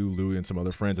was me, you, Louie, and some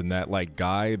other friends, and that like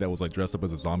guy that was like dressed up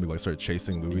as a zombie like started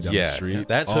chasing Louie down the street.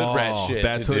 That's hood rat shit.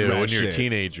 That's to hood do rat when you're a shit.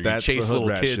 teenager. That's you the chase hood little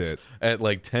rat kids shit. at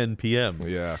like 10 p.m.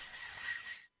 Yeah.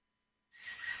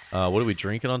 What are we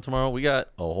drinking on tomorrow? We got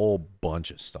a whole bunch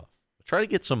of stuff. Try to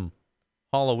get some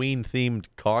Halloween themed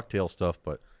cocktail stuff,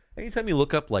 but anytime you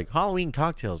look up like Halloween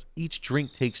cocktails, each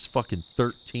drink takes fucking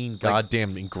 13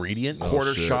 goddamn ingredients.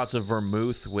 Quarter shit. shots of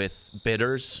vermouth with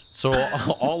bitters. So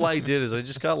all I did is I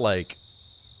just got like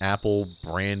apple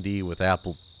brandy with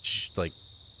apple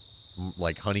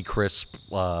like honey crisp.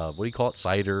 What do you call it?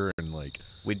 Cider and like.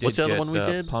 We did What's the other get one we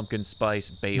did? pumpkin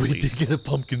spice Baileys. We did get a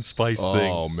pumpkin spice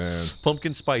thing. Oh man.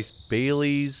 Pumpkin spice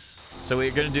Baileys. So we're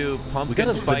gonna do We pumpkin got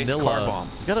a spice car vanilla.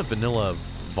 bombs. We got a vanilla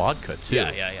vodka too.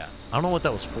 Yeah. I don't know what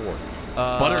that was for.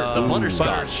 The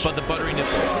butterscotch. But the buttery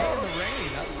nipple.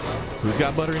 Who's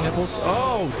got buttery nipples?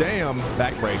 Oh damn.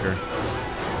 Backbreaker.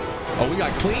 Oh, we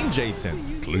got clean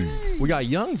Jason. Clean. We got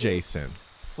young Jason.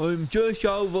 I'm just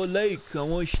over lake. I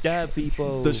want to stab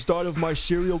people. The start of my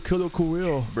serial killer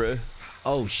career. bruh.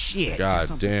 Oh, shit.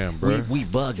 God damn, bro. We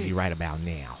Bugsy right about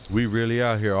now. We really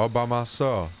out here all by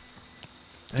myself.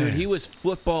 Dude, he was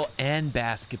football and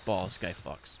basketball. This guy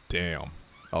fucks. Damn.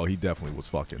 Oh, he definitely was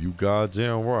fucking. You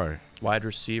goddamn right. Wide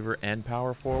receiver and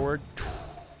power forward.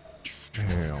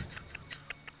 Damn.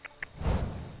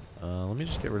 Let me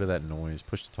just get rid of that noise.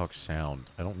 Push to talk sound.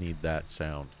 I don't need that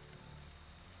sound.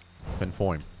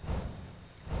 Conform.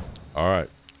 All right.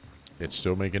 It's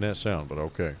still making that sound, but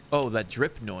okay. Oh, that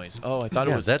drip noise. Oh, I thought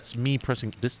it was. That's me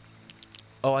pressing this.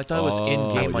 Oh, I thought it was in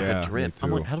game like yeah, a drip. me too.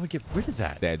 I'm like, how do we get rid of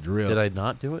that? That drill. Did I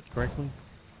not do it correctly?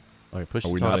 All right, push Are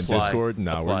to we talk. not in Apply. Discord?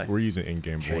 No, Apply. we're using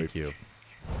in-game Thank VoIP you.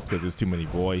 because there's too many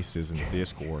voices in the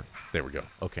Discord. There we go.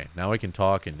 Okay, now I can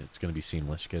talk and it's going to be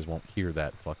seamless. You guys won't hear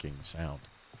that fucking sound.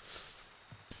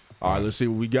 All right, let's see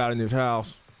what we got in this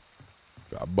house.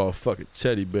 Got a motherfucking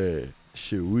teddy bear.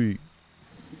 Shit weak.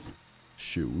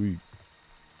 Shit weak.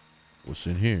 What's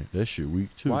in here? That shit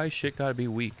weak too. Why shit gotta be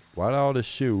weak? Why all this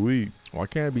shit weak? Why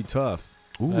can't it be tough?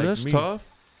 Ooh, Like that's me. tough.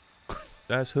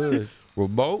 That's hood.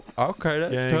 Remote? Okay,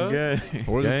 that's tough.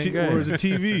 Where's the Gang, gang. Where's the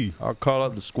TV? I'll call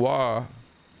up the squad.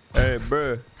 Hey,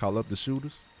 bro. Call up the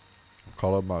shooters.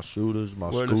 Call up my shooters, my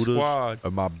Where the scooters, squad?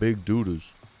 and my big duders.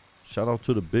 Shout out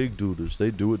to the big duders.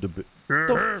 They do it the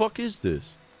the fuck is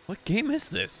this? What game is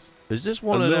this? Is this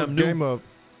one A of little them game new of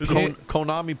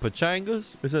Konami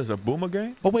Pachangas? Is this a Boomer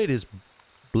game? Oh, wait, is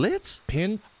Blitz?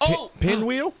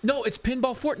 Pinwheel? No, it's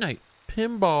Pinball Fortnite.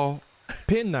 Pinball.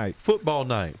 Pin night. Football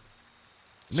night.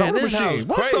 Soda Man, this house machine. is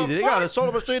What crazy. the They got a fuck?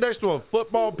 soda machine next to a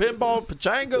football, pinball,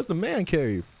 Pachanga. That's the man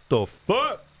cave. The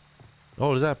fuck?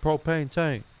 Oh, is that propane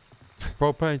tank?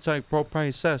 Propane tank, propane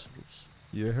accessories.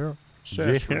 Yeah.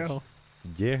 Yeah.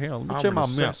 Yeah. Let me check my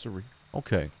accessory.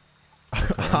 Okay.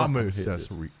 I'm an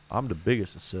accessory. I'm the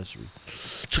biggest accessory.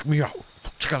 Check me out.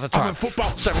 Check out the time.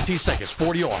 Football. 17 seconds,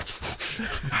 40 yards.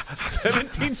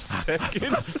 17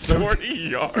 seconds, 40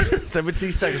 yards.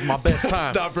 17 seconds, my best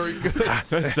time. Not very good.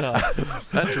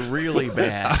 That's really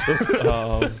bad.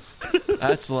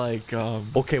 That's like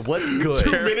Okay, what's good?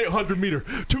 2 minute 100 meter.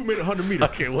 2 minute 100 meter.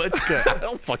 Okay, what's good? I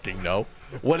don't fucking know.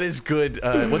 What is good?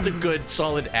 What's a good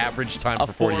solid average time a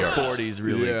for 40 yards? 440 is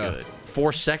really Yeah. good.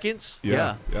 4 seconds?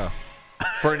 Yeah.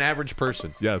 For an average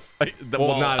person. Yes. Well,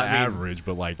 Well, not I mean, average,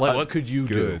 but like What could you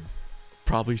do? good.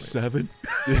 Probably 7.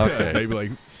 Yeah, Okay. maybe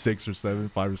like 6 or 7,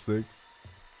 5 or 6,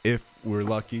 if we're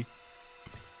lucky.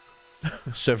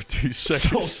 17 So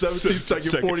seconds. 17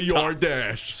 second 40 yard tops.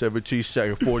 dash. 17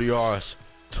 seconds, 40 yards.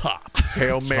 Top.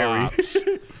 Hail Mary.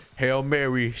 Hail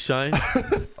Mary, son.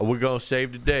 We're going to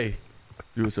save the day.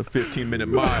 Dude, it's a 15-minute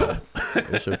mile.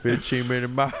 It's a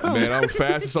 15-minute mile. Man, I'm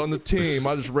fastest on the team.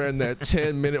 I just ran that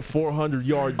 10-minute 400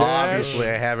 yard dash. Obviously,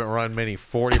 I haven't run many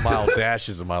 40-mile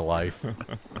dashes in my life.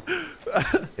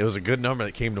 It was a good number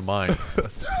that came to mind.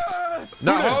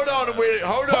 Now, hold on a minute.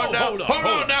 Hold on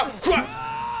now.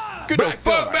 Get the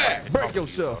fuck back. Break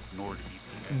yourself.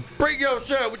 Bring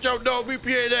yourself with your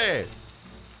NordVPN ass.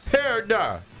 Hell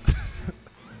no.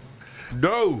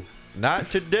 No, not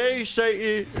today,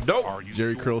 Satan. Nope.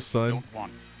 Jerry Curl's son.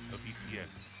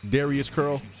 Darius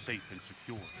Curl.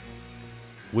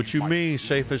 What you mean,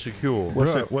 safe and secure?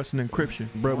 What's an encryption?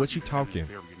 Bro, what you talking?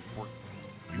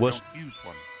 What's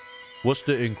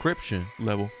the encryption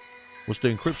Level. What's the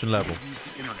encryption level?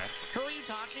 Who are you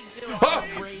talking to on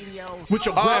the radio? With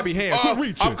your grabby hand. Quit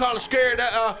reaching. I'm kind of scared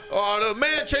that the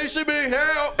man chasing me.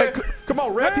 Help. Hey, come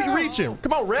on, rep. Keep reaching.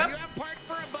 Come on, Do rep. you have parts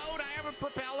for a boat? I have a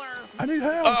propeller. I need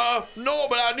help. No,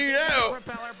 but I need help.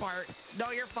 Propeller parts.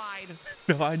 No, you're fine.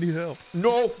 No, I need help.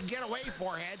 No. Get away,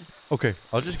 forehead. Okay,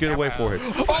 I'll just get away for it.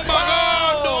 Oh my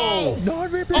God, no.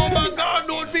 NordVPN. Oh my God,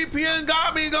 NordVPN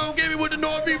got me. Gonna get me with the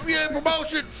NordVPN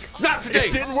promotion. Not today.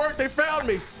 It didn't work. They found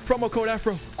me. Promo code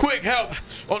Afro. Quick help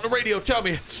on the radio. Tell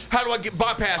me, how do I get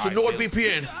bypass with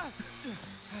NordVPN? Not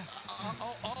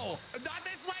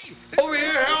this way. Over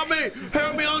here, help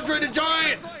me, Andre the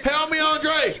Giant. Help me,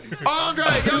 Andre,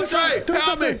 young Trey,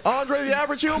 help me. Andre the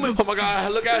average human. Oh my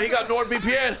God, look out, he got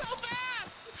NordVPN.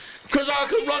 Cause I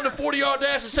could run the 40-yard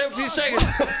dash in 17 seconds.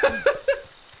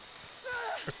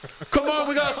 Come on,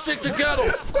 we gotta stick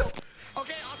together.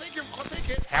 Okay, I'll take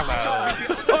it. Hello.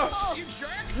 You jerk.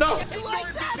 No. You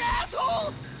like that,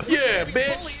 asshole? Yeah,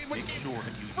 bitch. Make sure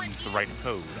that you use the right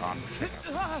code on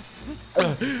checkout.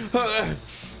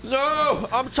 No,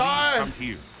 I'm tired. Come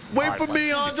here. Wait for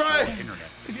me, Andre. Help. Frick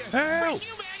you, man.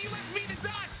 You left me the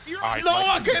dust. You're No,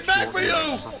 I came back for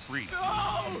you. For free.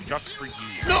 Just for you.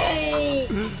 No.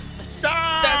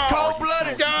 That's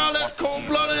cold-blooded. God, that's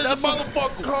cold-blooded. That's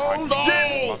motherfucker.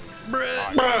 Cold-blooded.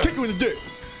 Bruh. Kick you in the dick.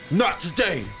 Not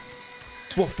today.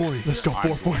 440. Let's go.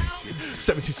 440.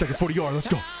 17 second 40 yard. Let's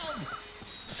go.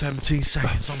 17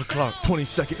 seconds on the clock. 20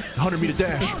 second 100 meter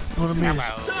dash.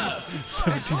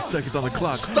 17 seconds on the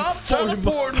clock. Stop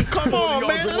teleporting. Come on,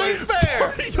 man. It ain't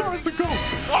fair. 30 yards to go.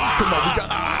 Come on, we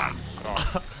got.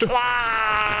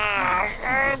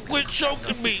 Quit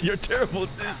choking me. You're terrible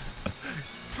at this.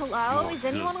 Hello? Is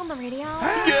anyone on the radio?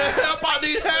 Yeah, help. I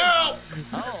need help.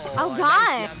 Oh,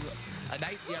 God. A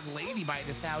nice young lady by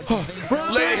the sound.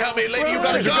 Lady, help me. Lady, you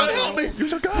got a gun. Help me.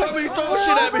 Help me. Throw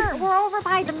shit at me. We're over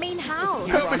by the main house.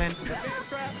 Help me.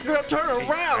 Girl, turn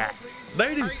around.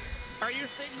 Lady. Are you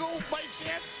single by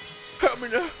chance? Help me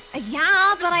now.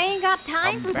 Yeah, but I ain't got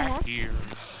time for that. Here.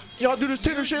 Y'all do this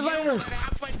Tinder shit later.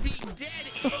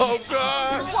 Oh,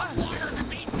 God.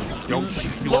 Don't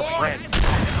shoot your friend.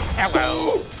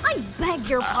 Hello. I beg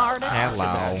your pardon.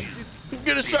 Hello.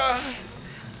 Get aside.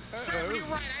 Serve you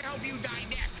right. I hope you die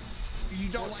next. You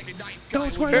don't like a nice guy.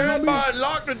 Don't swear. Everybody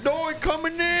lock the door and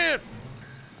coming in.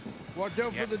 Watch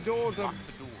out for the doors. Lock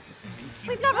the door.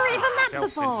 We've never even met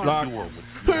before.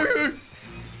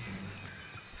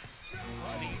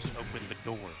 Please open the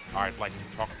door. I'd like to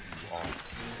talk to you all.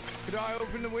 Could I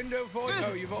open the window for you?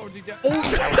 Oh, you've already done.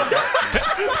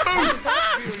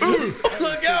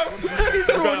 Look out! He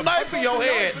threw a knife in your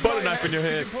head. Butter knife in your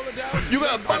head. You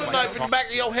got a butter knife in the back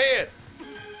of your head.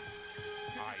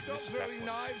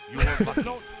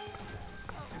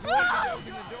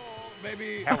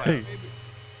 Maybe.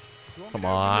 Come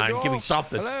on, give me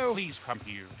something. Hello. Please come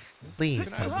here. Please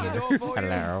Can I come open the here. door for you?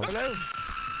 Hello. Hello.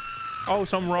 Oh,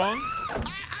 something wrong? I'm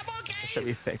okay. Should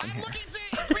be safe in I'm here. looking to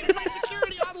increase my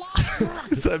security online.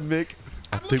 Is that Mick?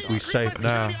 I think we safe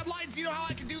now. Do you know how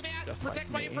I can do that? Just Protect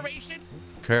like my me. information?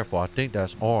 Careful, I think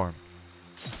that's arm.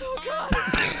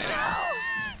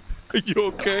 You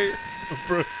okay?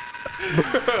 Bruh.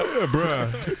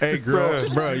 Hey, girl.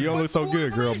 Bruh, you don't look so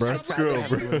good, girl, bruh. Try to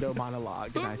have a window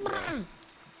monologue, and I failed.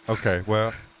 Okay,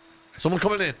 well, someone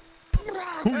coming in.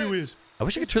 Who you is? I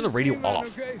wish I could turn the radio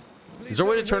off. Is there a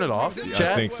way to turn it off? I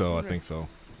Chat? think so. I think so.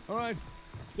 All right.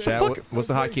 Chat, what's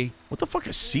the hotkey? What the fuck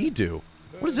does C do?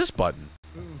 What is this button?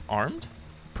 Armed?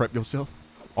 Prep yourself.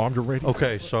 Armed and ready.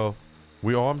 Okay, so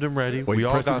we armed and ready. Wait, we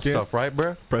all press it got again? stuff, right,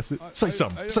 bruh? Press it. Say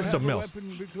something. Say something else.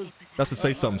 That's a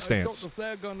say something stance. So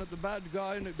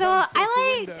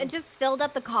I like just filled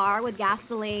up the car with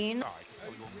gasoline.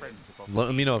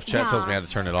 Let me know if chat tells me how to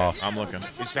turn it off. I'm looking.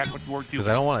 Is that what you're Because doing?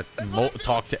 I don't want to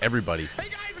talk to everybody. Hey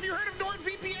guys, have you heard of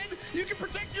NordVPN? You can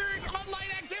protect your online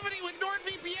activity with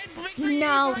NordVPN. Make sure you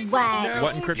No use the right way.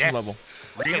 What encryption Yes. level?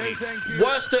 Really?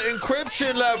 What's the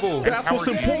encryption level? That's what's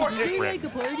important.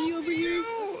 Friend. party over here?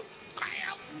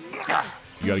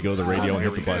 You gotta go to the radio and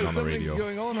hit the button on the radio.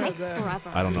 Going on out Takes there.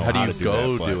 forever. I don't know How do how you to do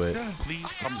go that, do but it? Please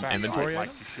come back. Inventory I'd like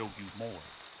item? to show you more.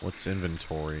 What's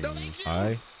inventory?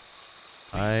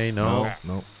 I know.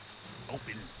 no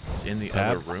Open. It's in the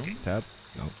Tab. other room. tab.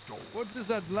 No. What is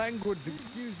that language?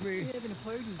 Excuse me.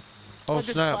 Oh Well,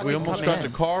 just snap! let We it almost come got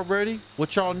in. the car ready.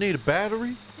 What y'all need? A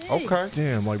battery? Okay.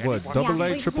 Damn, like what? Yeah, Double A,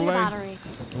 we just triple need a A? battery.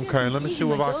 Okay. Let me see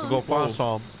if I can go find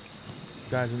some.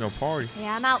 Guys in no party.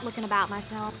 Yeah, I'm out looking about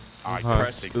myself. I Uh-huh. don't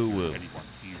Press think ooh. there's anyone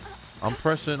here. I'm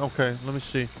pressing. Okay. Let me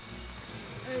see.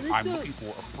 I'm looking for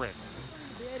a friend.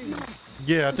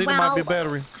 Yeah, I think it might be a Well,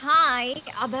 battery. Hi,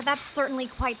 but that's certainly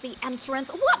quite the entrance.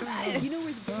 What?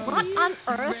 What on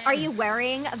earth are you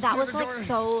wearing? That was like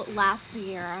so last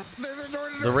year.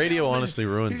 The radio honestly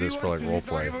ruins this for like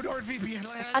roleplay.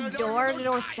 A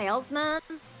door-to-door salesman?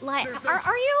 Like,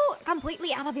 are you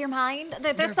completely out of your mind?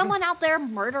 There's someone out there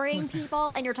murdering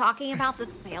people, and you're talking about the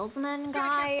salesman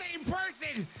guy? It's the same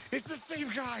person. It's the same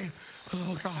guy.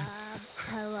 Oh god.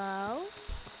 Hello?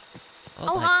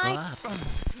 Oh, hi. God.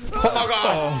 Oh my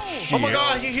god! Oh my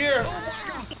god! He here!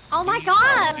 Oh my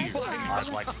god! I'd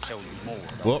like to tell you more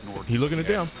about Well, Nord he looking it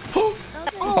down.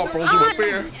 Oh, frozen with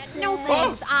fear. No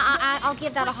thanks. I'll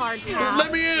give that a hard pass.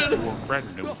 Let me in! Your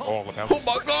friend knows all about Oh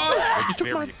my god! It's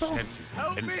very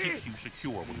extensive and keeps you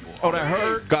secure when you're Oh, that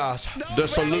hurt? Guys, the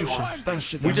solution.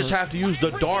 We just have to use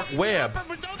the dark web.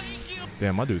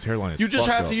 Damn, my dude's hairline is You just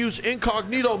fucked have up. to use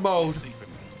incognito mode.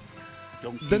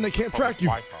 Then they can't track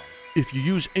you. If you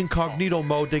use incognito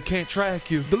mode, they can't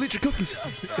track you. Delete your cookies.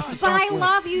 But I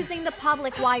love using the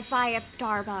public Wi-Fi at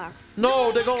Starbucks.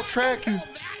 No, they gonna track you.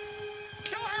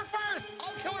 Kill her first.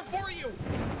 I'll kill her for you.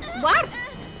 What?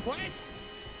 What?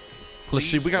 Let's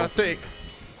see, we gotta think.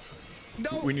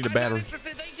 No, We need a I'm battery. not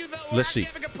interested. Thank you, though. Let's We're see.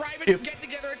 having a private If-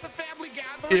 get-together. It's a family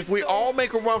gathering. If we so- all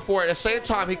make a run for it at the same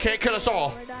time, he can't kill us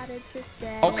all.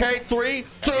 Okay, 3,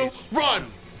 2,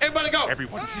 run! Everybody go!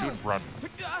 Everyone should run.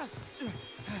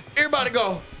 Everybody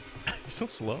go! You're so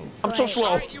slow. I'm so slow.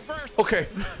 All right, you first. Okay,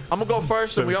 I'm gonna go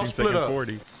first and we all 17 split second up.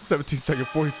 40. 17-second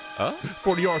 40. Huh?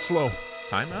 40 yards slow.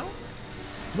 Timeout?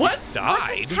 What?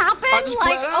 Died? Just happened? I just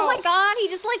Like, bled oh my out. god, he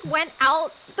just like went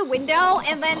out the window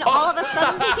and then all of a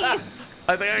sudden he...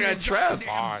 I think I got trapped.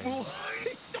 Fine. Fool. He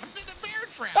stepped in the bear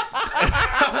trap.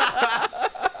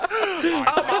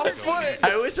 I'm on foot.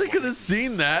 I wish I could have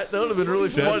seen that. That would have been really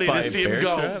funny by to a see him bear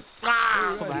go. trap?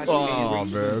 Oh,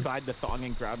 Reaches man. inside the thong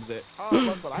and grabs it. Oh,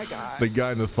 look what I got. The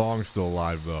guy in the thong's still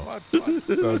alive, though. That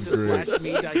was Just great. slash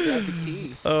mead, I grabbed the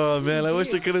keys. Oh man, I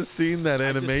wish I could have seen that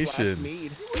I just slashed animation.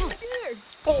 mead.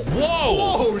 Whoa!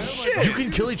 Oh, shit. You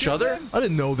can kill each other? I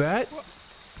didn't know that.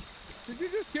 Did you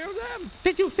just kill them?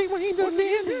 Did you see what he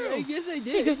did? I guess I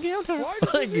He just killed her.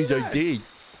 Why did you do that? did.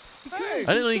 Hey,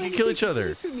 I didn't know you could kill each other.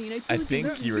 I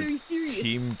think you were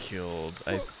team killed,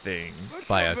 I think. that's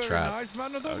by not a very trap. Nice,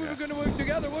 man. I thought we Okay. were going to work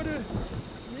together.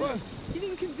 What? He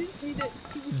didn't convince me that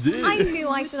he was I knew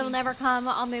I should have never come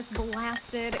on this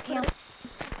blasted camp.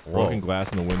 Broken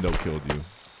glass in the window killed you.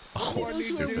 Oh,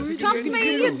 stupid. Trust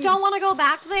me, you don't want to go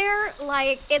back there.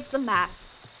 Like, it's a mess.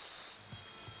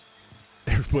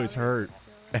 Everybody's hurt.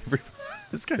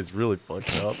 This guy's really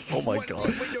fucked up. Oh my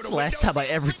god. It's the last time I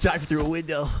ever dived through a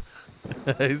window.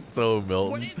 He's so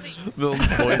Milton.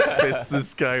 Milton's voice fits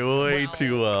this guy way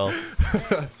too well.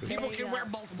 People can wear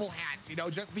multiple hats, you know,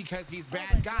 just because he's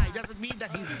bad guy doesn't mean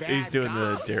that he's bad. He's doing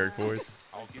the Derek voice.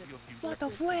 What the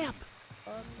flap?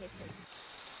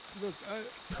 Look,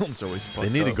 Milton's always fucked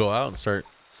They need to up. go out and start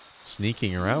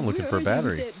sneaking around looking for a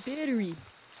battery. That battery.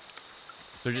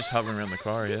 They're just hovering around the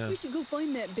car, yeah. We should go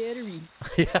find that battery.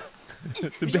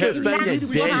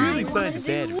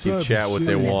 Keep chat what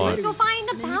they want. Let's go find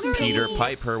a battery. Peter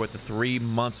Piper with the 3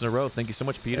 months in a row. Thank you so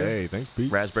much, Peter. Hey, thanks,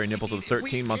 Pete. Raspberry Nipples with the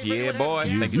 13-month. Yeah, boy.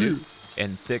 Thank you, dude.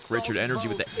 And Thick Richard Energy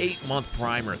with the 8-month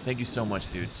primer. Thank you so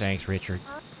much, dudes. Thanks, Richard.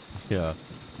 Yeah.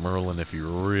 Merlin, if you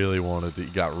really wanted to, you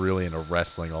got really into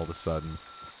wrestling all of a sudden.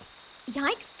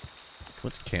 Yikes.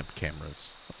 What's camp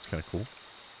cameras? That's kind of cool.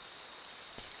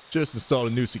 Just installed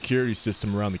a new security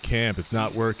system around the camp. It's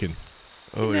not working.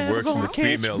 Oh, it works in the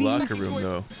female locker room,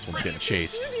 though. This one's getting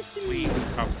chased. Please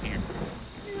come here.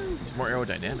 It's more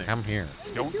aerodynamic. I'm here.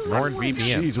 Don't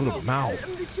NordVPN. Jeez, what a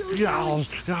mouth. Yeah, I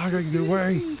gotta get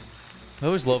away. I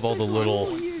always love all the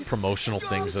little promotional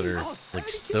things that are like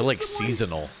they're like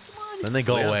seasonal. Then they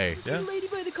go away. Yeah.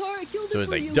 So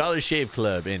it's like Dollar Shave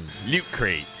Club and Loot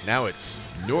Crate. Now it's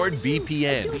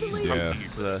NordVPN. Yeah.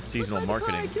 It's seasonal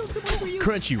marketing.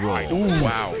 Crunchyroll. Ooh,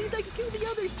 wow.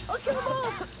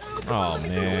 Oh,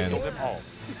 man. kill them all.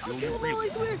 Will you really?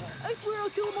 I swear I'll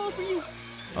kill them all for you.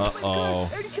 Uh-oh. I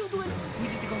already killed one.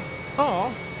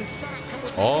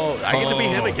 Oh, I get to be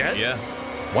him again? Yeah,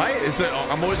 Why is it?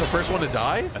 I'm always the first one to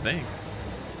die? I think.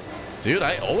 Dude,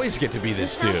 I always get to be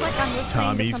this Sounds dude. like I'm listening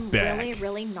Tommy's to some back. really,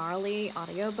 really gnarly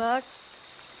audiobook.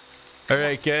 All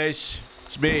right, guys.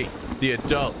 It's me, the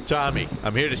adult Tommy.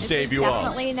 I'm here to save you all.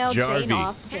 Definitely no Jane Jarvie.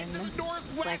 Austen.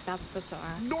 Like, that's for sure.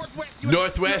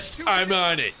 Northwest, I'm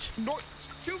on it. 2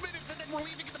 minutes and then we're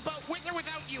leaving in the boat with or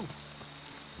without you.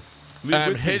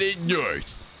 I'm headed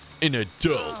north. An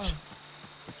adult.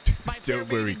 Don't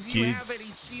worry, Do you have kids. any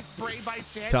cheese spray by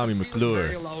chance? Tommy It feels McClure.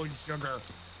 very low in sugar.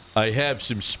 I have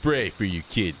some spray for you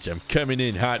kids. I'm coming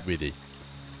in hot with it.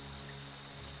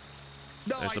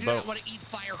 No, There's I the do boat. not want to eat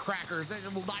firecrackers. They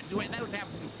will not do it. Those have,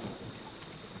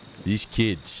 These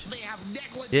kids. they have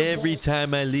negligible Every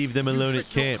time I leave them alone at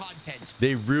nutritional camp, content.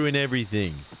 they ruin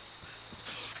everything.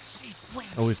 Cheese spray.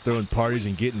 Always throwing parties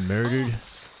and getting murdered.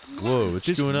 Whoa, what's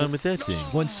going on with that thing?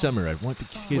 One summer, I want the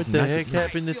kids What the not heck to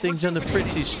happened to things on the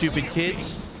fritz, these stupid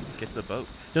kids? Get to the boat.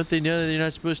 Don't they know that they're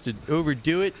not supposed to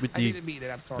overdo it with I the... didn't mean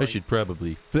it. I'm sorry. I should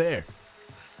probably... flare.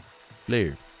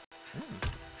 Flare.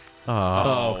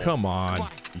 Oh, come on.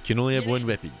 You can only have one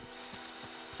weapon.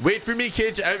 Wait for me,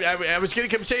 kids. I was going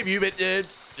to come save you, but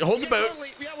hold the boat. Totally.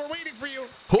 Yeah, we're waiting for you.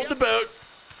 Hold the boat.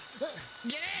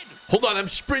 Get in. Hold on, I'm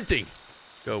sprinting.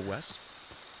 Go west.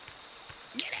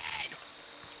 Get in.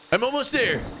 I'm almost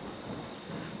there.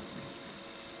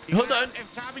 Hold on.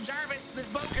 If Tommy Jarvis, this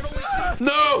boat can only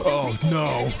No! Oh,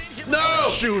 no. No!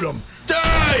 Shoot him.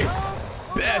 Die!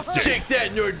 Bastard. Take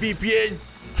that, NordVPN.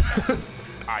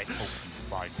 I hope you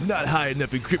find Not high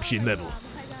enough encryption level.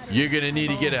 You're going to need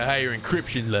to get a higher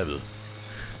encryption level.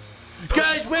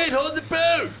 Guys, wait, hold the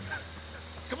boat.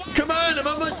 Come on, I'm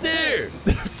almost there.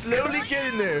 Slowly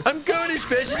getting there. I'm going as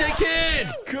fast as I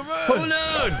can. Come on. Hold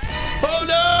on.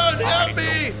 Hold on. Help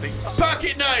me.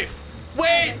 Pocket knife.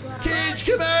 Wait. Kids,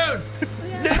 come on.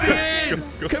 Let me in.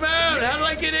 Come on. How do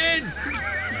I get in?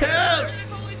 Help.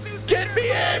 Get me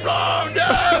in. Oh,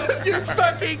 no. You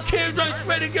fucking kids. I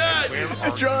swear to God. I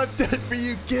dropped that for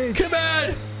you, kids. Come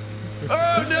on.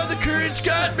 Oh, no. The current's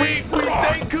got me. We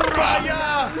say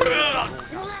kumbaya.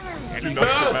 and you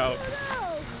No.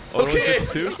 Oh, Okay. it's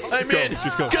 2? I'm in.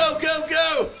 Just go. Go, go,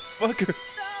 go. Fuck her.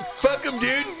 Fuck him,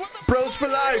 dude. Bros for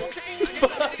life.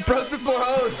 Bros before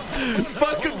hoes.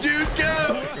 Fuck him, dude.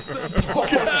 Go.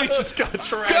 He just got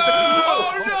trapped. Go.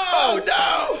 Oh,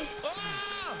 no.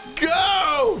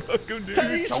 Go. Fuck him, dude. How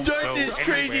do you Don't start go this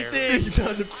crazy anywhere. thing? He's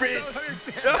on the fritz.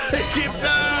 No,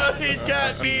 he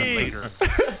got me. later.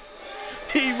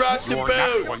 He rocked the You're not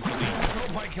boat. going to leave. Oh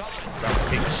my God.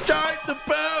 Start the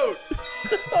boat.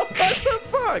 What the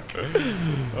fuck?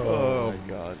 Oh, my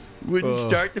God. Wouldn't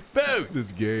start the boat.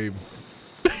 This game.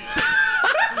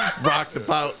 Rock the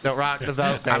boat. Don't rock the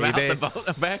boat, I'm out baby. the boat.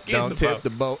 I'm back in Don't the tip boat. the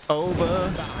boat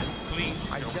over. Please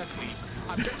I'm don't just leave.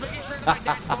 making sure that my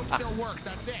dad's boat still works.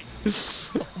 That's it.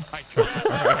 Oh my God.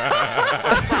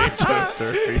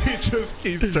 He just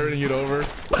keeps turning it over.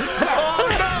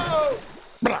 Oh,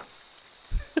 no.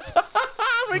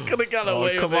 They could have got Oh,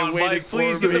 away come with it on, waiting Mike,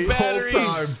 please for get me the battery.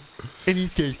 Whole time. And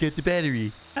these guys get the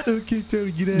battery. Okay, tell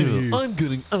me get out of here. I'm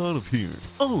getting out of here.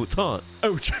 Oh, it's hot.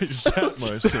 Oh, just shot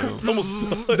myself.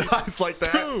 Knife like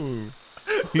that.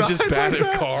 He just batted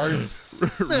cars.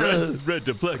 Red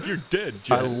to black, you're dead,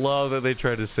 Jed. I love that they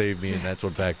tried to save me, and that's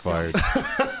what backfired.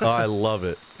 Oh, I love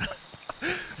it.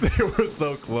 They were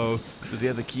so close. Does he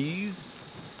have the keys?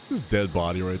 Just dead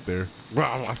body right there.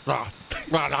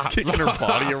 Kicking her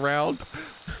body around.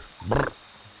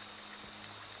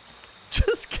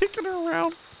 Just kicking her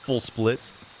around. Full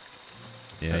splits.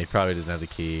 Yeah, he probably doesn't have the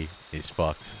key. He's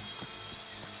fucked.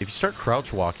 If you start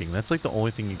crouch walking, that's like the only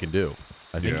thing you can do.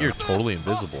 I think you're totally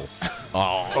invisible.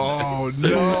 Oh,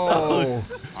 no.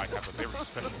 I have a very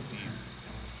special need.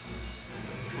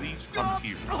 Please come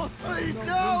here. Please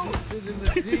no.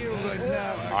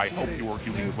 I hope you are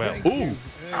doing well. Ooh.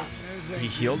 He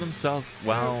healed himself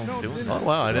while doing Oh, that.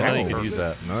 wow. I didn't know you could use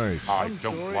that. Nice. I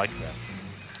don't like that.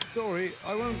 Sorry,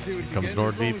 I won't do it Here comes again. As long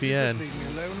as you NordVPN. just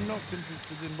leave me alone. I'm not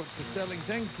interested in what you're selling.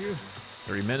 Thank you.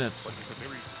 3 minutes. But it's a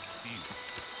very good deal.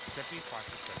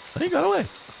 75%. He got away.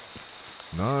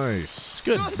 Nice. It's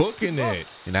good. Booking it.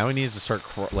 And now he needs to start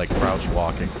like crouch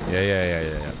walking. Yeah.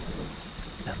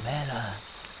 The meta.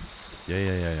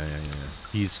 Yeah.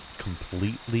 He's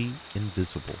completely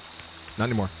invisible. Not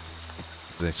anymore.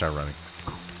 Then they start running.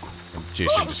 And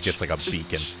Jason just gets like a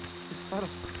beacon. Is that a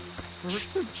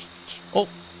person? Oh.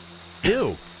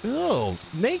 Ew. Oh,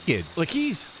 naked. The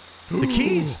keys. The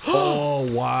keys. Oh,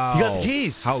 wow. You got the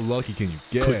keys. How lucky can you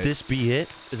get? Could this be it?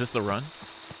 Is this the run?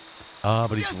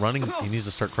 But he's running. He needs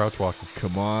to start crouch walking.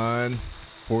 Come on.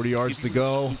 40 yards to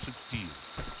go.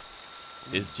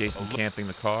 Is Jason camping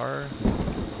the car?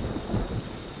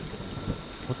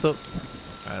 What the?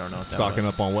 I don't know what that Stocking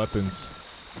was. up on weapons.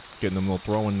 Getting them little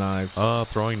throwing knives.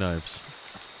 Throwing knives.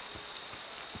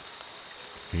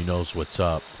 He knows what's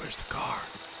up. Where's the car?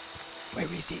 Where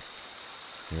is it?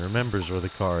 He remembers where the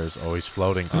car is. Oh, he's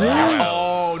floating.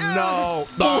 Oh, no.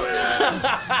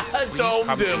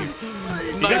 Domed him.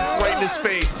 Knife right in his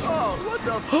face.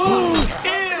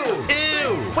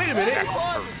 Ew. Wait a minute.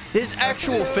 His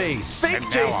actual face. Fake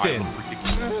Jason.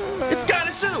 It's got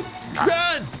a suit.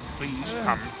 Run. Please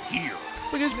come here.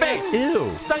 Look at his face. Ew.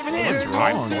 It's not even him. What's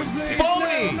wrong?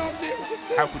 Phony.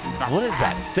 How could you not? What is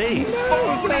that face?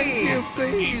 Thank you,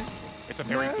 please. It's a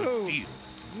very good deal.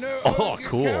 No. Oh,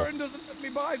 cool. Karen doesn't let me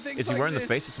buy things Is he like wearing the this.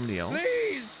 face of somebody else?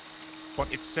 Please.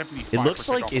 But it's 75% It looks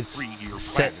like off a it's 3-year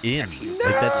set plan. in. Actually,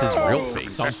 Like that's his real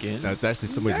face. Sunk in. That's actually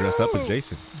somebody dressed up as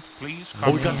Jason. Please Oh,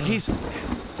 come we got the keys.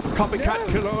 Copycat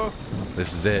killer.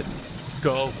 This is it.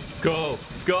 Go, go,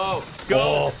 go,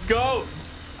 go, go.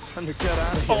 Time to get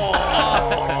out of here.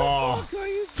 Oh.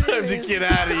 Time to get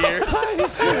out of here.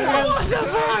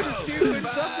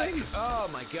 Oh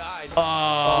my God.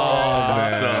 Oh,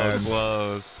 man. so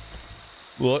close.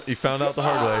 Well, you found out the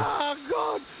hard way. Oh,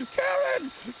 God.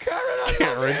 Karen.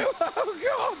 Karen, I love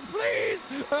you. Oh, God, please.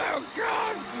 Oh,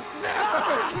 God.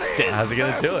 No, please. How's he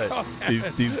gonna do it? He's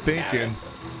thinking.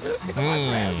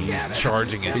 He's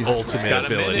charging his He's ultimate got a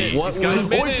ability. minute. What He's got a would,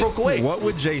 minute. broke away. What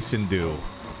would Jason do?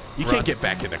 You can't get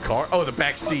back in the car. Oh, the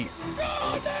back seat.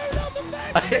 Oh, no, not the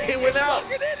back. It went out.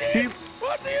 Fucking idiot.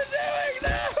 What are you doing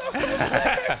now?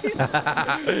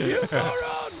 You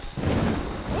moron.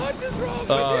 What is wrong with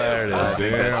you? Oh, there it is. I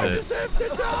think Damn.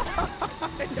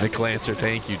 that's it. Nick Lancer,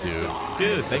 thank you, dude.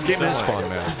 Dude, This thank you game so is much. fun,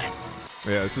 man.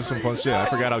 Yeah, this is some fun shit. I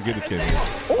forgot how good this game is.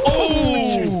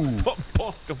 Oh!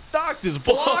 Knocked his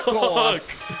block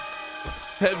off.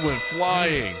 Head went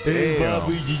flying. Hey, Damn.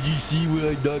 did you see where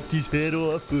I knocked his head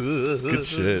off? Good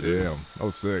shit. Damn, that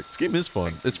was sick. This game is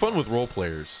fun. It's fun with role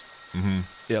players. Mm-hmm.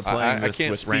 Yeah, playing this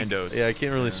can't with speak, randos. Yeah, I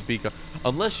can't really speak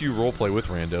unless you role play with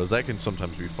randos. That can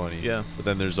sometimes be funny. Yeah. But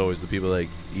then there's always the people like,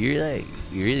 you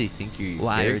really think you're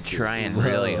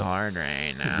really hard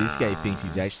right now. This guy thinks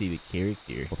he's actually the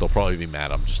character. Well, they'll probably be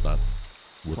mad. I'm just not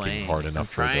looking Playing. hard enough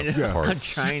for the Yeah. parts. I'm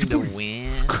trying to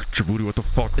win. Jaboody, what the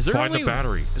fuck? Is there Find only the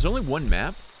battery. Is there only one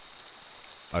map?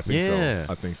 I think Yeah.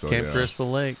 so. I think so. Camp yeah. Crystal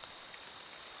Lake.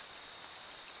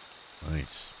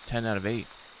 Nice. 10 out of 8.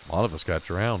 A lot of us got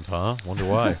drowned, huh? Wonder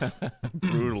why.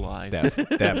 Brutalized.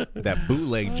 That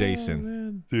bootleg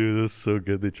Jason. Dude, that's so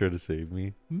good. They tried to save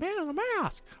me. Man on the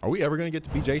mask. Are we ever gonna get to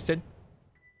be Jason?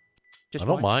 Just I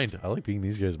don't watch. mind. I like being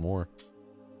these guys more.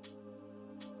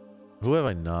 Who have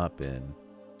I not been?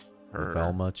 Her.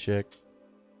 Velma chick.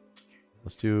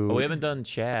 Let's do. Oh, we haven't done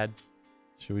Chad.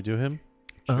 Should we do him?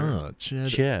 Chad.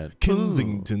 Chad.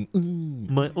 Kensington.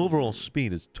 My overall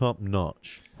speed is top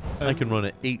notch. I can run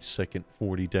an 8-second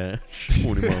 40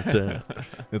 mile dash.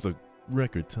 It's a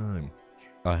record time.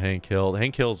 Hank Hill.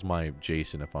 Hank Hill's my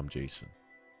Jason if I'm Jason.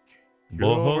 Get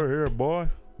over here, boy.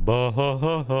 Ba ha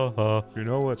ha ha ha. You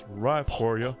know what's right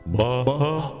for you. Ba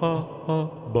ha ha ha.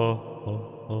 Ba ha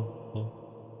ha ha.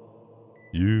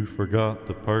 You forgot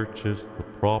to purchase the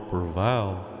proper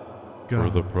valve for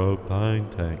the propane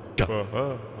tank.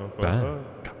 Bang.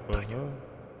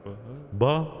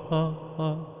 Ba ha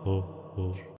ha ha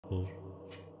ha.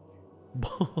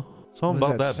 Something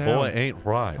about that boy ain't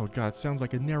right. Oh God, sounds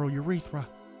like a narrow urethra.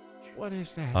 What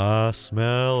is that? I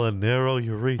smell a narrow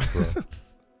urethra.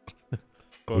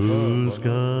 Who's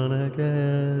gonna get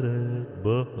it?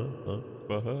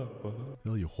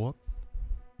 Tell you what.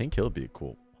 I think he'll be a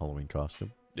cool Halloween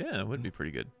costume. Yeah, it would be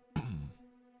pretty good.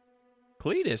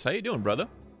 Cletus, how you doing, brother?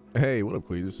 Hey, what up,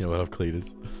 Cletus? Yeah, what up,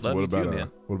 Cletus? Love what you about too,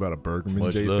 man. What about a Bergman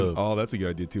Much Jason? love. Oh, that's a good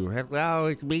idea too. Hello,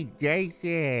 it's me,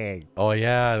 Jason. Oh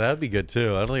yeah, that'd be good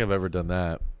too. I don't think I've ever done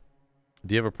that.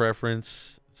 Do you have a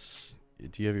preference?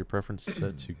 Do you have your preference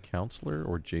set to counselor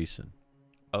or Jason?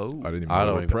 Oh, I didn't even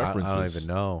know what preferences. I don't even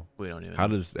know. We don't even. How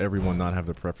know. does everyone not have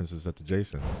their preferences set to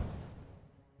Jason?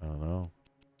 I don't know.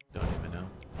 Don't even know.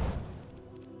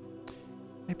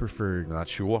 I prefer. Not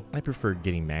sure. I prefer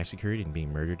getting massacred and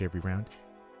being murdered every round.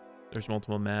 There's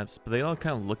multiple maps, but they all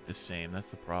kind of look the same. That's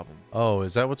the problem. Oh,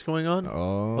 is that what's going on?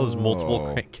 Oh, there's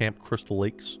multiple Camp Crystal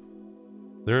Lakes.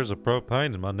 There's a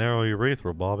propane in my narrow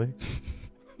urethra, Bobby.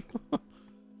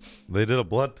 They did a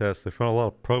blood test. They found a lot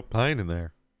of propane in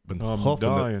there. Been I'm huffing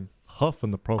dying.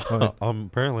 Huffing the propane.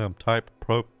 Apparently I'm type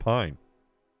propane.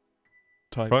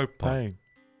 Propane.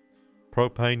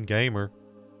 Propane gamer.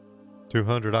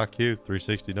 200 IQ,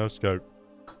 360 no scope.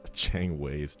 Chang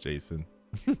ways, Jason.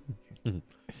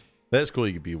 That's cool.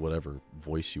 You could be whatever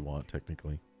voice you want,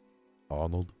 technically.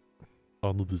 Arnold.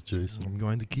 Arnold is Jason. I'm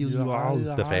going to kill you all.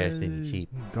 The fast and the cheap.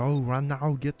 Go, run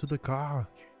now. Get to the car.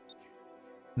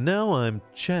 Now I'm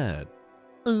Chad.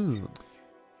 Ooh.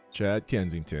 Chad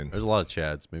Kensington. There's a lot of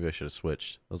Chads. Maybe I should have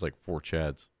switched. That was like 4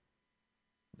 Chads.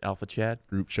 Alpha Chad?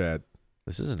 Group Chad.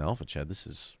 This isn't Alpha Chad. This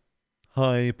is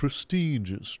high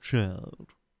prestigious Chad.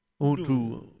 Oh,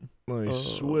 to my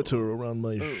sweater around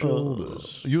my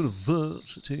shoulders.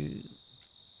 University.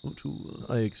 Oh, to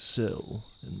I excel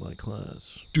in my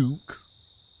class. Duke.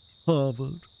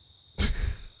 Harvard.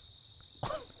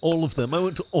 All of them. I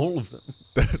went to all of them.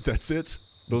 That's it.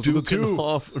 Those Duke are the two. and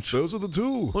Harvard. Those are the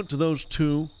two. Went to those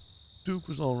 2. Duke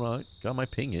was all right. God, my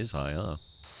ping is high, huh?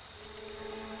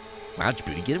 Wow,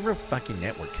 Jaboody, get a fucking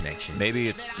network connection.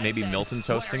 Maybe Milton's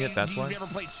hosting it. That's why. You never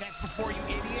played chess before, you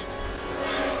idiot?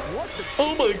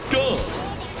 Oh my God!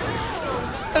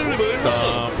 Everybody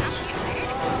Stopped.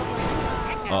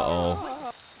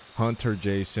 Uh-oh. Hunter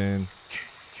Jason.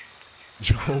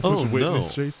 Jehovah's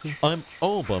Witness no. Jason. I'm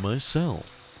all by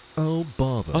myself. Oh,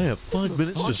 bother. I have 5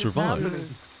 minutes to survive.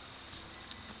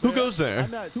 Who goes there?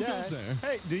 Who goes there?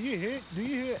 Hey, do you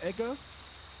hear echo?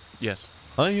 Yes.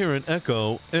 I hear an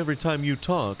echo every time you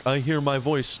talk. I hear my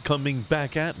voice coming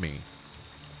back at me.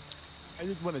 I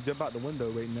just want to jump out the window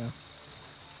right now.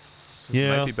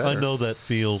 Yeah, Might be I better. know that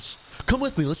feels. Come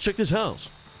with me. Let's check this house.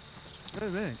 What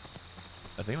is that?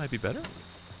 I think it might be better.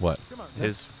 What?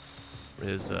 His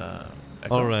echo.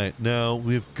 All right, now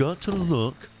we've got to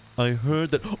look. I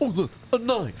heard that. Oh, look, a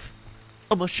knife,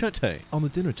 a machete On the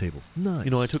dinner table. Nice.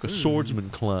 You know, I took a swordsman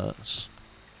class.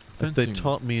 They Fencing.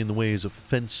 taught me in the ways of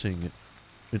fencing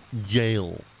at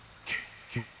Yale.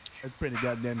 That's pretty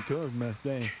goddamn cool, I must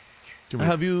say.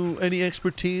 Have you any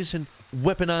expertise in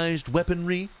weaponized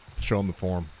weaponry? Show him the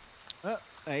form. I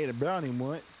ate a brownie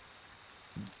once.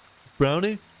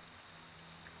 Brownie?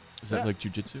 Is that like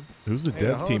jujitsu? Who's the Ate a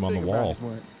dev whole team on the thing of wall? brownies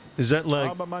once. Is that All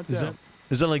like by myself.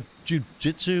 is that like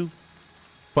jiu-jitsu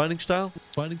fighting style?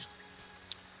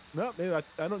 No, maybe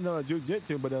I don't know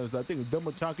jiu-jitsu, but I think it's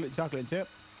double chocolate chip.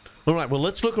 All right, well,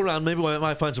 let's look around. Maybe I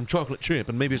might find some chocolate chip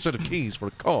and maybe a set of keys for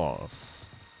a car.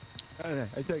 All right,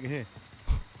 I take it here.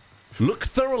 Look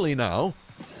thoroughly now.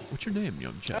 What's your name,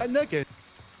 young chap? Look it.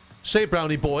 Say,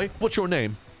 Brownie boy, what's your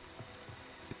name?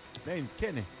 Name's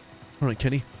Kenny. All right,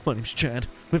 Kenny, my name's Chad.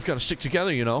 We've got to stick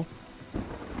together, you know.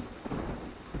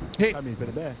 Hey, I mean, for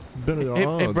the best. Better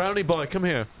hey, Brownie boy, come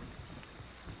here.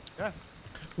 Yeah.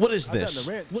 What is I done this?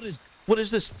 the rent. What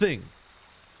is this thing?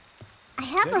 I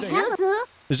have a That thing- house.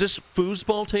 Is this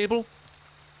foosball table?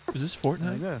 Is this I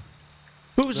Fortnite? know.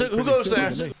 Who goes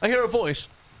there? I hear a voice.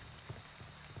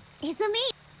 It's me.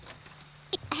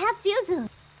 I have fuse.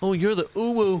 Oh, you're the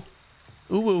uwu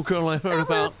girl I heard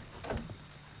about.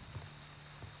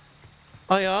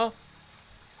 Hiya.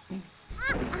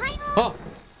 Oh,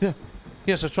 yeah.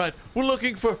 Yes, that's right. We're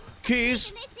looking for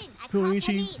keys.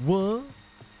 What?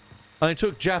 I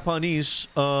took Japanese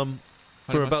for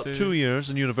about 2 years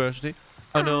in university.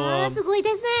 I know すごいで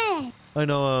すね。 I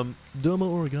know Domo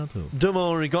Origato.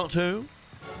 Domo Arigato.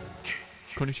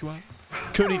 Konnichiwa.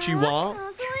 Konnichiwa.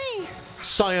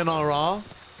 Sayonara.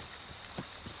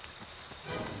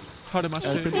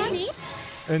 Harimashite.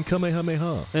 And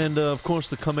Kamehameha. And of course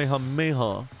the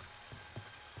Kamehameha.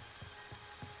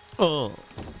 Oh,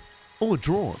 a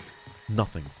drawer.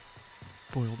 Nothing.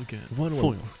 Foiled again.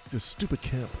 Foiled. This stupid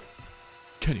camp.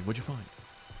 Kenny, what'd you find?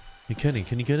 Hey, Kenny,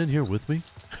 can you get in here with me?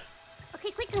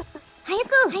 Okay, quick.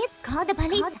 Hayaku, call the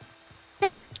police.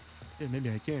 Yeah, maybe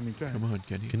I can. Come on,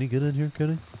 Kenny. Can you get in here,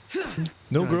 Kenny?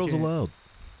 No girls allowed.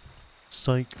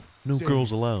 Psych. No Same.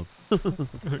 girls allowed.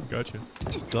 Gotcha.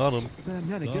 Got him. I'm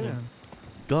not a girl.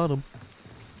 Got him.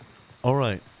 All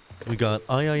right. We got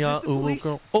Ayaya Uwu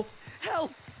girl. Oh,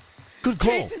 Help! good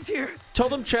call. Jason's here. Tell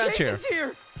them Chad's here. Jason's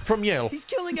here. From Yale. He's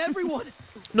killing everyone.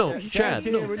 No, Chad. Chad,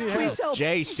 we need Please help.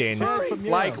 Jason, Hurry.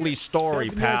 likely story,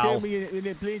 pal. Right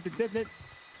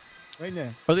now.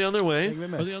 Are they on their way? Thank you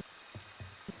very much.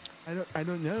 I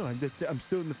don't know. I'm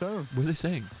still on the phone. What are they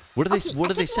saying? What are they?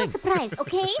 What are they saying? Surprise,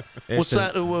 okay? What's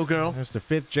that, Uwu girl? That's the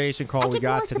 5th Jason call we I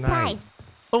got more tonight. surprise.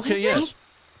 Okay, yes.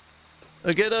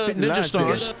 Get a ninja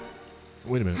stars.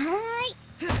 Wait a minute. Hi.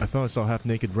 I thought I saw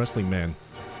half-naked wrestling man.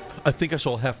 I think I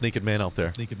saw a half-naked man out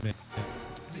there. Naked man.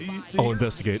 I'll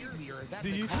investigate. Do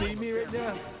you see me right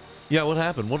now? Yeah, what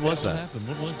happened? What was that?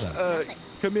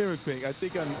 Come here real quick. I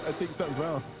think something's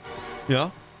wrong.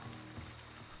 Yeah?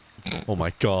 Oh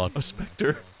my god. A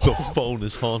specter. The phone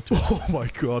is haunted. Oh my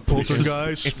god,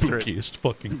 poltergeist. Spookiest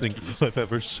fucking thing I've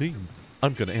ever seen.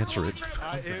 I'm gonna answer it.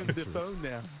 I am the phone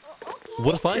now.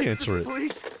 What if I answer it?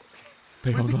 Police.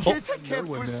 They We're hung the up. kids at No Camp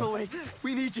one Crystal now. Lake.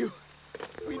 We need you.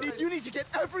 You need to get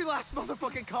every last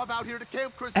motherfucking cop out here to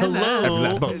Camp Crystal Lake.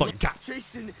 Hello?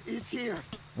 Jason is here.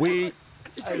 We.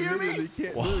 Did you hear me? Literally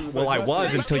can't move. Well, I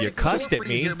was until you cussed at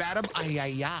me. Here, madam. Ay,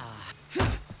 ay, ay.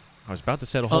 I was about to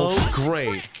set a whole. Oh,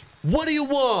 great. What do you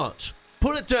want?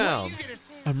 Put it down.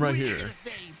 I'm right here.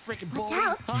 Watch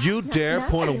out. You dare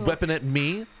point a no. weapon at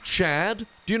me, Chad?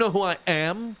 Do you know who I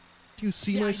am? Do you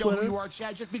see Yeah, my I know who sweater? you are,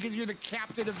 Chad. Just because you're the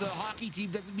captain of the hockey team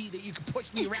doesn't mean that you can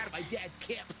push me around at my dad's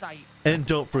campsite. And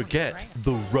don't forget,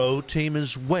 the row team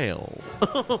as well.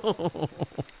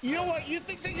 You know what? You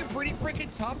think that you're pretty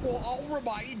freaking tough? Well, I'll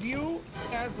remind you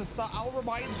I'll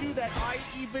remind you that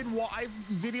I've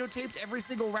videotaped every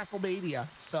single WrestleMania.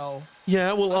 So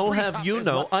Yeah, well, I'll pretty have tough you as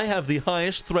know, well. I have the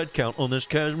highest thread count on this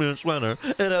cashmere sweater.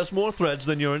 It has more threads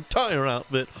than your entire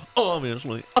outfit,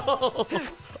 obviously.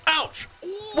 Ouch!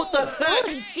 What the heck?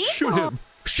 Shoot him.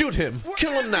 Shoot him!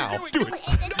 Kill him now! Do it!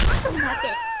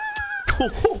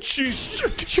 Oh,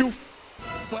 jeez! You.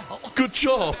 well, Good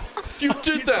job! You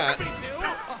did that!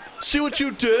 See what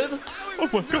you did? Oh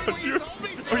my god,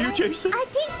 are you Jason? I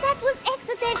think that was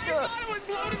accidental. I was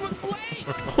loaded with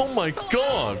blades. Oh my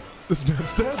god! This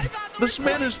man's dead. This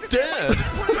man is dead!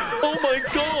 Oh my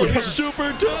god, he's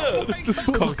super dead!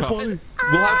 Dispose of the body.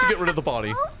 We'll have to get rid of the body.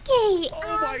 Okay.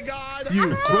 Oh my god.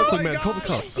 You, Oh wrestling my man, call the God.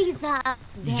 cops. These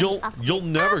You'll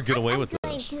never get away with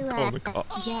going this. to, Call the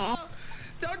cops. yeah.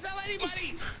 Don't tell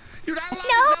anybody. You're not allowed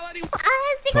No. to tell anyone. Time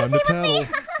to Secrecy with tattle. me.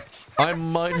 I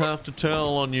might have to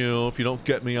tell on you if you don't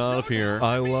get me out of here.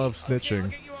 I love Okay, I'll snitching.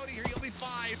 get you out of here. You'll be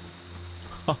fine.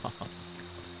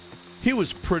 He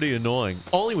was pretty annoying.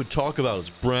 All he would talk about is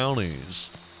brownies.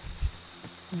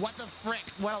 What the frick?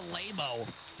 What a lame-o.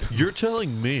 You're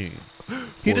telling me.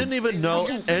 He didn't even know We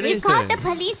called anything. the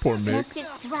police. Poor Mick. Let's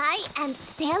just try and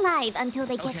stay alive until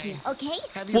they get Okay. here, okay?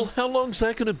 Have you? Well, how long's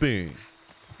that gonna be?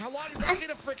 How long is that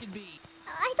gonna frickin' be?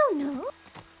 I don't know.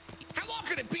 How long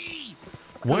could it be?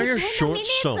 Why are your 10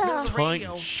 shorts so minutes. tight There's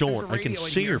and a short? I can radio in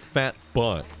see here. your fat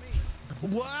butt.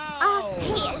 Whoa.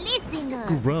 Hey,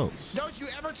 listen. Gross. Don't you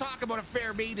ever talk about a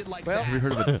fair maiden like Have you that.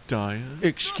 heard of a diet?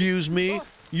 Excuse me?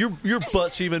 Your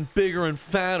butt's even bigger and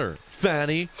fatter,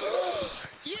 fatty.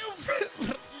 You.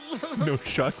 No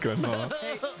shotgun, huh?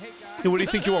 Hey, what do you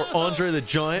think you are, Andre the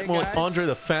Giant? More like guys. Andre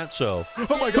the Fatso.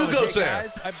 Oh my God. Who goes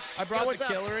there? Guys, I brought what's the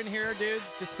up? killer in here, dude,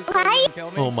 just because Right? he can kill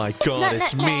me. Oh my god,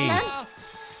 it's me. No.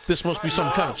 This must be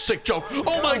some kind of sick joke.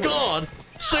 Oh my god!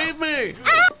 Save me!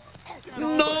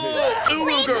 No!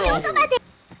 Uwu girl!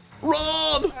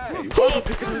 Run!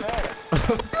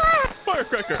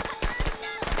 Firecracker.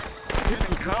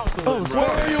 Oh, Where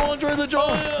are you, Andre the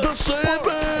Giant? Save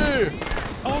me!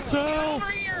 I'll tell. Over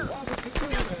here. I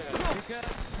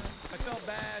felt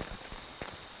bad.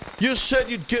 You said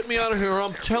you'd get me out of here,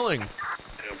 I'm telling. And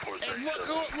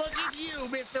look at you,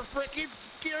 Mr. Frickin'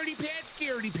 Scaredy Pants.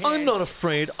 I'm not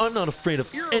afraid. I'm not afraid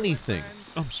of anything.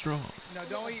 I'm strong. No,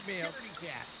 don't eat me. Scaredy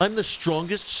cat. I'm the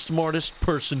strongest, smartest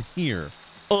person here.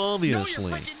 Obviously. No,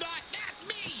 you're frickin' not. That's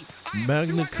me. I have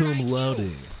Magna 200 cum IQ.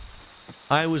 laude.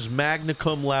 I was magna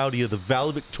cum laude of the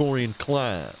valedictorian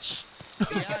class.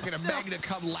 Yeah, I'm gonna Magna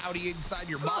cum laude inside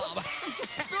your mom.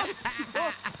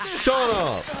 Shut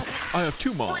up. I have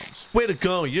 2 moms. Way to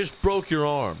go. You just broke your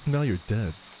arm. Now you're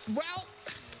dead. Well,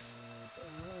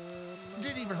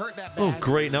 didn't even hurt that Oh, bad.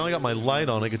 great. Now I got my light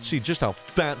on. I can see just how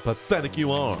fat and pathetic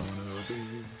you are.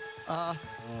 I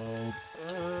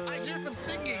hear some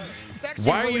singing. It's actually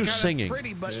Why are really you kinda singing?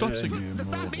 Pretty, but Stop singing. That's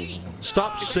not me.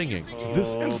 Stop singing.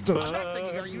 This instant. I'm not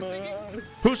singing. Are you singing?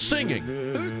 Who's singing?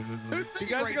 Who's You singing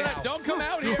guys right are gonna now? don't come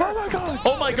out here. Oh my god.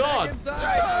 Oh my Get back god.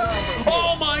 inside.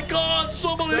 Oh my god.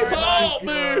 Somebody help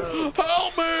me.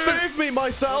 Help me. Save me,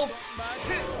 myself.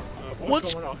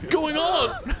 What's going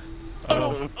on?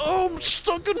 I'm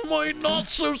stuck in my not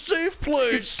so safe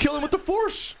place. Just kill him with the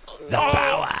force. The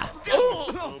power.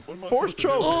 Force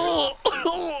choke.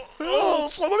 Oh,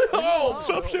 somebody help.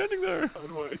 Stop standing there.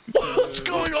 What's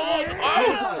going on?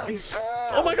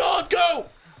 Oh my god, go.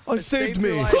 Saved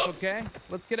your me. life, okay?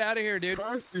 Let's get out of here, dude.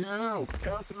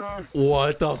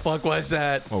 What the fuck was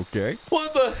that? Okay.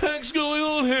 What the heck's going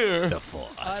on here? The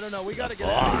force. I don't know. We gotta get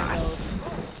out of here,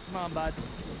 though. Come on, bud.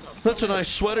 That's a nice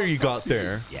sweater you got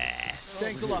there. Yes.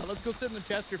 Thanks a lot. Let's go sit in the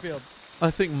Chesterfield. I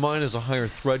think mine is a higher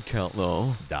thread count,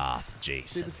 though. Darth See the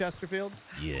Jason. Chesterfield?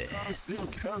 Yes.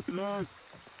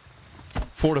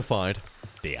 Fortified.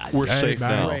 The We're safe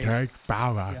now. Great. Take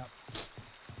power. Yeah.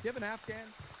 You have an Afghan?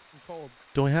 I'm cold.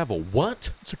 Do I have a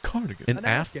what? It's a cardigan. An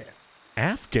Afghan.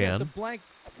 Afghan?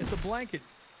 It's a blanket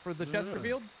for the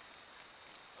Chesterfield.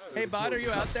 Hey, bud, are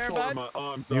you out there, bud?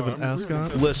 You have an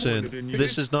ascot? Listen,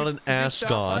 this is not an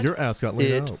ascot. Your ascot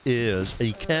laid It out. is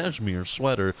a cashmere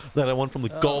sweater that I won from the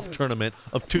golf tournament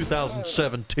of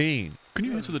 2017. Can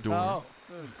you answer the door? Oh.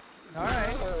 All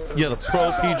right. Yeah, the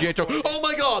pro PGA Tour. Oh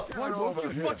my god! Why won't you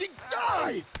fucking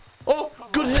die? Oh,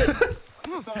 good hit.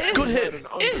 Good hit.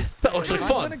 That looks like I'm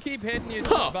fun. gonna keep hitting you,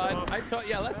 Huh. bud.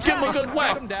 Yeah, let's Give him a good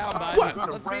whack. Beat him down, bud. Whack.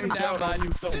 Let's beat him down, bud.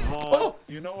 Oh,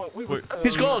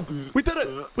 he's gone. We did it.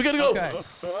 We gotta go. Okay.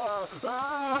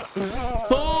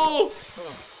 Oh,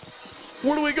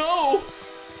 where do we go?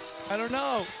 I don't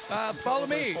know. Follow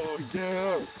me.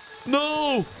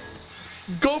 No.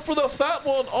 Go for the fat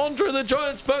one. Andre the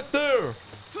Giant's back there.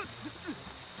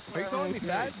 Are you calling me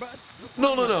fat, bud?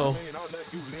 No, no, no.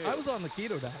 I was on the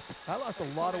keto diet. I lost a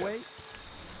lot of weight.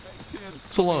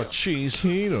 It's a lot of cheese.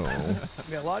 Keto.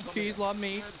 Yeah, a lot of cheese, a lot of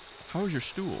meat. How was your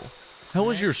stool? How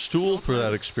was your stool for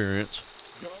that experience?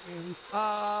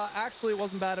 Actually, it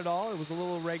wasn't bad at all. It was a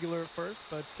little irregular at first,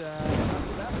 but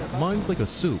after that, Mine's like a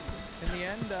soup. in the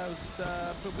end, I was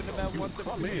pooping about once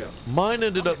a week. Mine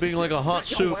ended up being like a hot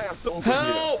soup.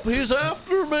 Help! He's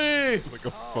after me!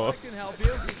 Oh, I can help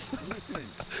you.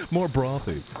 More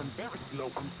brothy.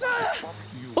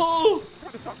 Oh!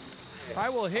 I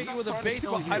will hit you with a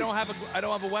baseball. I don't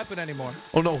have a weapon anymore.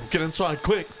 Oh no! Get inside,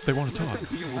 quick! They want to talk.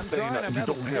 I'm trying. I'm out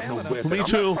of stamina. Me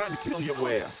too.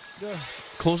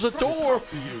 Close the door.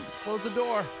 Close the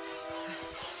door.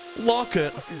 Lock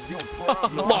it. Lock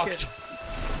it. Locked.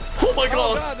 Oh my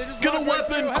Oh, god! they just Get a walked right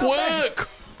weapon, through. quick!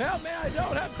 Help me! I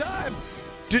don't have time.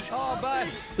 Did Oh, bud.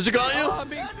 Has it got Oh, you? I'm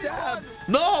being stabbed.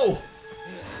 No!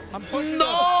 I'm pushing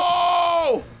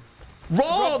No! Run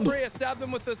Run! free. I stabbed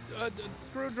them with a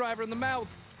screwdriver in the mouth.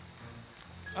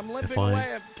 I'm limping If away.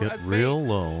 I get That's real me.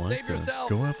 low like Save this. yourself.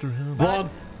 Go after him. Run!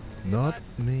 Not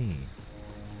me.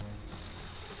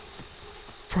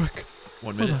 Frick.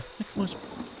 1 Where the minute. heck was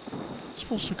I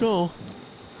supposed to go?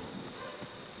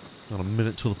 Got a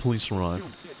minute till the police arrive.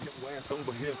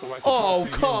 Oh,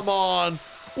 come on!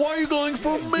 Why are you going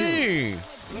for me?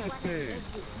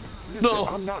 No!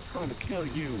 I'm not trying to kill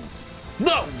you.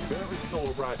 No! I'm very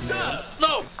sore right now.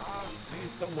 No! I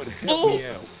need someone to help Oh. me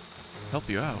out. Help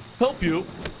you out. Help you?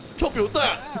 Help you with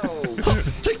that!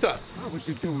 Take that! How would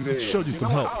you do that? Showed you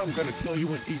some know what? help. I'm gonna kill you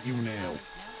and eat you now.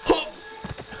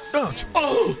 Ouch.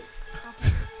 Oh!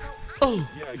 Oh!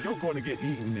 Yeah, you're going to get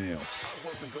eaten now. I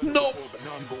wasn't gonna No. before, but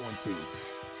now I'm going to.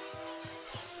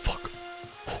 Fuck.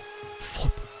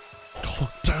 Flip.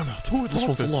 Fuck, damn it. This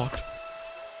one's locked.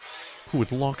 Who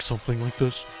would lock something like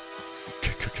this?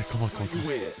 Okay, come on.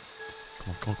 Where you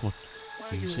at? Come on.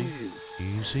 Where you Easy. at?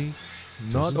 Easy.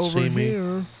 Not Doesn't over see me.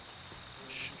 here.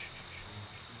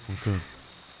 Okay.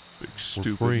 Big free.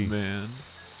 stupid man.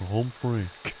 We're home free.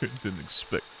 Didn't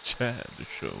expect Chad to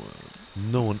show up.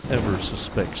 No one ever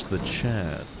suspects the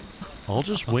Chad. I'll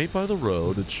just wait by the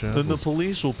road, The Chad and the was-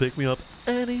 police will pick me up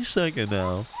any second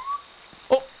now.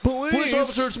 Oh, police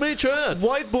officer, it's me, Chad.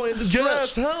 White boy in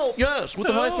distress. Help. Yes, with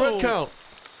the high threat No. count.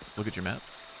 Look at your map.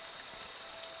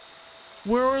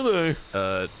 Where are they?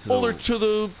 To Oh, they're to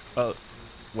the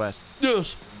west.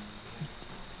 yes.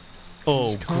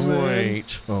 Oh,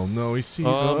 great. Oh, no, he sees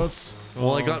us.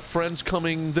 Well, I got friends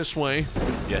coming this way.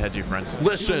 Yeah, head to your friends.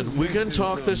 Listen, we can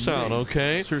talk this out,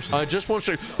 okay? Seriously. I just want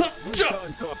to say...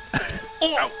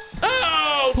 Oh!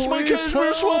 Ouch! My Please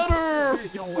cashmere help. sweater!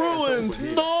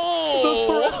 Ruined. No! The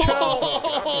thread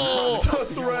count. The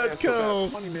thread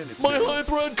count. My high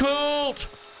thread count!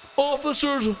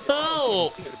 Officers,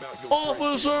 help!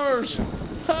 Officers,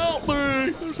 help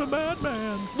me! There's a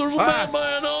madman. There's a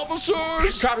madman,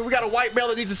 officers! Copy, we got a white male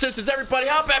that needs assistance. Everybody,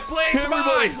 help back, please! Come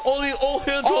Everybody, on. all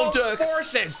hands All on deck!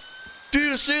 forces! Do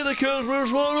you see the cashmere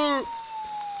sweater?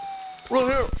 Right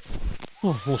here.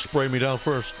 Oh, will spray me down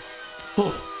first.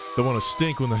 Oh. They want to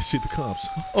stink when they see the cops.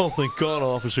 Oh, thank God,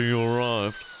 officer, you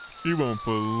arrived. You won't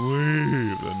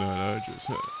believe the night I just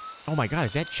had. Oh my God,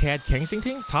 is that Chad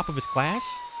Kensington, top of his class?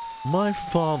 My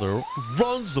father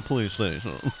runs the police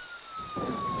station.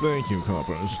 Thank you,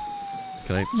 coppers.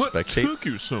 Can I What spectate? took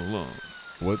you so long?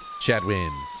 What? Chad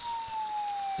wins.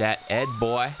 That Ed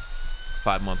boy.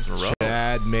 5 months in a row.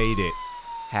 Chad made it.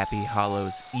 Happy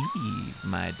Hallows Eve,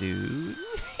 my dude.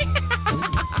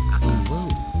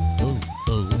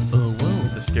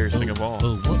 The scariest thing of all.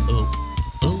 Oh,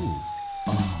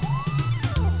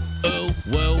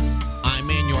 whoa. I'm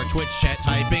in your Twitch chat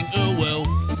typing. Oh, whoa.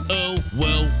 Oh,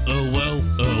 whoa. Oh, whoa.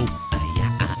 Oh.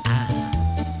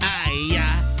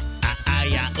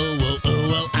 Oh, whoa. Oh,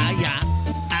 whoa.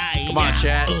 Come on,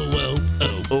 chat. Oh, whoa.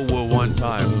 Oh, whoa, one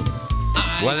time.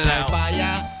 Let it out.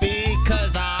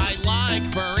 Because I like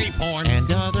furry porn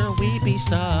and other weepy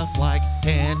stuff like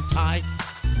hentai.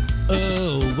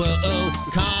 Oh, whoa, oh,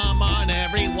 come on,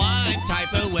 everyone, type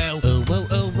oh, whoa. Oh, whoa,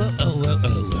 oh, whoa, oh, whoa,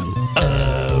 oh, whoa.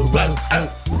 Oh, whoa, oh.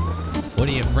 What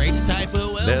are you afraid to type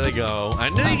oh, whoa? There they go. I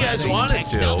knew you guys wanted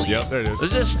to. Yep, there it is. They're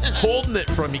just holding it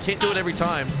from you. Can't do it every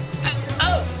time.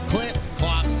 Oh, clip,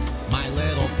 clop. My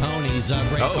Little Pony's a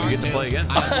great Oh, you get to play again.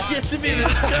 I get to be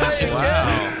this guy again.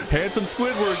 Wow. Handsome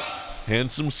Squidward.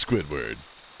 Handsome Squidward.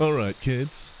 All right,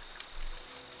 kids.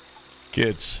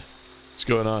 Kids, what's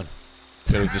going on?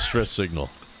 Got a distress signal.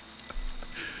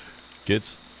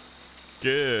 Kids?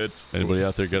 Kids. Anybody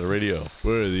out there got a radio?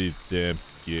 Where are these damn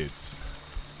kids?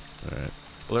 All right.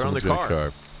 Well, they're on the Someone's got a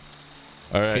car.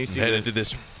 All right, Can you see head the- into this.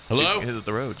 See Hello? if you hit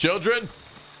the road. Children?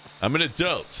 I'm an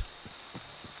adult.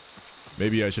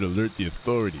 Maybe I should alert the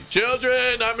authorities.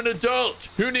 Children, I'm an adult.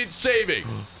 Who needs saving?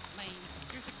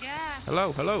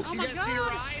 Hello, hello. Oh my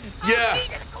God. Yeah.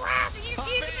 Jesus Christ, are you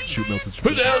kidding me? Shoot Milton.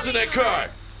 Who the hell's in that car?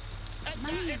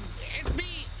 It's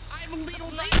me. I'm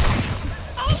Little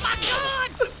Oh my God.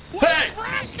 Hey!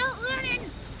 Crash, start running.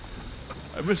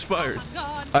 I misfired. Oh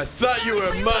God. I thought you were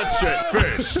a monster at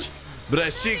first, but I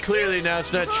see clearly now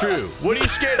it's not true. What are you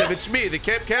scared of? It's me, the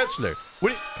camp counselor.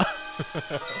 What?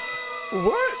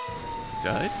 What?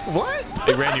 Died? What?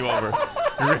 He ran you over.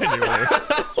 He ran you over.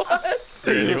 What?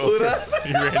 He ran you over.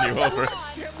 He ran you over.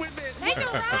 Take a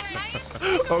ride, man.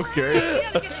 Okay.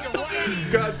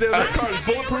 God damn, that car is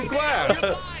bulletproof glass.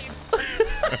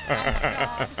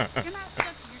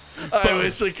 I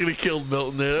wish I could have killed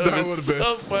Milton there. That would have been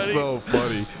so funny. so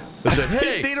funny. I said,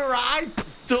 hey, Need a ride?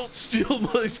 don't steal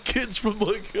my kids from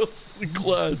my house in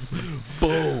class.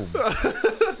 Boom.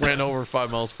 Ran over 5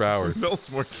 miles per hour.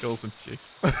 Melts more kills than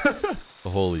Chase.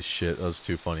 Holy shit, that was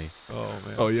too funny. Oh,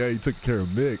 man. Oh, yeah, he took care of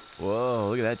Mick. Whoa,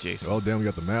 look at that, Jason. Oh, damn, we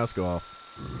got the mask off.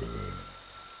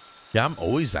 Yeah, I'm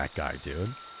always that guy,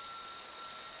 dude.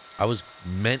 I was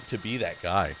meant to be that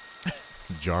guy.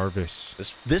 Jarvis.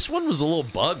 This one was a little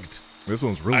bugged. This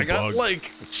one's really I got bugged. like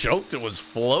choked and was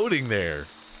floating there.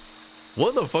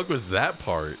 What the fuck was that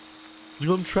part?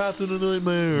 I'm trapped in a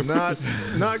nightmare.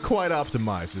 Not quite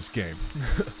optimized, this game.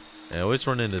 I always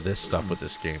run into this stuff with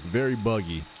this game. Very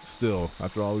buggy, still,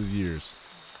 after all these years.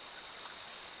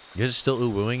 You guys are still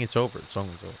ooh-wooing? It's over. The song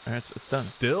is over. All right, it's done.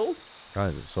 Still?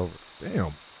 Guys, it's over.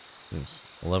 Damn. It's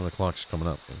 11 o'clock's coming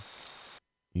up. So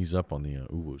ease up on the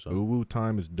ooh-woos. Ooh-woo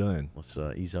time is done. Let's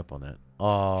ease up on that.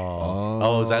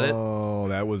 Oh, is that it? Oh,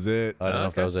 that was it. I don't know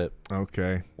if that was it.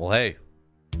 Okay. Well, hey.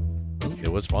 It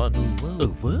was fun.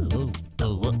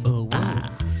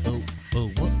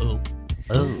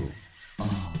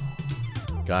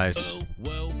 Guys,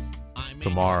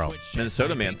 tomorrow.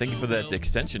 Minnesota man, thank you for that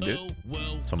extension, dude.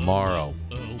 Tomorrow,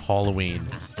 Halloween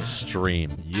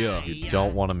stream. Yeah. You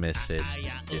don't want to miss it.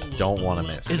 You don't want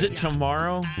to miss it. Is it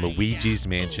tomorrow? Luigi's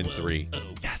Mansion 3.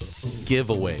 Yes.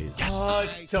 Giveaways. Oh,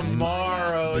 it's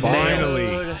tomorrow.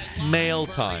 Finally. Mail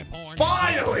time.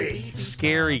 Finally.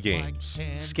 Scary games.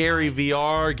 Scary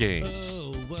VR games.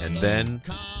 And then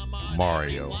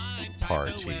Mario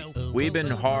Party. We've been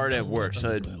hard at work,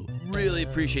 so I'd really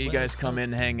appreciate you guys come in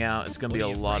and hang out. It's going to be a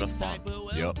lot of fun.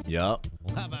 Yep.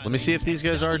 Let me see if these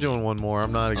guys are doing one more.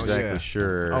 I'm not exactly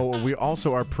sure. Oh, we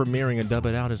also are premiering a Dub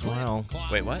It Out as well.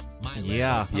 Wait, what?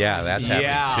 Yeah. Yeah, that's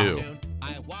happening too.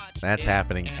 That's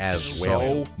happening as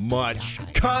well. So much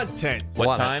content.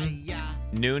 What time?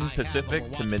 Noon Pacific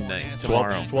to midnight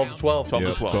tomorrow. 12 to 12. 12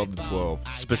 to 12. 12 to 12.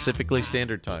 Specifically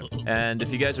standard time. And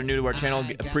if you guys are new to our channel,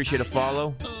 appreciate a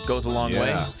follow. Goes a long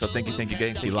way. So thank you,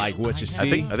 gang. You like what you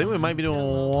see? I think we might be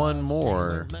doing one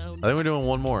more. I think we're doing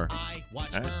one more.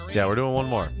 Right. Yeah, we're doing one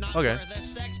more. Okay.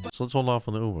 So let's hold off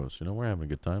on the Ubos. You know, we're having a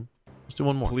good time. Let's do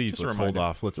one more. Please, let's hold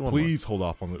off. Let's please hold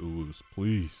off on the Ubos.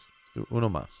 Please. Let's do uno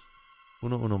más.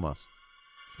 Uno más.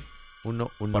 Uno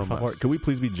más. Could we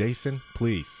please be Jason?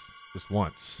 Please. Just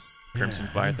once. Crimson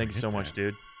Fire, thank you so much,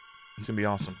 dude. It's going to be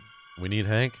awesome. We need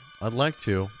Hank. I'd like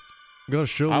to. Gotta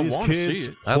show these kids.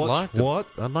 I'd like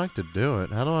to do it.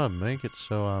 How do I make it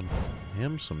so I'm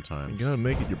him sometimes? You gotta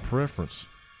make it your preference.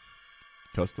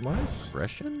 Customize?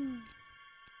 Expression?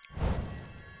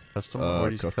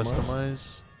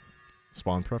 Customize?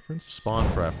 Spawn preference? Spawn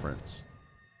preference.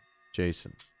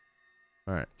 Jason.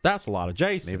 All right. That's a lot of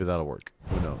Jason. Maybe that'll work.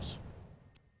 Who knows?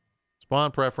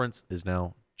 Spawn preference is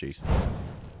now Jason.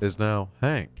 Is now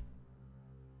Hank.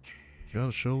 You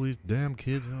gotta show these damn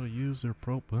kids how to use their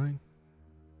propane.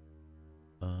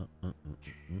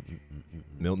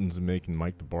 Milton's making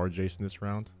Mike the Bar Jason this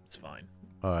round. It's fine.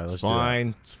 All right, let's do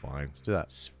that. It's fine. Let's do that.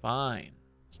 It's fine.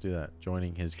 Let's do that.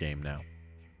 Joining his game now.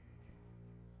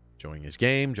 Joining his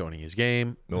game.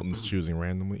 Milton's choosing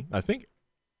randomly. I think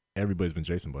everybody's been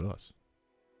Jason but us.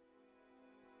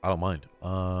 I don't mind.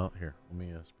 Here, let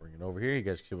me just bring it over here. You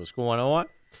guys can see what's going on.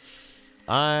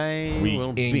 We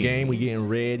will be in game. We getting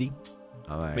ready.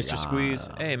 Mr. Squeeze.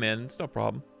 Hey, man, it's no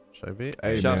problem. Should I be?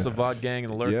 Hey, shouts to VOD Gang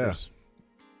and the Lurkers. Yeah.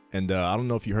 And I don't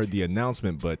know if you heard the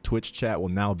announcement, but Twitch chat will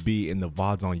now be in the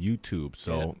VODs on YouTube.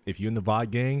 So if you're in the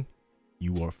VOD Gang,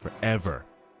 you are forever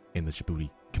in the Jaboody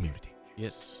community.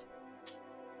 Yes.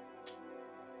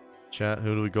 Chat,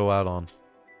 who do we go out on?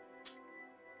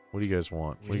 What do you guys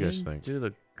want? What do you guys think? Do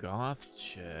the goth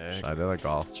check. I did a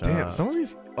goth check. Damn, some of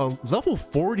these level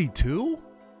 42?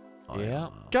 Yeah.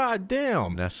 God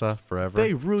damn. Nessa forever.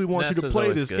 They really want you to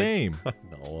play this game.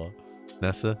 Noah.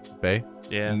 Nessa. Bay.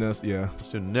 Yeah. Nessa, yeah. Let's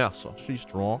do Nessa. She's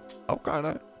strong. Okay,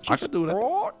 then. I could do that.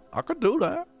 I could do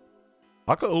that.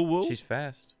 I could. Oh, she's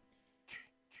fast.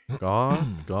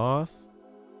 Goth.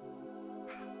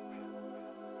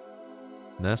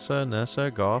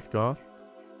 Nessa. Goth. All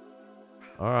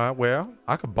right. Well,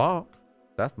 I could bonk.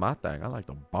 That's my thing. I like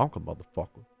to bonk a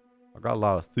motherfucker. I got a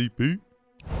lot of CP.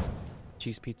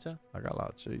 Cheese pizza? I got a lot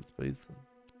of cheese pizza.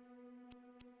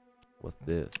 What's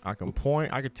this? I can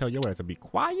point. I can tell your ass to be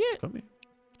quiet. Come here.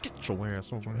 Get your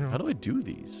ass over here. How do I do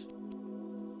these?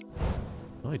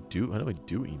 How do I do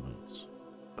emotes?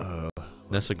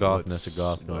 Nessa Goth.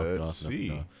 Let's see.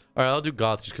 All right, I'll do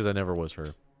Goth just because I never was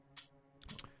her.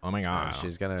 Oh my god.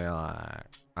 She's gonna be like,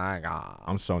 I got.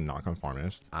 I'm so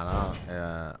non-conformist. I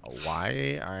don't.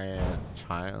 Why are you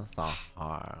trying so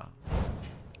hard?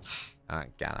 I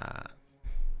get it.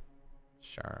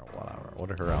 Sure, whatever.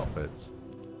 What are her outfits?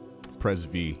 Press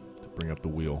V to bring up the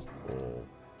wheel. Oh.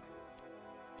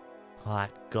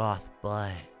 Hot goth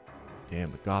butt.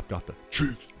 Damn, the goth got the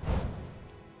cheeks.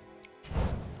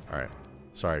 All right.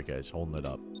 Sorry, guys. Holding it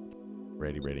up.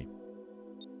 Ready.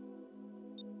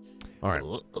 All right.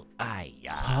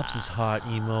 Pops' hot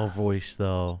emo voice,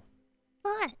 though.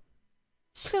 What?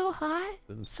 So hot?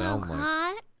 Doesn't So sound like.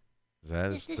 hot?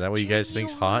 Is that what you guys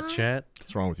think's hot, chat?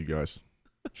 What's wrong with you guys?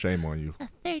 Shame on you. A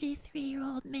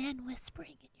 33-year-old man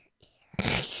whispering in your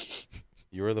ear.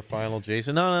 You were the final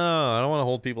Jason? No. I don't want to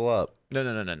hold people up. No.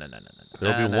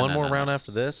 There'll be one more round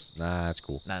after this? Nah, that's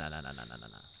cool. No.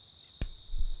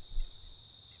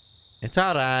 It's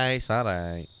all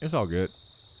right. It's all good.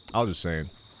 I was just saying.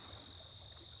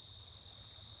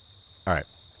 All right.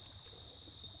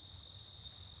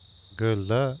 Good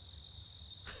luck.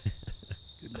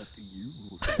 Good luck to you.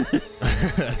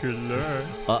 Good luck.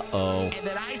 Uh-oh. And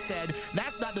then I said,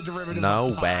 that's not the derivative No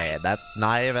of way. That's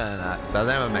not even,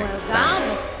 doesn't even make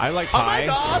sense. I like pie.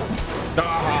 Oh my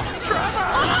god!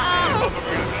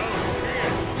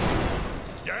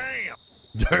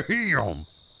 Damn!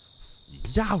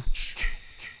 Youch!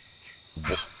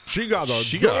 She got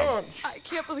a gun. I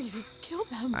can't believe you killed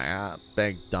them. I got a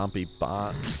big dumpy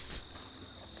bot.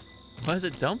 Why is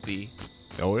it dumpy?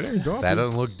 Oh, it ain't dumpy. That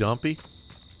doesn't look dumpy.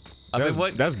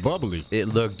 That's bubbly. It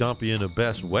looked dumpy in the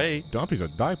best way. Dumpy's a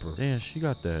diaper. Damn, she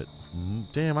got that.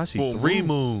 Damn, I see 3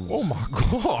 moons. Oh my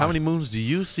god! How many moons do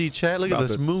you see, Chad? Look at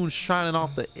this moon shining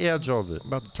off the edge of it. I'm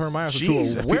about to turn my ass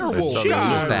into a werewolf. She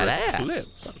used that ass.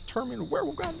 About to turn me into a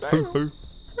werewolf. Goddamn!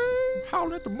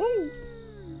 Howling at the moon.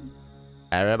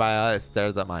 Everybody else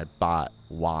stares at my butt.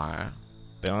 Why?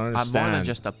 They don't I'm understand. more than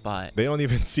just a butt. They don't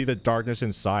even see the darkness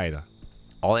inside.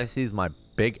 All I see is my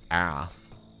big ass.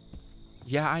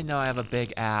 Yeah, I know I have a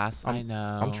big ass. I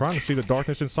know. I'm trying to see the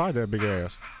darkness inside that big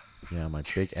ass. Yeah, my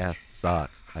big ass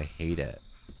sucks. I hate it.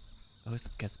 Always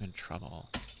gets me in trouble.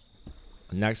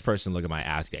 The next person look at my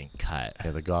ass getting cut.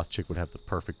 Yeah, the goth chick would have the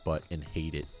perfect butt and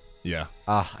hate it. Yeah.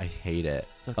 Ah, I hate it.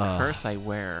 It's a curse I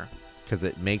wear. Because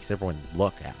it makes everyone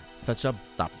look at it. Such a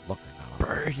Stop looking at it.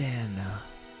 burden.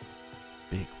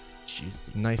 Big, juicy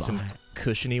Nice and butt.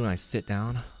 cushiony when I sit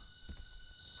down.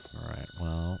 All right,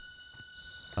 well,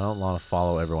 I don't want to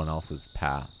follow everyone else's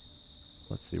path.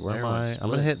 Let's see, where am I? I'm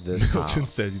going to hit this Milton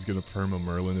house. said he's going to perma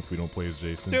Merlin if we don't play as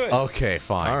Jason. Do it. Okay,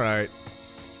 fine. All right.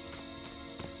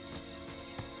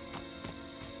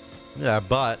 Yeah,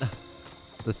 but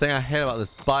the thing I hate about this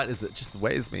butt is it just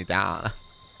weighs me down.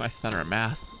 My center of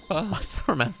mass. My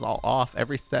center mass is all off.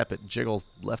 Every step it jiggles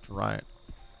left and right.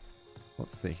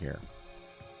 Let's see here.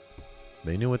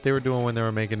 They knew what they were doing when they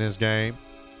were making this game.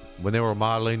 When they were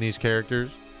modeling these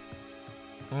characters.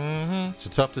 It's a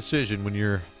tough decision when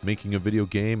you're making a video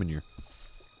game and you're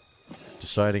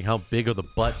deciding how big are the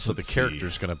butts of the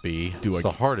character's going to be. It's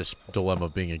the hardest dilemma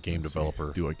of being a game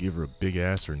developer. Do I give her a big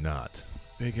ass or not?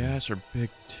 Big ass or big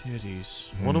titties?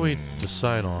 What do we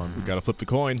decide on? We got to flip the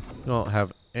coin. I don't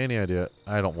have any idea.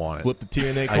 I don't want it. Flip the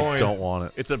TNA coin. I don't want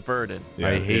it. It's a burden. Yeah,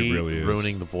 I hate it really is.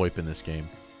 ruining the VoIP in this game.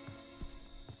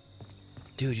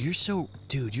 Dude, you're so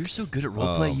good at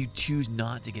roleplay. You choose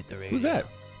not to get the radio. Who's that?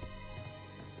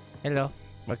 Hello.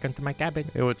 Welcome to my cabin.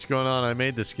 Hey, what's going on? I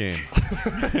made this game.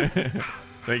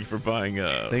 Thank you for buying.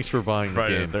 Thanks for buying the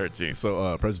Friday game. the 13th.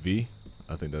 So press V.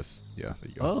 I think that's there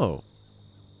you go. Oh.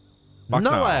 Fuck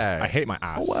No way. I hate my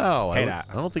ass. Oh, wow. Hate I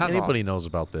that. don't think That's anybody knows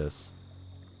about this.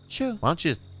 Sure. Why don't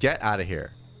you just get out of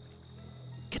here?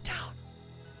 Get down.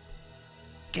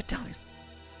 Get down.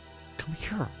 Come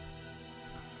here.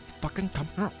 Fucking come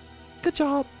here. Good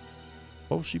job.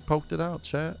 Oh, she poked it out,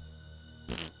 chat.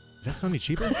 Is that Sonny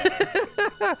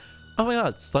Chiba? Oh my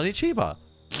god, Sonny Chiba.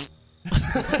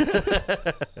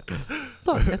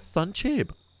 Look, it's Sun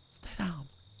Chib. Stay down.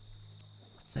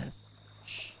 What's this?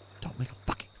 Shh. Don't make a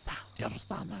fucking sound. Do you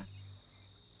understand that?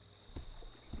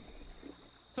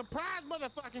 Surprise,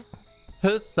 motherfucker.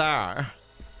 Who's there?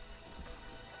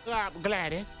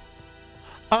 Gladys.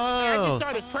 Oh, I just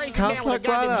saw this crazy man Counselor with a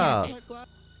goddamn Gladys. hat.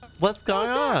 What's going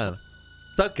on?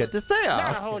 So good to see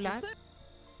Not a you. whole lot.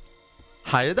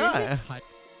 How you doing?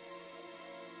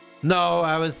 No,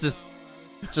 I was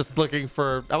just looking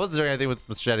for. I wasn't doing anything with this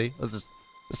machete. I was just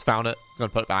found it. Just gonna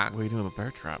put it back. What are you doing with a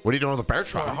bear trap? What are you doing with the bear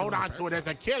trap? Well, hold on to it. There's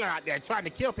a killer out there trying to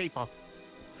kill people.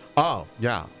 Oh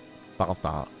yeah, about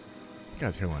that. You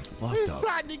guys' hairline's He's fucked up.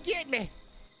 trying to get me.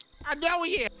 I know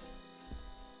he is.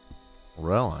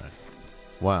 Really?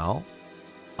 Well,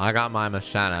 I got my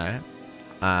machete,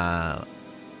 and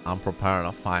I'm prepared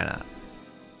to fight it.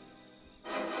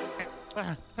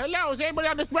 Hello, is anybody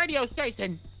on this radio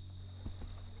station?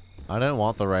 I didn't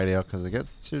want the radio because it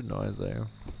gets too noisy.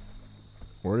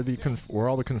 Where are where are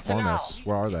all the conformists?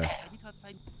 Where are they?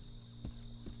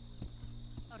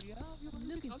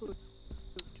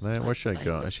 Where should I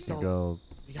go? I should go.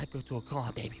 We gotta go to a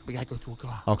car, baby. We gotta go to a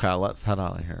car. Okay, let's head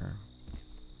out of here.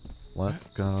 Let's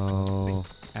go.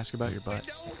 Ask about your butt.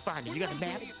 Find it. You got a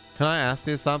map? Can I ask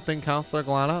you something, Counselor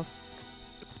Gladys?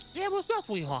 Yeah, what's up,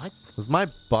 sweetheart? Does my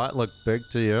butt look big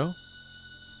to you?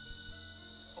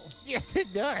 Yes,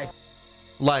 it does.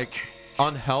 Like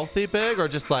unhealthy big or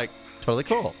just like totally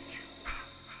cool?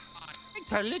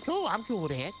 Totally cool. I'm cool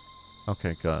with that.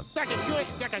 Okay, good.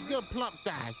 It's like a good plump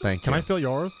size. Thank you. Can I feel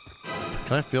yours?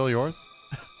 Can I feel yours?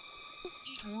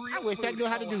 I wish I knew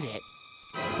how to do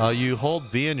that. You hold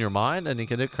V in your mind and you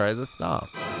can do crazy stuff.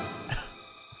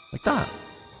 Like that.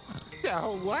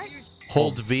 So what?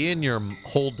 Hold V in your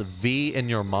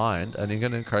mind and you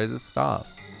can do crazy stuff.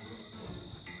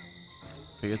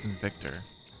 V as in Victor.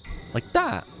 Like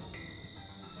that.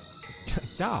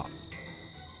 Yeah.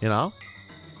 You know?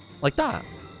 Like that.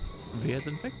 V as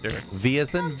in Victor. V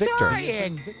as in Victor.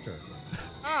 Brian.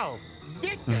 Oh,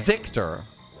 Victor. Victor.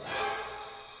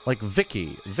 Like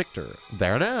Vicky. Victor.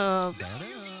 There it is.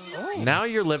 Oh. Now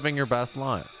you're living your best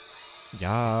life.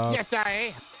 Yeah. Yes,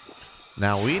 I am.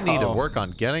 Now we need to work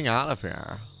on getting out of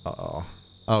here. Uh-oh.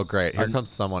 Oh, great. Here comes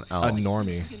someone else. A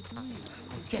normie.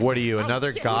 What are you,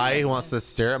 another guy who wants to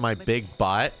stare at my big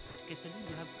butt?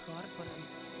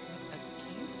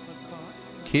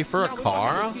 Key for a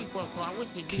car?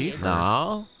 Key for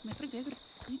no.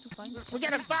 We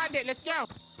gotta find it. Let's go.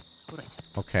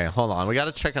 Okay, hold on. We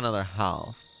gotta check another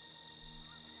house.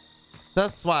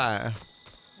 This way.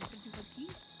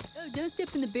 Oh, don't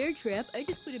step in the bear trap. I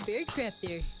just put a bear trap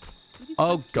there.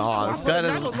 Oh God, this guy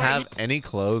doesn't have any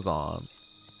clothes on.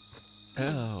 Oh.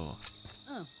 Oh,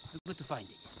 I'm about to find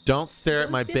it. Don't stare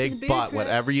at my big butt,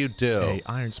 whatever you do. Hey,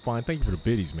 Iron Spine, thank you for the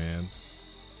biddies, man.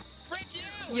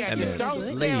 Yeah, And you then don't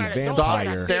Lady stare at it.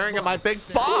 Vampire. Stop staring at my big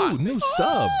Ooh, butt. new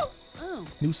sub. Oh.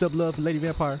 New sub love for Lady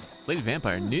Vampire. Lady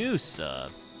Vampire, new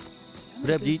sub. I'm What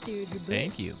up, gonna dude? stare at her butt.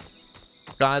 Thank you.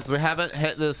 Guys, we haven't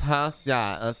hit this house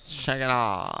yet. Let's check it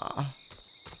out.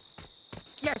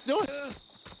 Let's do it.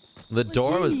 The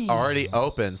door was in it? already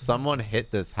open. Someone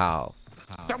hit this house.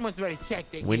 Someone's ready to check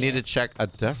it. We need to check a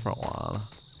different one.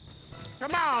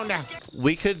 Come on now.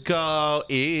 We could go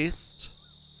east.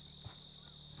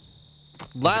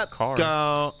 Let's car.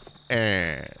 go east.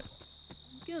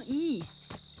 Let's go east.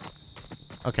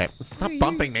 Okay, stop Where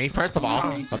bumping me, first of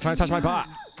all. Stop trying to touch my butt.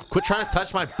 Quit trying to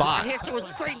touch my I butt. hear someone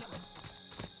screaming.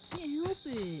 Can't help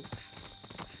it.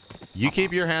 You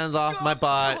keep your hands off my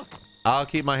butt. I'll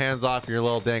keep my hands off your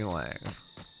little dingling.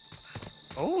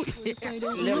 Oh, I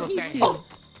don't little want you thing. to.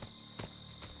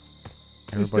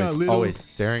 It's not Everybody's little. always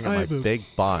staring at I my have a- big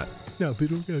butt. Now,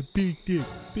 little got big dick,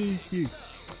 big dick.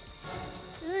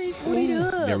 Guys, wait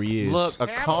up. There he is. Look, a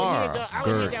Hey, I car. was hear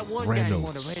Gert that one guy on the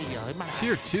Reynolds. radio. It might-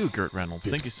 Tier 2, Gert Reynolds.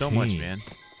 Thank you so much, 15. man.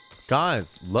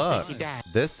 Guys, look. Thank you, Dad.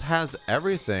 This has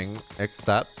everything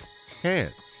except keys.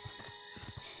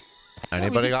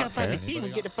 Anybody we just got gotta find the keys? key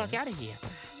and get the fuck out of here.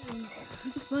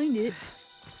 You can find it.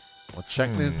 Well,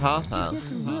 check these houses. Just have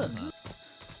to look.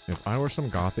 If I were some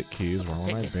gothic keys, where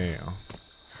would I be?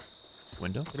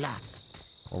 Window? Lock.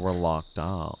 Well, we're locked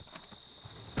out.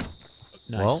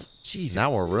 Nice. Well, Jesus.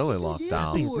 now we're really locked That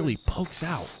out. thing really pokes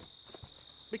out.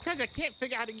 Because I can't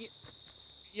figure out how to get.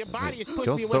 Your body is It pushing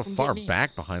goes me away so from far getting me.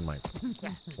 back behind my,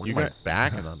 You my got-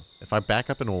 back, and then if I back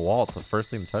up into a wall, it's the first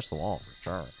thing to touch the wall for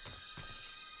sure.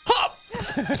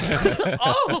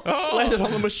 Oh! Landed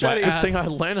on the machete. Good thing I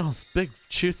landed on this big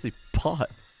juicy butt.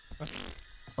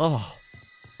 Oh,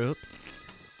 Oops.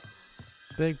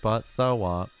 big butt. So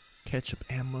what? Ketchup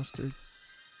and mustard.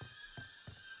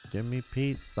 Give me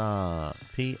pizza.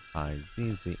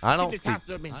 P-I-Z-Z. I don't This see. house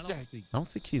doesn't make sense. I don't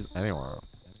see keys anywhere.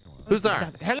 Who's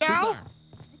there? Hello? I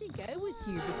think I was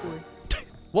here before.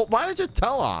 Well, why did you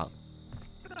tell us?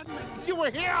 You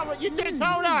were here, but you should have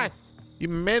told us. You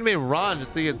made me run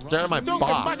just so you could stare at my Stupid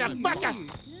butt. motherfucker.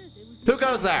 Who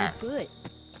goes there? But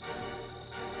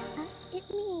It's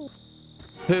me.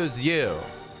 Who's you?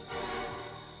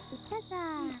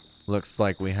 Tessa. Looks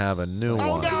like we have a new Oh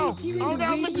one. no! Oh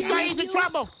no! Mr. Science in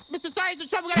trouble! Mr. Science in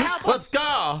trouble! Gotta help him! Let's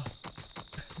go.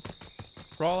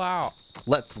 Roll out.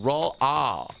 Let's roll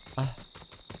off.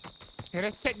 Okay,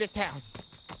 let's check this house.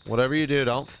 Whatever you do,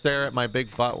 don't stare at my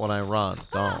big butt when I run.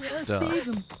 Don't. I'll Don't. save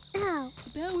him. Ow.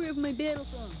 The power of my battle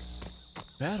thong.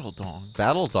 Battle Dong.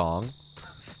 Battle dong.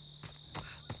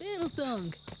 Battle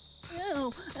thong.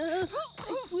 Ow. I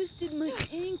twisted my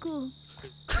ankle.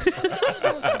 Come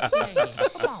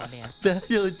on, man.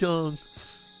 Battle dong.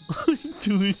 I'm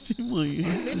twisting my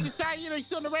ankle. Mr. Science, you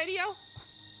still on the radio?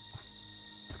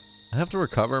 I have to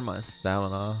recover my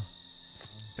stamina.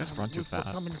 You guys run too We're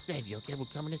fast. coming to save you, okay? We're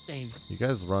coming to save you. You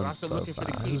guys We're run also so looking for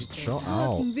the fast. keys. Chill I'm out.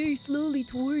 walking very slowly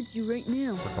towards you right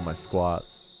now. Look at my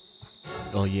squats.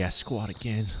 Oh yeah, squat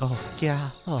again. Oh,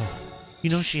 yeah. Oh. You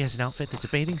know she has an outfit that's a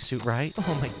bathing suit, right?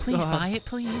 Oh my Please God. buy it,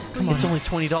 please. Come on. It's only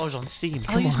 $20 on Steam.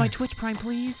 I'll Come use my on. Twitch Prime,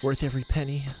 please. Worth every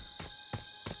penny.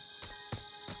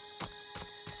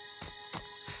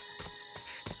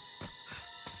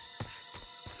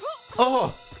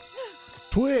 Oh!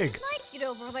 Twig! Mike, get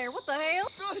over there. What the hell?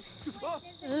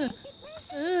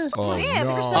 Oh Yeah,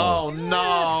 no! there's Oh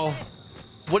no!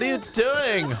 What are you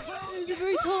doing? There's a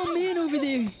very tall man over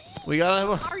there. We gotta have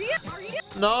a... Are you? Are you?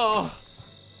 No!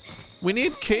 We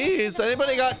need keys.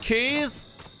 Anybody got keys?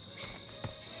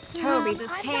 Toby,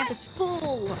 this camp is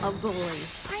full of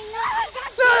bullies. I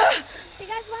know. You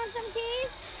guys want some keys?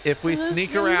 If we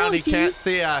sneak yeah, we around, want he can't keys.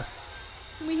 see us.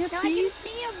 Can we have No, I can keys?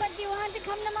 see you, but do you want to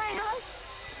come to my house?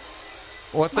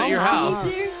 What's at your Keys house?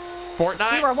 there? You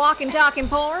Fortnite? are walking, talking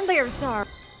porn there, sir.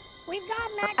 We've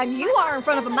got Mac. And you are in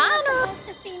front of a minor.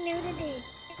 To see nudity.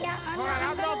 Yeah, I'm All right,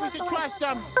 I not don't know if we should trust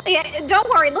them. Yeah, don't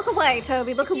worry. Look away,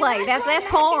 Toby. Look away. That's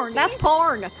porn. That's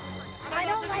porn. I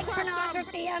don't like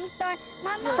pornography. I'm sorry.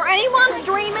 Mama, For anyone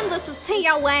streaming, this is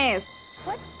TOS.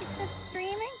 what's this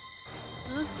streaming?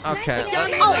 Okay.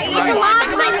 Oh, it's a live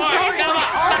streaming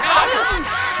platform.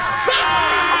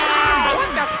 What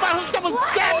the fuck? Someone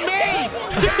stabbed me!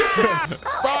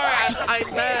 Sorry, I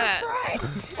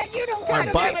missed. And you don't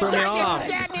My butt threw me off.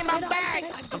 Stabbed me in my back!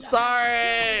 I'm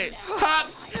sorry. Hop.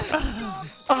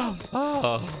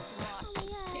 Oh.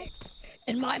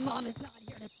 And my mom is not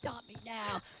here to stop me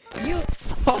now. You.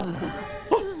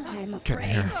 I'm Get in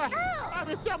here. I'm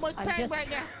in so much pain right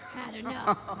now. Had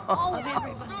enough of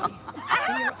everybody.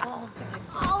 You're all gonna die.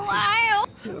 Oh, wow.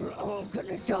 You're all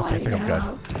gonna die. I think I'm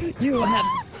now. You have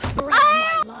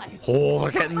threatened my life. Oh,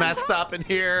 they're getting messed up in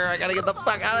here. I gotta get the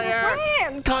fuck out of here.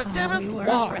 Friends. God damn it. We were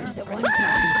Fuck. friends at one time.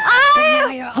 And now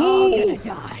you're all gonna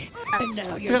die. And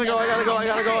now you're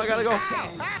I gotta go.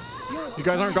 You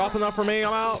guys aren't goth enough for me.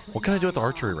 I'm out. What can I do at the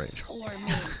archery range? For me.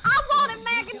 I wanted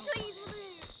mac and cheese with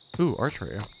it. Ooh,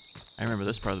 archery. I remember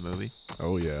this part of the movie.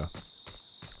 Oh yeah.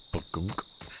 Ba-gunk.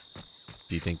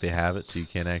 Do you think they have it so you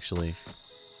can't actually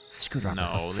Screwdriver.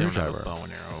 No, they don't have a Screwdriver. bow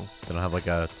and arrow. They don't have like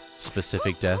a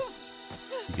specific death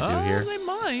you can do here? They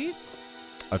might.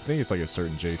 I think it's like a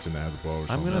certain Jason that has a bow or I'm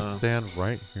something. gonna stand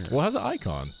right here. Well, it has an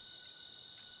icon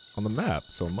on the map,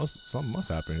 so something must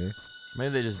happen here.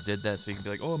 Maybe they just did that so you can be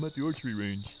like, oh, I'm at the archery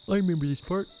range. I remember this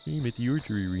part. I'm at the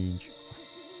archery range.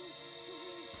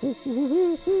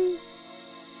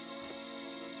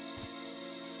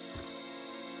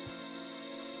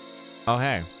 Oh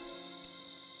hey.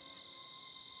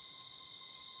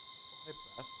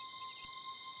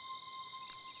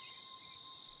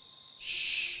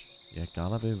 Shh. You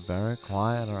gotta be very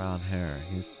quiet around here.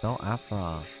 He's still after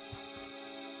us.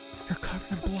 You're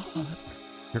covered in blood.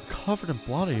 You're covered in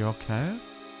blood. Are you okay?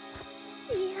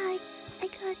 Yeah, I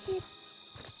got hit.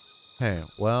 Hey,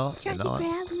 well, you Tried to know,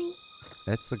 grab me.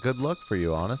 it's a good look for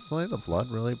you, honestly. The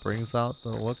blood really brings out the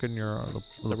look in your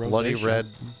the The bloody rosacea. red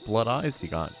blood eyes you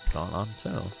got going on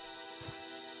too.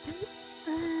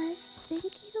 Thank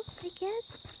you, I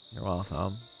guess. You're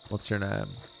welcome. What's your name?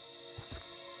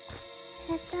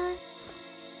 Tessa.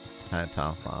 Hi,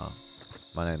 Tessa.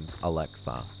 My name's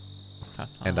Alexa.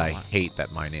 Tessa, And I what? hate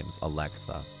that my name's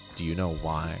Alexa. Do you know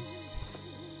why?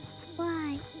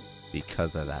 Why?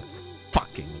 Because of that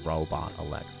fucking robot,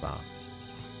 Alexa.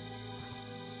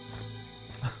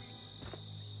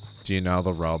 Do you know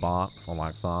the robot,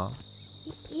 Alexa?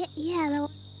 Yeah,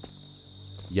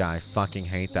 Yeah, I fucking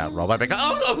hate that robot. Because,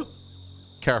 oh!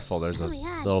 Careful, there's a Oh my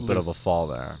God. little bit of a fall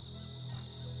there.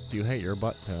 Do you hate your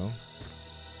butt too?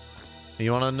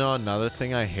 You want to know another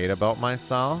thing I hate about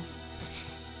myself?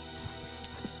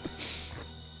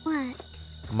 What?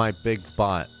 My big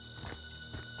butt.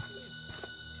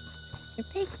 Your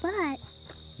big butt.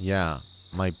 Yeah,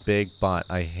 my big butt.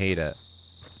 I hate it.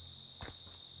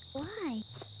 Why?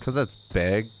 Because it's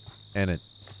big and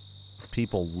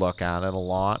people look at it a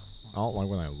lot. I don't like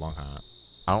when I look at it.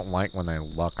 I don't like when they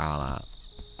look at it.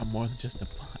 I'm more than just a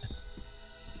butt.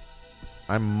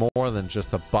 I'm more than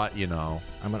just a butt, you know.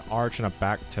 I'm an arch and a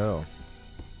back toe.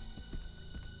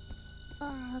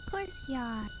 Oh, of course you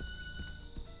are.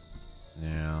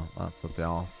 Yeah, that's what they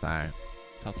all say.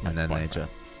 That's my And then they boyfriend.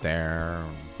 just stare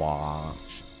and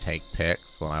watch, take pics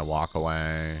when I walk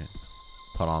away,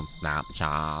 put on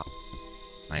Snapchat.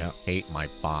 I Yeah. hate my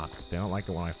butt. They don't like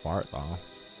it when I fart though.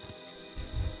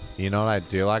 You know what I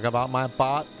do like about my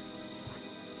butt?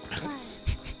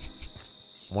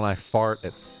 When I fart,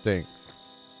 it stinks.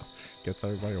 Gets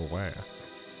everybody away.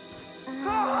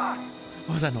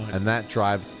 What was that noise? And that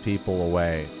drives people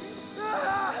away.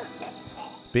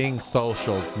 Being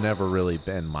social's never really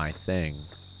been my thing.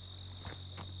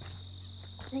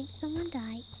 I think someone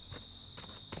died.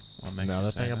 What makes you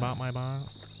Another say thing that? about my butt.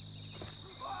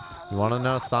 You want to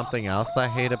know something else I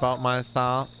hate about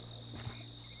myself?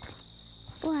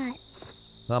 What?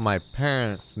 That my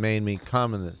parents made me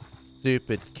come in this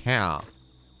stupid camp.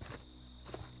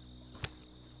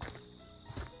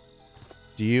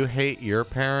 Do you hate your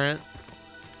parents?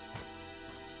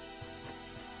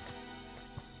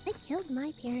 I killed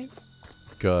my parents.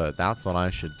 Good. That's what I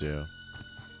should do.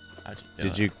 How'd you do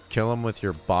Did it? you kill them with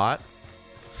your bot?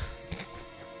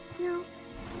 No,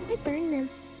 I burned them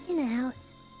in a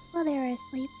house while they were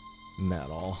asleep.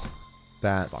 Metal.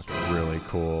 That's really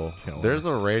cool. Killer. There's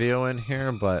a radio in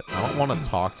here, but I don't want to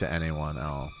talk to anyone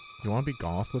else. You want to be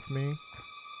goth with me?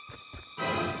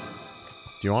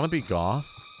 Do you want to be goth?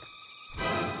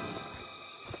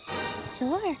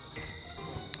 Sure.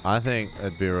 I think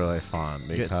it'd be really fun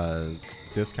Get because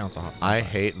discounts on. I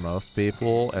hate most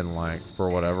people, and like for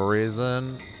whatever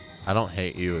reason, I don't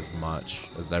hate you as much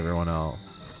as everyone else.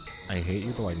 I hate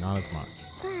you, but like not as much.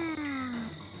 Wow.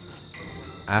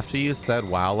 After you said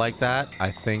wow like that, I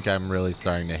think I'm really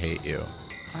starting to hate you.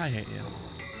 I hate you.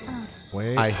 Oh,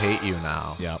 Wait. I hate you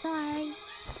now. Yep. sorry.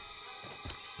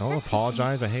 Don't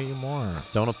apologize. I hate you more.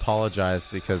 Don't apologize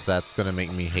because that's going to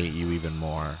make me hate you even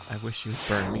more. I wish you would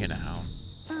burn me in a house.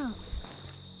 Oh,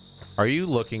 Are you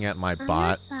looking at my I'm butt?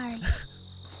 not sorry.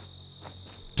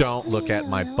 Don't look at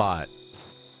my No. butt.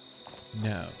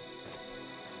 No.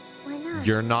 Why not?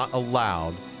 You're not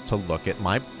allowed to look at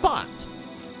my butt.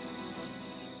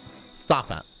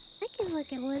 Stop it. I can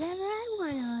look at whatever I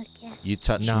want to look at. You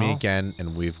touch No. me again,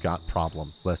 and we've got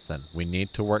problems. Listen, we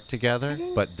need to work together,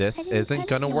 but this isn't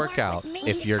going to work out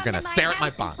if you're going to stare at my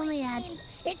butt. Oh my god.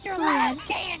 It's your last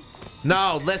chance.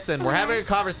 No, listen, we're having a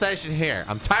conversation here.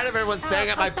 I'm tired of everyone staring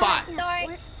at my butt. Sorry.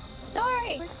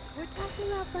 Sorry. We're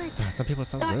talking about butt. Some people are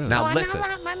so Sorry. rude. Now Oh, I'm listen. not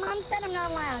allowed. My mom said I'm not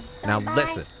allowed. Now Sorry, bye.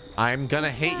 listen. I'm going to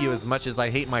hate you as much as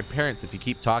I hate my parents if you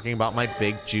keep talking about my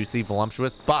big, juicy,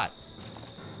 voluptuous butt.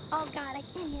 Oh God, I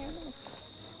can't hear this.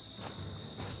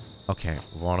 Okay,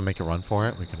 we want to make a run for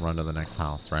it? We can run to the next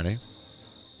house. Ready?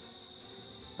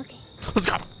 Okay. Let's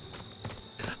go.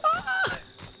 Ah!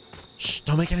 Shh,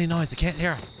 don't make any noise. They can't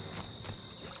hear us.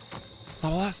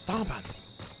 Stop all that stomping.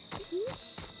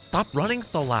 Stop running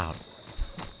so loud.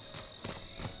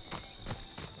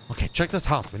 Okay, check this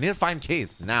house. We need to find keys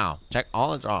now. Check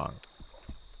all the drawers.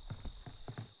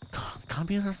 God, they gotta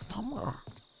be in there somewhere.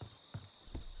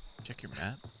 Check your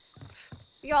map.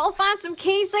 Y'all find some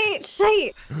keys,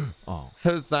 shit. Oh,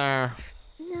 who's there?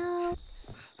 No.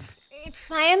 It's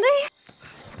Sandy.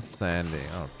 Sandy.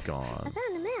 Oh, I God.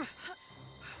 found a map.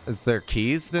 Is there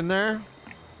keys in there?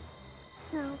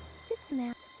 No, just a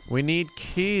map. We need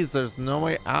keys. There's no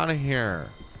way out of here.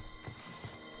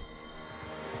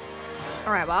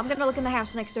 All right, well, I'm gonna look in the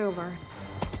house next over.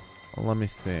 Well, let me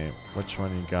see. Which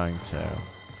one are you going to?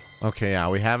 Okay, yeah,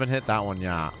 we haven't hit that one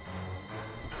yet.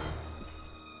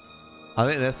 I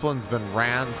think this one's been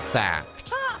ransacked.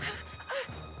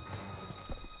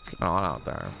 What's going on out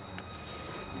there?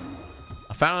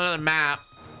 I found another map.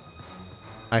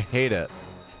 I hate it.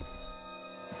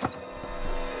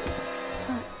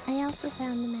 Oh, I also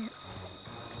found the map.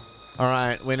 All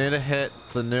right, we need to hit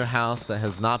the new house that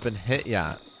has not been hit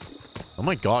yet. Oh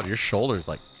my God, your shoulder's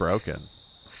like broken.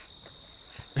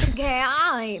 Yeah,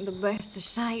 I ain't the best of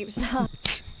shapes.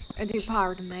 Do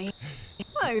pardon me.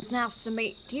 Well, it's nice to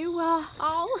meet you,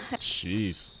 all.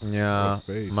 Jeez. Yeah, What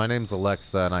face. my name's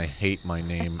Alexa, and I hate my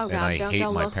name, Oh and God, I don't hate my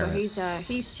look. parents.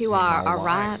 He's to our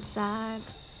right side.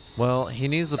 Well, he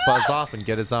needs to buzz off and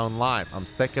get his own life. I'm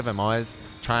sick of him always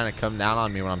trying to come down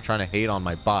on me when I'm trying to hate on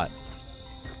my butt.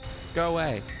 Go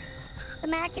away. The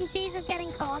mac and cheese is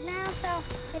getting cold now, so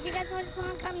if you guys just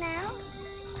want to come now.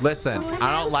 Listen, Oh,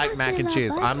 I don't like mac and about cheese.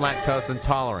 butts. I'm lactose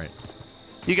intolerant.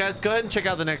 You guys go ahead and check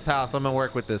out the next house. I'm gonna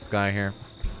work with this guy here.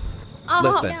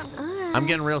 Listen, I'm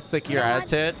getting real sick of your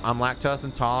attitude. I'm lactose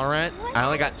intolerant. I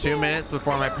only got 2 minutes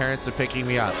before my parents are picking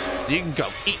me up. So you can go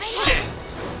eat shit.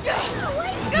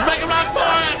 Make a run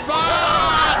for it!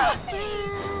 Run!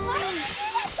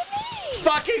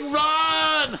 Fucking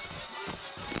run!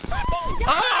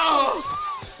 Oh!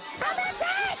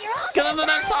 Get in the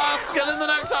next house! Get in the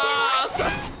next house!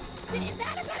 Is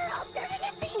that a better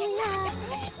alternative?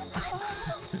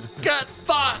 Get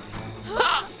fucked!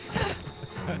 Ha!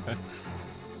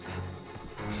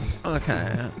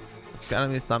 Okay. There's gotta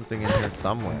be something in here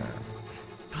somewhere.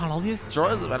 God, all these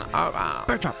drawers have been open.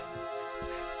 Bear trap.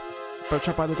 Bear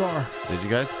trap by the door. Did you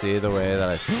guys see the way that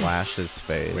I splashed his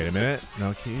face? Wait a minute.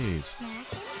 No keys.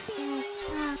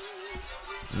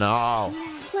 No.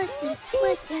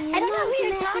 Listen. I don't know who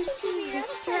you're talking to. You're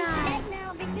dead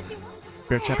now because you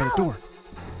Bear trap by the door.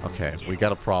 Okay, we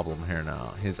got a problem here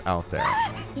now. He's out there.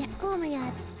 Yeah. Oh my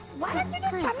god. Why don't you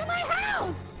just come to my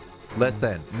house?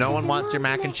 Listen, no one wants your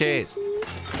mac and cheese.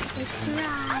 It's Come to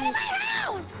right. my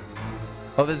house.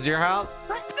 Oh, this is your house?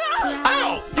 What?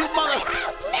 Ow! You mother!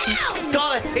 Now.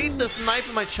 God, I hate this knife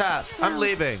in my chest. I'm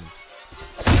leaving.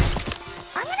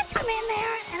 I'm gonna come in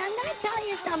there and I'm gonna tell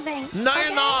you something. No,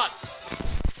 you're not.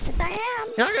 Yes, I am.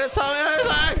 You're not gonna tell me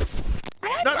anything.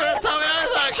 I'm Not gonna tell me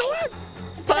anything.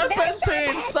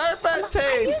 Serpentine!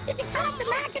 Serpentine! use it to cut up the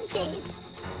mac and cheese.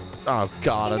 Oh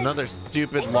God, another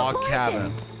stupid log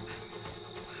cabin.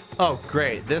 Oh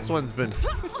great, this one's been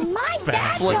My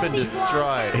dad flipping built these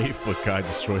destroyed. 8-foot guy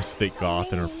destroys Steak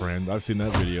Goth and her friend. I've seen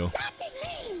that video.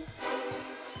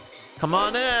 Come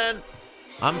on in.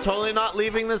 I'm totally not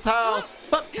leaving this house.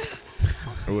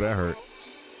 Oh, that hurt.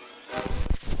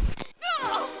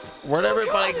 Where'd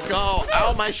everybody go?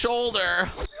 Ow, my shoulder.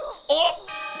 Oh!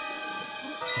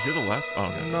 You're the last. Oh,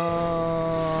 okay.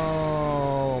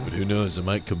 No. But who knows? I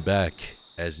might come back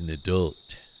as an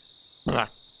adult. Oh,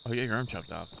 yeah, your arm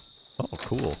chopped off. Oh,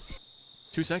 cool.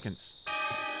 2 seconds.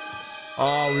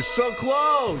 Oh, we're so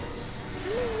close.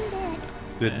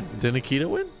 Did Nikita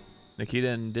win? Nikita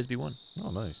and Disby won. Oh,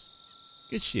 nice.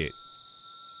 Good shit.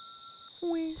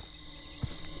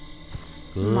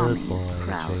 Good boy,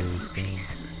 Jason.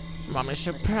 Mommy's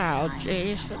so proud,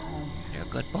 Jason. You're a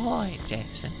good boy,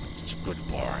 Jason. It's a good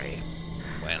boy.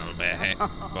 Well behaved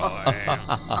boy.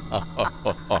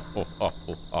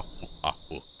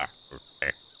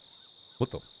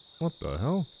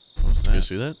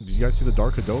 see that? Did you guys see the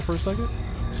Dark Hado for a second?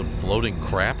 Some floating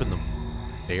crap in the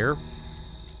air.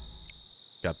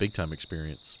 Got big time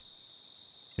experience.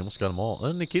 He almost got them all.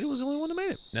 And Nikita was the only one who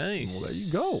made it. Nice. Well, there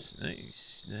you go.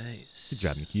 Nice, nice. Good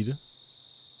job, Nikita.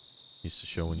 Used to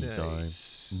show when you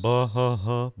Nice. died.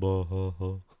 Bah-ha-ha,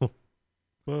 bah-ha-ha.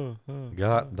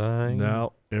 God dang.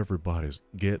 Now everybody's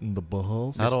getting the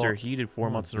balls. Mr. Heated 4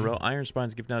 months in a row. Iron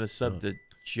Spine's giving out a sub to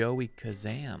Joey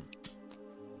Kazam.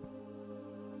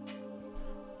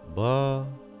 Bah,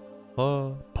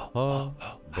 ha, ha,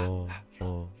 bah,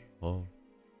 ha,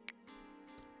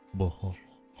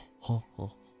 ha.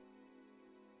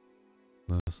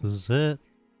 This is it.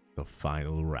 The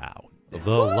final round. The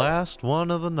last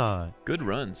one of the night. Good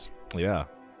runs. Yeah.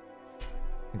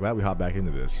 I'm glad we hopped back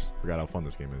into this. Forgot how fun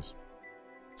this game is.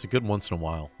 It's a good once in a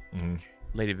while. Mm-hmm.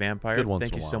 Lady Vampire, Good once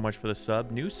thank in you a so while. much for the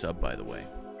sub. New sub, by the way.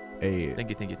 Hey, Thank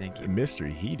you, thank you, thank you. Mr.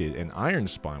 Heated and Iron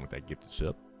Spine with that gifted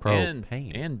sub. And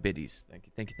biddies. Thank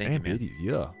you, thank you, thank And you, man. biddies,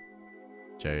 yeah.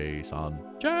 Jason.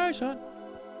 Jason.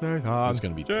 This is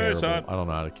going to be Jason. terrible. I don't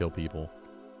know how to kill people.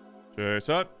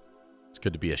 Jason. It's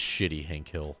good to be a shitty Hank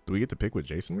Hill. Do we get to pick what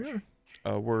Jason we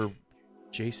are? We're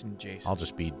Jason. I'll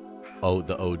just be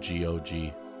the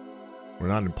OG. We're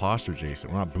not imposter Jason.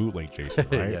 We're not bootleg Jason,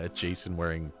 right? Yeah, Jason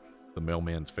wearing the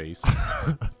mailman's face.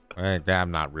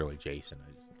 I'm not really Jason.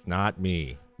 It's not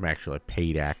me. I'm actually a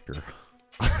paid actor.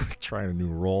 Trying a new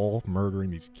role,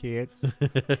 murdering these kids.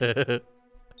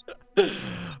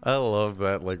 I love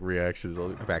that, like, reactions.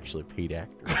 I'm actually a paid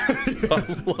actor.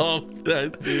 I love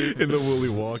that, dude. In the Willy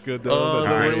Wonka dub. Oh, the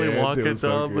Willy It Wonka was so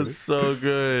dub good. was so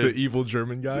good. The evil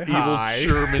German guy. The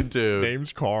evil German dude.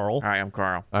 Name's Carl. Hi, I'm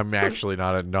Carl. I'm actually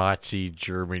not a Nazi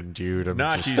German dude. I'm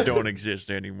Nazis just, don't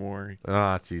exist anymore.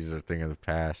 Nazis are a thing of the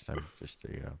past. I'm just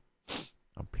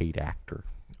a paid actor.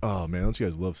 Oh man, don't you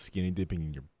guys love skinny dipping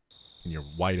in your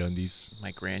white undies? My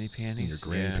granny panties. In your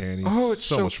granny panties. Oh, it's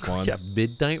so much fun. Yeah,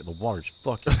 midnight. The water's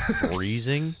fucking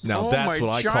freezing. Now Oh, that's my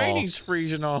what I call Chinese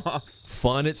freezing off.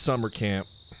 fun at summer camp.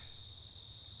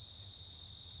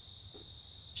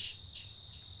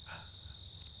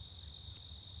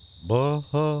 Bah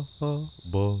ha ha,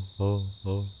 bah ha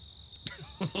ha.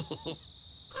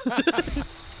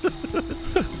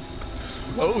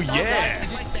 Oh yeah.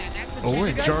 Oh, we're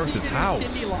at Jarvis's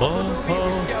house. Bah ha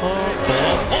ha, bah.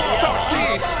 Oh,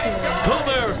 jeez! Come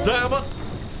here, damn it!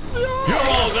 You're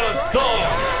all gonna die!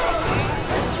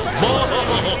 Bah ha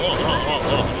ha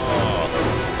ha.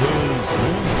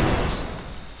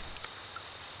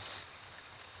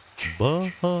 Bah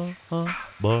ha ha,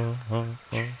 bah ha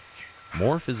ha.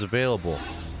 Morph is available.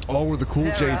 Oh, we're the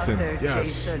cool Jason.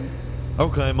 Yes.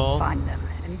 Okay, Mom. Find them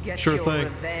and get Sure your thing.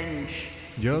 revenge.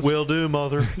 Yes. Will do,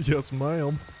 Mother. Yes,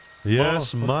 ma'am.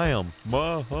 Yes, ma'am.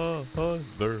 Mother.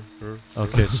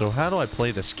 Okay, so how do I play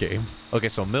this game? Okay,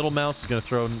 so middle mouse is going to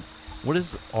throw... What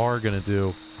is R going to do?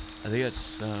 I think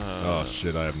it's. Oh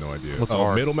shit, I have no idea. What's oh,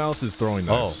 R? middle mouse is throwing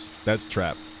knives. Oh. That's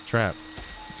trap. Trap.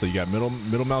 So you got middle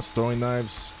mouse throwing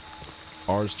knives.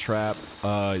 R's trap.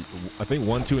 I think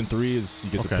 1, 2, and 3 is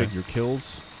you get to Okay. pick your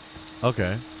kills.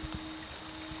 Okay.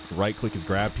 Right click is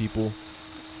grab people.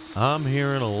 I'm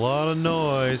hearing a lot of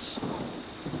noise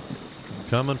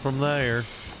coming from there.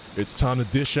 It's time to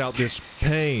dish out this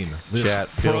pain. This Chat,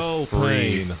 feel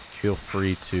free. propane. Feel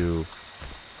free to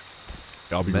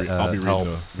I'll be reading help the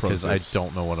pro because I tips.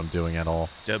 don't know what I'm doing at all.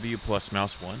 W plus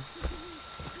mouse 1.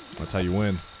 That's how you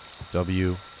win.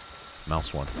 W,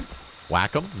 mouse 1.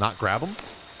 Whack them, not grab them.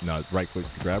 No, right click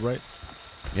to grab, right?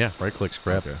 Yeah, right clicks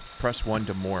grab. Okay. Press 1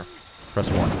 to morph, Press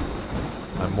 1.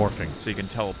 I'm morphing. so you can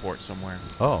teleport somewhere.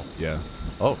 Oh. Yeah.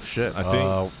 Oh shit. I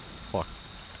think- Fuck.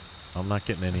 I'm not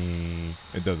getting any.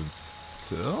 It doesn't.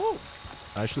 So,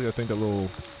 actually, I think that little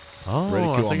Oh,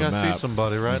 reticule I think on the I map, see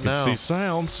somebody right you now. can see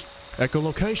sounds.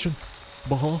 Echolocation.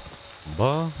 Bah.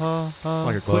 Bah-ha-ha,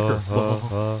 Like a clicker.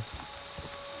 bah-ha-ha.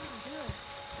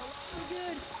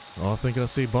 Oh, I think I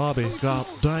see Bobby. God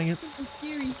dang it. That's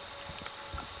scary.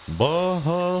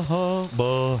 Bah-ha-ha,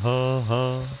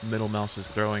 bah-ha-ha. Middle mouse is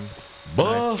throwing.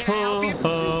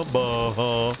 Bah-ha-ha,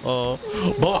 bah-ha-ha.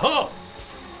 Bah-ha!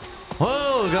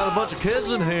 Whoa, got a bunch of kids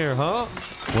in here, huh?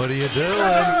 What are you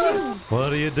doing?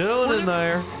 What are you doing in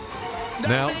there?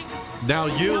 Now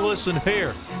you listen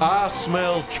here. I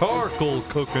smell charcoal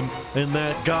cooking in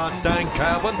that goddamn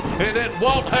cabin, and it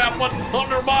won't happen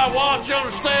under my watch, you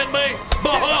understand me?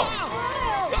 Bah-ha!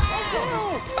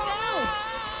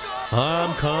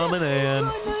 I'm coming in.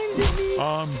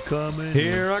 I'm coming.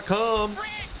 Here I come.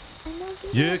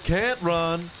 You can't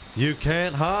run. You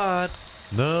can't hide.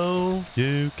 No,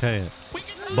 you can't.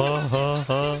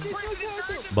 Bah-ha-ha.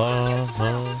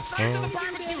 Bah-ha-ha.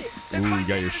 Ooh, you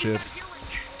got your shift.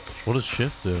 What does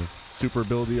shift do? super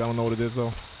ability. I don't know what it is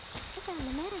though.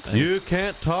 You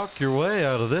can't talk your way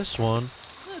out of this one.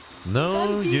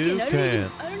 No, I'm you vegan.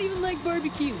 can't. I don't even like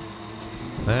barbecue.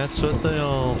 That's what they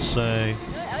all say.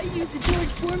 I use the George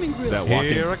Foreman grill. That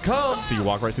walking? Here I come. Do you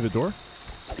walk right through the door?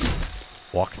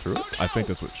 Walk through it? I think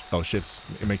that's what. Oh, shifts.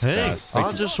 It makes it Hey, fast.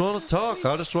 I just want to talk.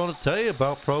 I just want to tell you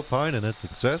about propine and its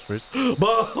accessories.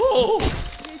 Oh!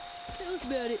 Tell us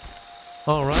about it.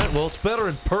 All right. Well, it's better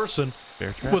in person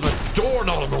with a door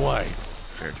not in the way.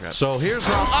 Bear trap. So here's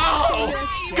how.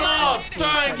 Oh! God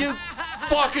dang you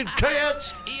fucking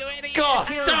kids! God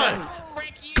dang!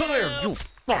 Come here, you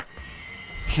fuck!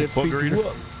 Shifts beat you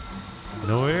up.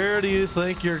 Where do you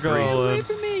think you're going?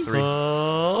 Three.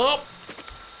 Up.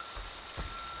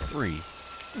 3.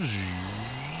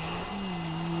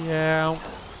 Yeah.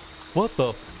 What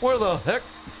the? Where the heck?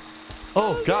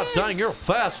 Oh, god dang, you're a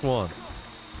fast one.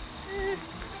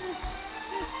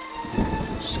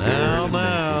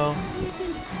 Now.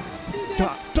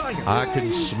 God dang it. I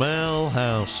can smell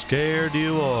how scared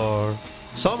you are.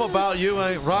 Something about you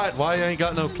ain't right. Why you ain't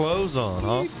got no clothes on,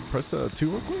 huh? Press 2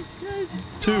 real quick.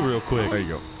 2 real quick. There you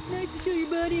go. Nice to show your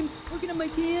body. I'm working on my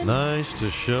tan. Nice to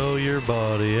show your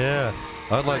body, yeah.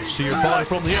 I'd like to see your body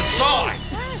from the inside.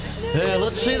 Yeah,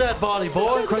 let's see that body,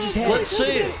 boy. Let's see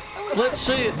it. Let's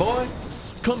see it, boy.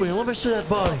 Come here, let me see that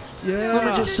body. Yeah. Let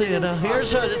me just see it now.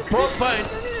 Here's how it propane.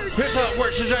 Here's how it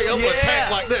works. Here's how you open a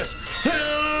tank like this.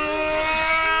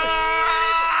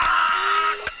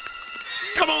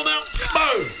 Come on now.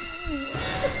 Boom.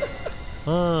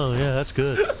 Oh, yeah, that's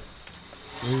good.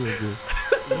 Really good.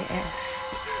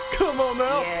 Come on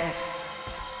now. Yeah.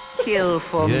 Kill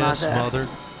for Yes, mother. mother.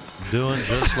 Doing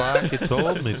just like you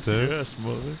told me to. Yes,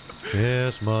 mother.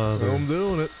 Yes, mother. I'm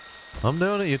doing it. I'm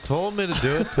doing it. You told me to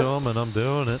do it to him, and I'm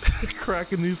doing it.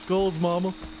 Cracking these skulls,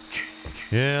 mama.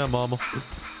 Yeah, mama.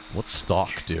 What's stock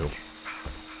do?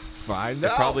 Find It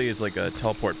out. probably is like a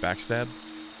teleport backstab.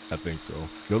 I think so.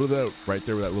 Go to that right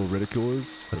there where that little ridicule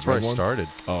is. That's The where red I one. started.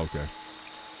 Oh, okay.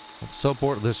 Let's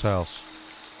teleport this house.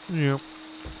 Yep.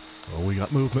 Oh, we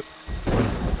got movement.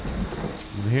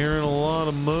 I'm hearing a lot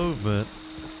of movement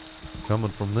coming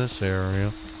from this area.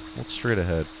 What's straight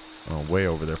ahead? Oh, way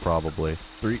over there, probably.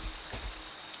 3.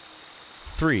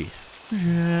 3.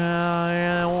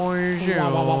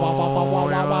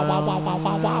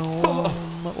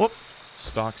 Whoop.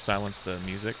 Stock silence the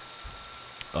music.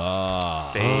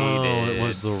 Ah. Oh, it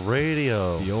was the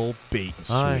radio. The old bait and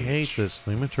switch. I hate this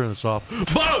thing. Let me turn this off.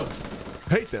 Boom!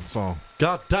 Hate that song.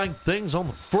 God dang things on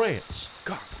the frets.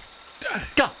 God dang.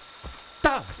 God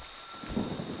dang.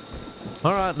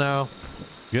 All right now.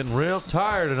 Getting real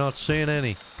tired of not seeing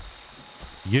any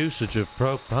usage of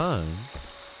propane.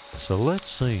 So let's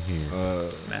see here.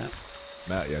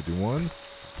 Matt, yeah, do 1.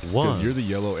 1. You're the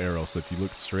yellow arrow, so if you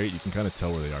look straight, you can kind of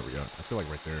tell where they are. I feel like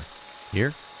right there.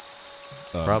 Here?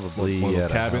 Probably one of those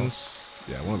at a cabins. house.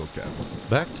 Yeah, one of those cabins.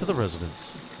 Back to the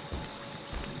residence.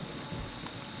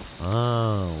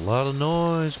 Ah, a lot of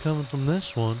noise coming from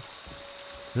this one.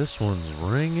 This one's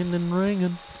ringing and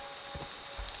ringing.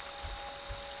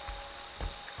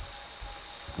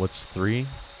 What's 3?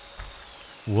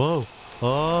 Whoa.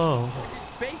 Oh.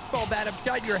 Baseball bat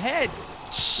upside your head.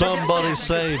 Somebody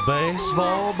say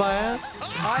baseball bat?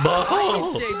 I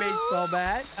can say baseball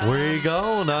bat. Where you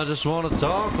going? I just want to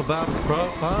talk about the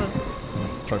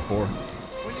propane. Try 4.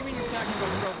 What do you mean you're talking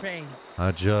about propane?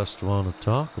 I just want to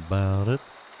talk about it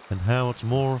and how it's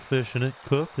more efficient at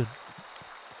cooking.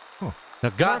 Huh. Now,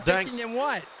 god More dang, efficient than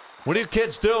what? what are you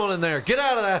kids doing in there? Get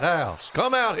out of that house.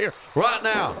 Come out here right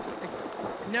now.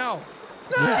 No.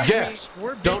 Yes.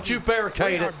 We're busy. Don't you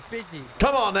barricade We it. are busy.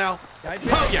 Come on now.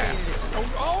 Oh, yeah.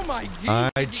 Oh my Jesus.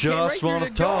 I You came just right want through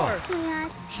to the talk. door.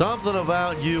 Something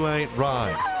about you ain't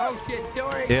right. Oh shit,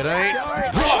 sorry. It ain't Sorry.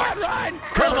 right. Run.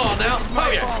 Come on now. My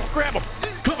Oh, yeah. fault. Grab him.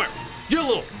 Come here. You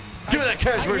little. Give me that I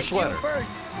cashmere hit you sweater. first.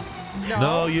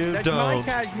 No, you that's don't.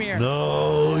 my cashmere.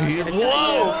 No, you.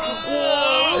 Whoa!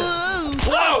 Whoa!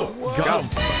 Whoa! Got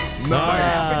him.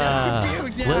 Nice.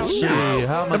 confused now. Let's see.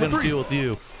 How am I going to deal with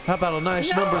you? How about a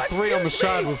nice number 3 on the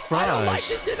side with I don't like fries?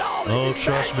 this at all. Oh, This is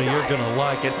trust me, bad you're guy. going to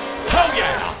like it. Oh,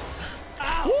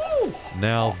 yeah! Woo!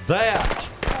 Now that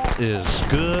is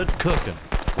good cooking.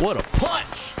 What a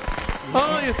punch!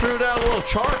 Oh, you threw down a little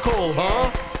charcoal,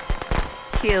 huh?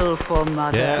 Kill for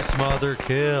mother. Yes, mother,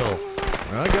 kill.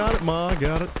 I got it, Ma. I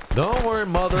got it. Don't worry,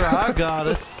 mother, I got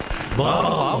it. Mom,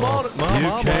 I'm on it, Mom. you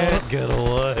I'm on can't it. get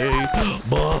away.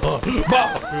 Mom.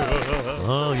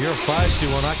 Oh, you're a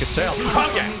feisty one, I can tell.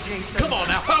 Oh, yeah. Come on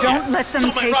now. Oh, Don't yeah. let them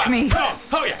Somebody take rock. me. Come on.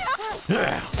 Oh, yeah.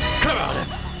 Yeah. Come on.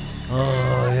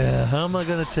 Oh, yeah. How am I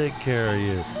going to take care of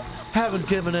you? Haven't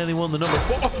given anyone the number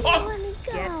 4. Oh,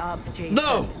 Get up, Jason.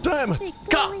 No! Damn it!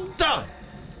 God damn!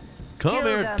 Come Kill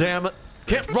here, them. damn it!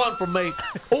 Can't run from me!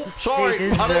 Oh, sorry!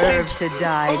 They I deserve don't- to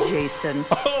die, Jason.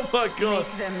 Oh my God!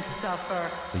 Make them suffer.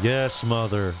 Yes,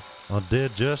 Mother. I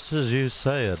did just as you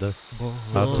said.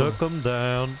 I took them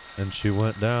down, and she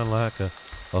went down like a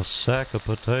sack of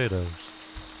potatoes.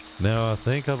 Now I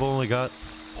think I've only got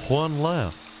one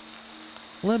left.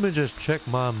 Let me just check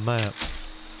my map.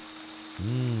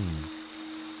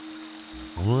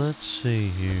 Let's see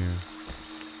here.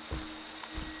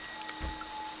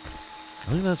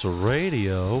 I think that's a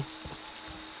radio.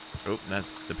 Oh,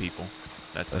 that's the people.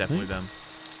 That's I definitely think-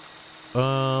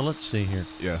 them. Let's see here.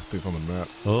 Yeah, things on the map.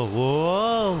 Oh,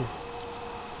 whoa!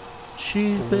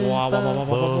 She's been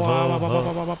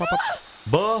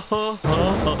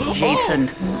Jason.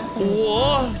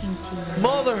 What?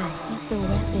 Mother,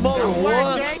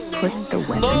 what? Put the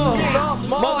weapon No, down.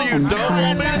 Mother, you don't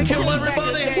want me to kill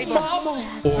everybody?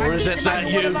 Or is it that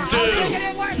you do?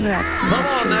 Come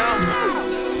on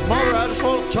now. Mother, I just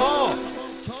want to talk.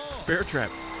 Bear trap.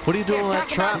 What are you doing with that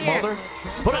trap, Mother?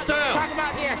 Put it down. Talk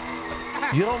about here.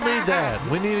 You don't need that.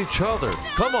 We need each other.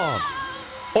 Come on.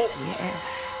 Oh,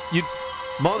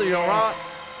 Mother, you all right?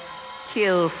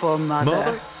 Kill for mother.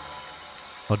 Mother?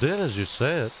 I did as you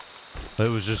said. It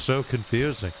was just so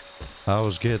confusing. I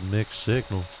was getting mixed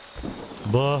signals.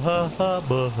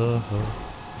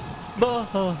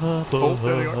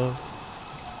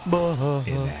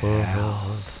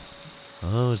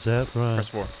 Oh, is that right? Press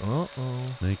 4.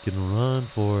 Making a run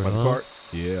for it, By the huh? cart?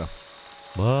 Yeah.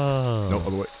 Wow. No,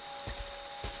 other way.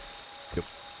 Yep.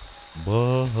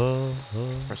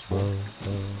 Press 4.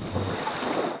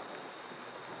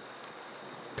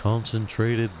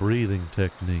 Concentrated breathing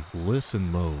technique.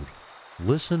 Listen mode.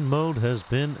 Listen mode has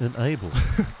been enabled.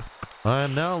 I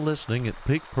am now listening at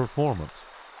peak performance.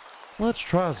 Let's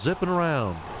try zipping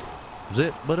around.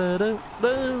 Zip ba da do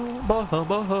do ba ha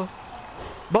ba ha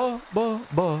ba ba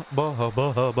ba ba ha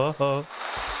ba ha ba ha.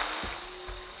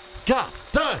 God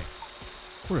dang!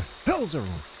 Where the hell is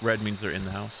everyone? Red means they're in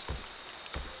the house.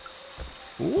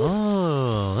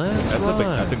 Oh, that's At the,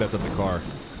 I right. think that's at the car.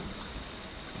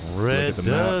 Red Look at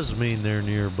the map. does mean they're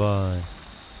nearby.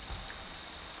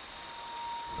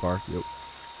 Car. Yep.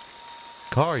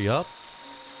 Car, yup.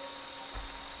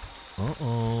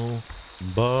 Uh-oh.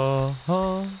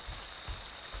 Ba-ha.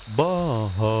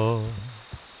 Ba-ha.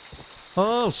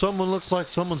 Oh, someone looks like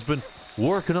someo's been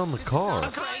working on the car.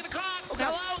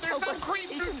 Hello, there's some creep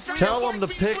through the Tell them to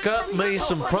pick up me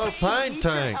some propane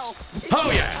tanks.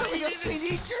 Oh, yeah. We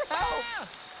need your help.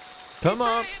 Come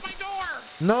on.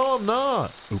 No, I'm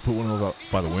not. We'll put one of those out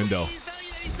by the window.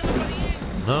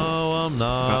 No, I'm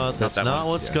not. That's that not one.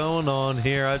 what's Yeah. going on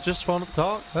here. I just want to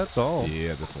talk. That's all.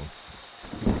 Yeah, this one.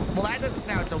 Well, that doesn't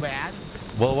sound so bad.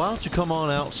 Well, why don't you come on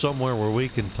out somewhere where we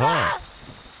can talk?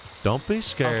 Don't be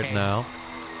scared Okay. now.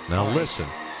 Now listen,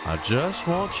 I just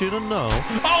want you to know.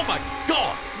 Oh my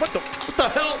God! What the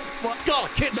hell? God, I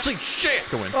can't see shit.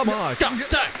 Go in. Come on. God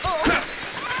dang!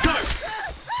 Go!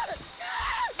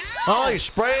 Oh, you're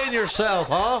spraying yourself,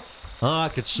 huh? Oh, I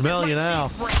can smell you now.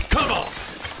 Come on!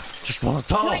 Just want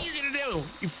to What talk. are you gonna do?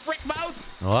 You frick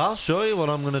mouth? Well, I'll show you what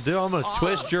I'm gonna do. I'm gonna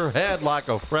twist your head like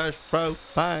a fresh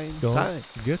propane tank.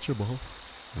 Get your ball.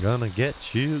 Gonna get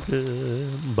you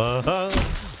good. Ba ba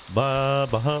ba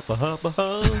ba ba ba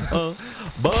ba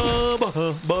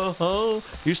ba ba.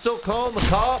 You still calling the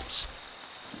cops?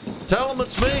 Tell them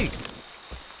it's me.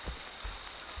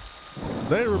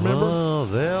 They remember. Oh,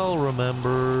 they'll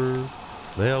remember.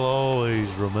 They'll always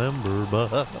remember.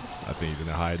 But I think he's in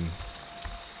there hiding.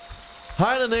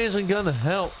 hiding isn't gonna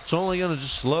help. It's only gonna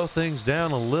just slow things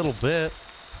down a little bit.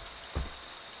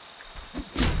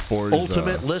 Or is,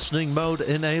 Ultimate listening mode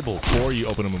enabled. Or you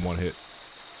open them in one hit.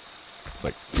 It's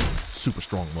like super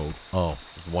strong mode. Oh,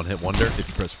 it's one hit wonder. If you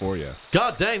press 4, yeah.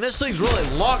 God dang, this thing's really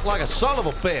locked like a son of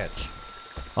a bitch.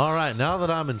 All right, now that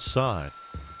I'm inside,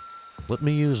 let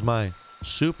me use my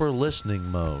super listening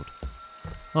mode.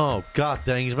 Oh, God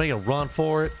dang, he's making a run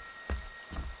for it.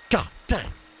 God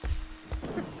dang.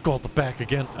 Go out the back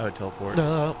again. I would teleport.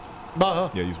 Yeah,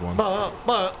 use one.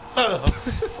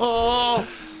 Oh.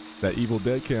 That Evil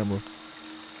Dead camera.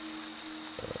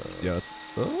 Yes.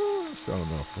 I don't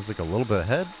know. It's like a little bit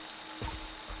ahead.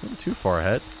 Not too far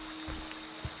ahead.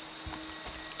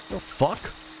 The fuck?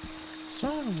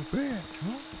 Son of a bitch,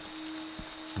 huh?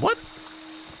 What?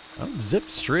 I'm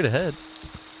zipped straight ahead.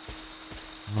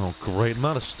 Oh, great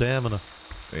amount of stamina.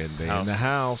 And they in the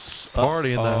house.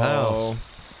 Party in the house.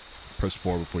 Press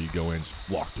 4 before you go in. Just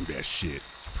walk through that shit.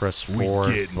 Press We 4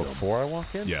 getting them. before I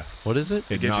walk in? Yeah. What is it? It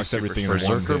gives you knocks super everything in one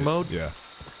Berserker hit. mode? Yeah.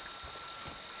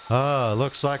 Ah,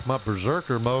 looks like my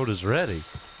Berserker mode is ready.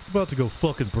 About to go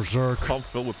fucking berserk. Pump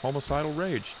filled with homicidal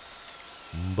rage.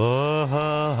 Bah,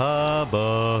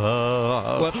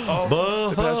 bah, What?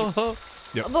 Oh, bah,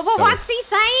 Yep. But what's he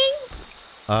saying?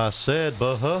 I said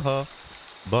bah,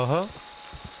 bah.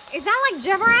 Is that like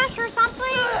gibberish or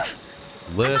something?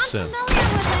 Listen.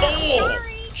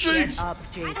 Jeez.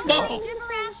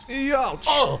 Gibberish. Ouch.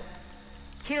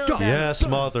 Kill God. them. Yes,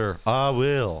 mother, I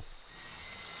will.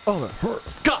 Oh, that hurt.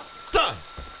 God done.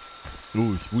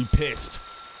 Ooh, we pissed.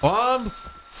 I'm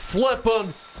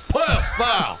flipping pissed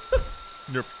now.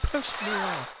 You're pissed me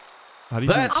off. How do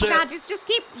you That's Oh it. God, just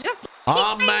keep.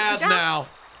 I'm mad now.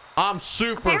 I'm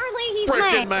super Apparently he's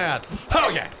freaking mad. mad.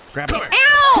 Hell yeah. Grab Come it. here.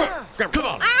 Ow! Come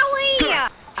on. Owie!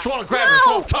 Just want to grab you. Just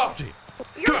want to talk to you.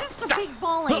 You're just a big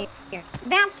bully.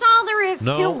 That's all there is to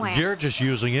No, it. you're just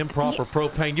using improper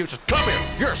propane usage. Come here.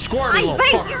 You're a squirmy I little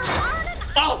beg fucker. your pardon.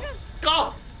 Oh,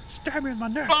 God. Stab me in my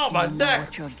neck. Oh, my You know neck.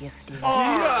 what your gift is.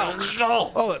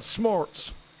 Oh, that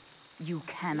smarts. You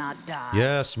cannot die.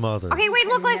 Yes, mother. Okay, wait,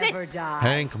 look, listen. Never die.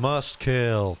 Hank must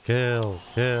kill. Get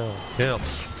him!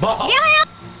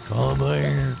 Come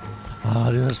here.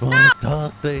 I just want to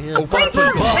talk to you. Oh,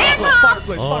 fireplace, back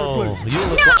fireplace, Oh, fireplace. you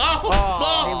look They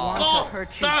want to hurt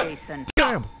you, Jason.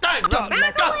 Damn.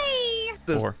 Back away!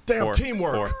 This Four, damn four,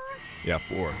 teamwork. 4. Yeah,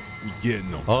 4. We getting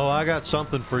them. Oh, I got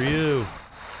something for you.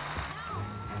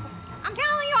 I'm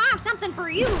telling you, I have something for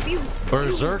you.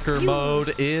 Berserker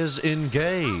mode is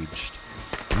engaged.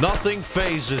 Nothing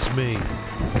phases me.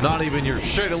 Not even your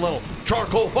shitty little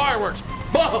charcoal fireworks.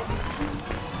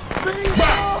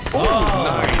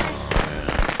 Nice.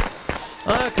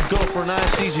 I could go for a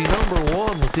nice, easy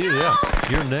 #1 with you. Yeah,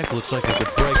 your neck looks like it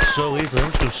could break so easily.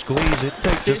 I'm just gonna squeeze it.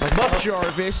 Take this,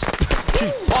 Jarvis.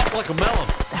 She popped like a melon.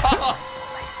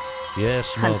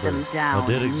 Yes, Hunt mother. them down I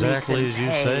did and exactly make as them you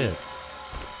pay. said.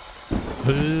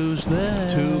 Who's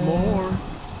next? 2 more.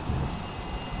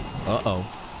 Uh-oh.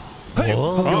 Hey,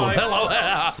 Whoa. Hello.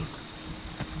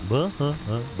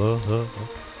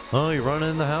 Oh, you're running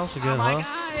in the house again, huh?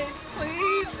 God,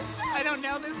 please. I don't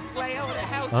know this layout of the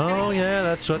house. Oh, yeah,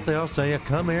 that's what they'll say.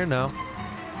 Come here now.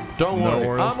 Don't Nowhere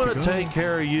worry. else I'm going to to go. take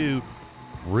care of you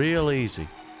real easy.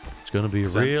 It's going to be a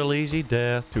Sense. real easy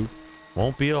death. 2.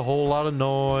 Won't be a whole lot of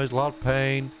noise, a lot of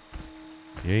pain.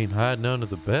 You ain't hiding under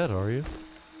the bed, are you?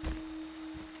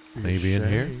 Maybe in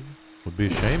here. Would be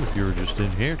a shame if you were just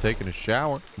in here taking a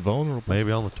shower. Vulnerable.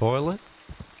 Maybe on the toilet.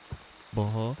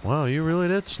 Uh-huh. Wow, you really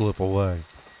did slip away.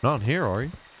 Not in here, are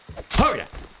you? Oh, yeah.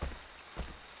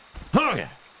 Oh, yeah.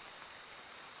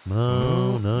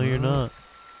 No, you're not.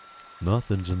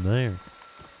 Nothing's in there.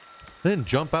 Didn't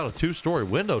jump out a 2-story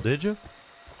window, did you?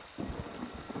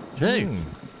 James.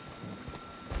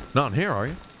 Not in here, are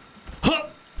you?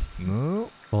 No.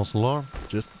 False alarm.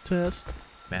 Just a test.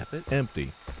 Map it.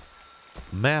 Empty.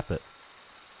 Map it.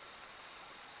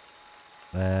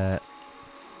 That.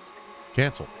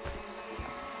 Cancel.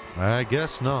 I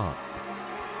guess not.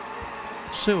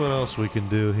 Let's see what else we can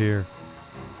do here.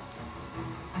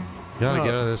 Gotta get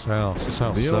out of this house. This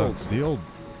house sucks. The old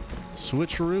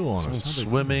switcheroo on Someone's us.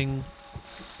 swimming.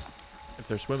 If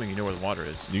they're swimming, you know where the water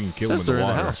is. You can kill Says them in they're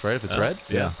the in the water. house, right? If it's red?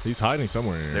 Yeah. He's hiding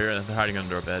somewhere in here. They're hiding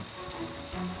under a bed.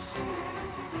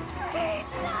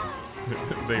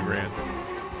 They ran.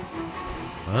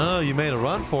 Oh, you made a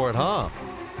run for it, huh?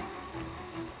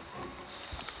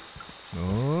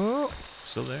 Oh.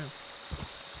 Still there.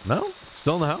 No?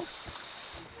 Still in the house?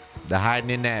 They're hiding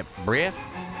in that breath?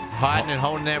 Hiding and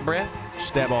holding that breath?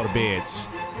 Stab all the beds.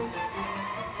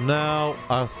 Now,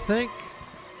 I think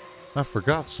I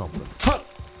forgot something.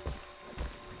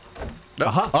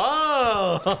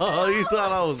 Oh, you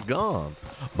thought I was gone.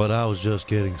 But I was just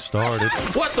getting started.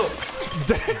 What the?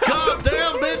 God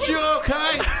damn, bitch, you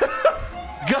okay?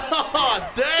 God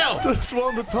damn. Just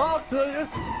wanted to talk to you.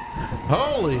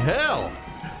 Holy hell.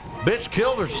 Bitch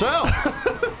killed herself.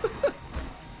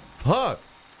 Fuck.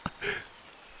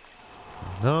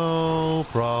 No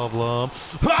problem.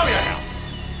 Oh, yeah.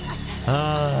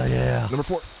 Ah, yeah. Number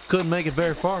 4. Couldn't make it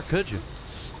very far, could you?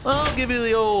 I'll give you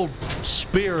the old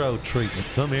Spiro treatment.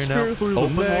 Come here Spear now. through the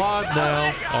Open neck. wide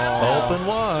now. Open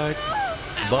wide.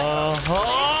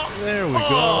 There we go.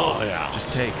 Oh, yeah.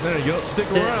 Just takes. There you go. Stick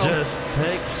It around. just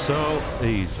takes so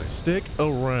easy. Stick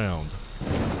around.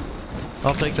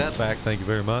 I'll take that back. Thank you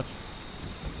very much.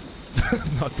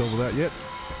 Not done with that yet.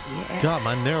 God,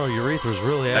 my narrow urethra's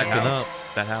really That acting house. up.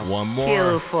 That house. One more.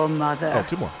 Kill for mother. Oh,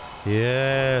 2 more.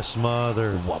 Yes,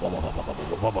 mother.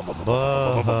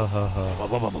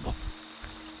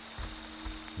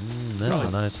 That's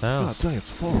a nice God house. dang, it's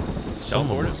far.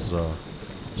 Someone was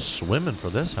swimming for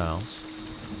this house.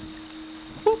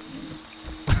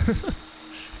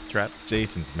 Trap.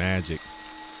 Jason's magic.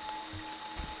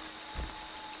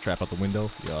 Trap out the window.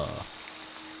 Yeah.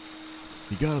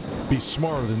 You gotta be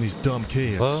smarter than these dumb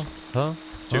kids. Huh?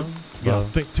 You gotta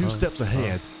think 2 steps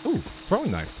ahead. Ooh,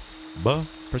 throwing knife.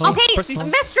 Okay,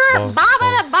 Mr.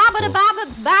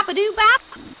 Babadoo-Bap.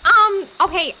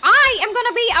 Okay, I am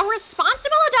gonna be a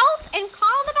responsible adult and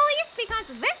call the police because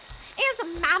this is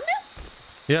madness.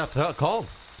 Yeah, call him.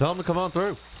 Tell him to come on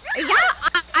through. Yeah,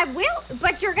 I will,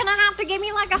 but you're gonna have to give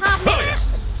me like a hot minute.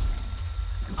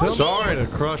 Sorry to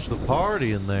crush the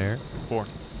party in there.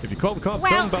 If you call the cops, Well-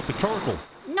 tell them about the charcoal.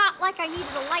 Not like I needed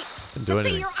a light Didn't do to see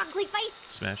anything. your ugly face.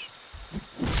 Smash.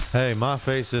 Hey, my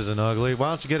face isn't ugly. Why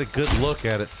don't you get a good look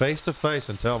at it face to face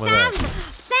and tell me that?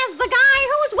 Says the guy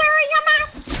who's wearing a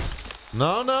mask.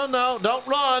 No. Don't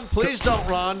run. Please don't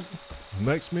run. It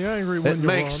makes me angry when It you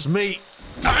makes run. me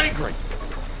angry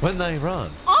when they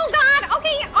run. Oh God.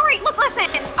 Okay. All right. Look. Listen.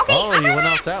 Okay. Oh, you went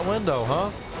out that window, huh?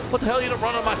 What the hell? You didn't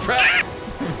run on my trap?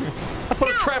 I put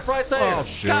a trap right there. Oh,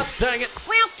 shit. God dang it.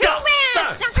 Well, too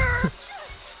bad, sucker.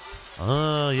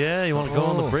 Oh, yeah. You want to go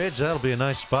on the bridge? That'll be a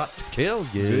nice spot to kill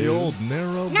you. The old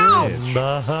narrow No. bridge.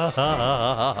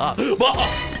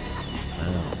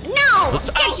 No!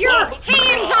 Get your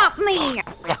hands off me!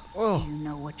 You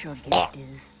know what your gift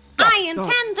is. I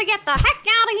intend to get the heck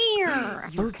out of here!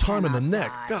 Third time in the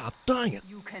neck. God dang it.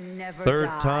 You can never Third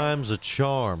die. time's a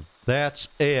charm. That's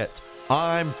it.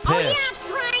 I'm Oh yeah, pissed.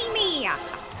 try me!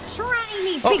 Try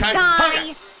me, big Okay, guy!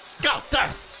 okay. Go, there.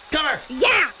 Come here.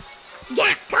 Yeah!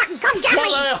 Yeah, come get Slow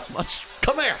me! down.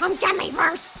 Come here. Come get me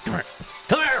first! Come here.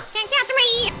 Come here. Can't catch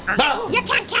me! No. You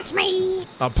can't catch me!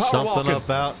 I'm power Something walking.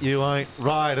 about you ain't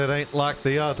right. It ain't like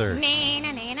the others.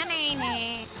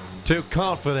 Nah. Too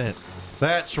confident.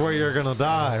 That's where you're gonna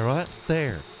die, right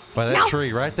there. By that No.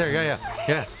 tree, right there.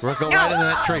 Yeah. We'll go No. right into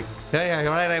that tree. Yeah,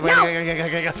 right there. No.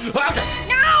 Yeah.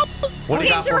 No! What do you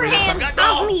got Get for your me? hands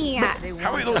off me!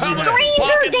 How are those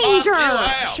Stranger danger!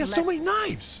 She has so many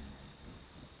knives.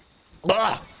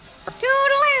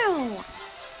 Toodaloo!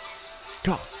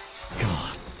 God.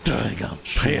 Dang, I'm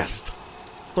pissed.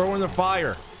 Throw in the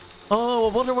fire. Oh,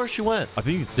 I wonder where she went. I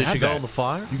think you can Did stab she go that. in the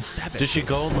fire? You can stab it. Did she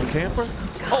go in the camper?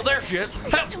 Oh, there she is.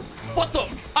 What the?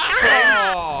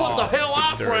 I-frames? What the hell,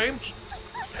 I-frames?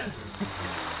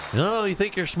 No, you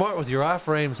think you're smart with your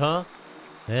I-frames, huh?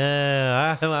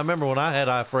 Yeah, I remember when I had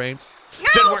I-frames.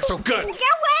 Didn't work so good. Get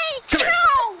away! Come here.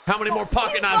 Ow! How many more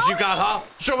pocket knives you got, huh?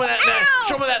 Show me that knife.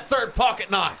 Show me that third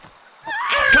pocket knife.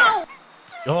 Ow!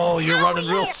 Oh, you're running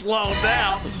real slow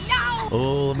now. No!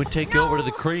 Oh, let me take you over to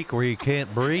the creek where you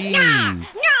can't breathe. No!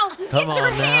 Come Get your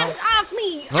on now. hands off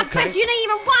me! I Okay. bet you didn't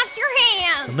even wash your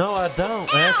hands! No, I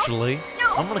don't, actually.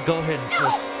 No. I'm going to go ahead and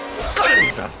just...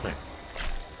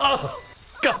 Oh,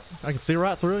 go. I can see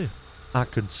right through you. I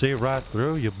could see right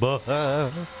through you, but...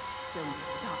 Don't stop,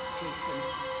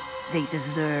 Jason. They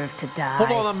deserve to die.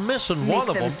 Hold on, I'm missing Make one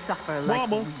of them them. suffer like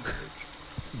we.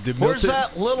 Where's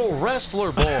that little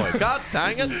wrestler boy? God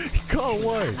dang it. He got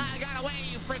away. I got away,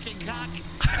 you freaking cock.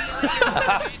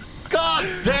 God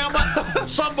damn it.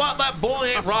 Something about that boy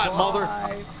ain't right, mother.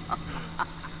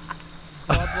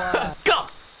 Go.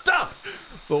 Stop.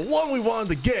 The one we wanted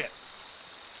to get.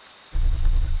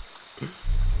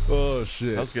 Oh,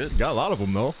 shit. That was good. Got a lot of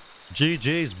them, though.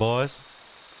 GG's, boys.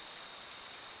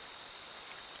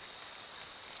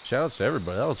 Shout out to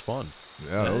everybody. That was fun.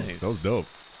 Yeah, Nice. that was dope.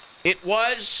 It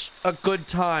was a good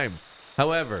time.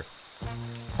 However,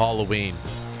 Halloween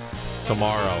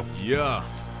tomorrow. Yeah.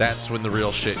 That's when the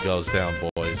real shit goes down,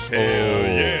 boys. Hell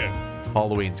yeah.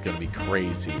 Halloween's gonna be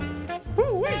crazy.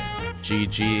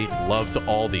 GG, love to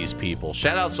all these people.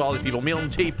 Shout outs to all these people.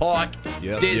 MiltonTPike,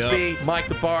 Yep, Disby, Mike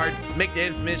the Bard, Mick the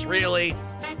Infamous, really,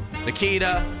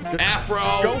 Nikita, Afro.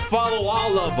 Go follow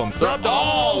all of them. Sub to They're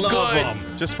all all good. of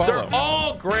them. Just follow. They're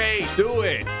all great. Do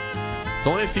it. It's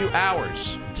only a few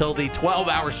hours till the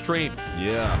 12-hour stream.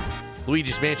 Yeah.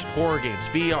 Luigi's Mansion horror games,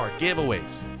 VR, giveaways,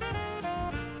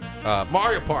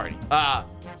 Mario Party,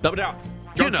 Double Down,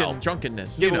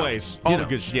 Drunkenness. Giveaways. All the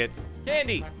good shit.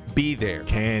 Candy. Be there.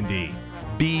 Candy.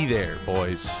 Be there,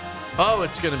 boys. Oh,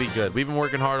 it's going to be good. We've been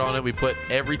working hard on it. We put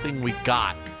everything we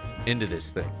got into this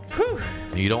thing.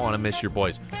 And you don't want to miss your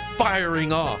boys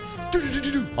firing off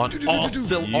on all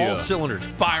cylinders,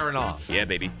 firing off. Yeah,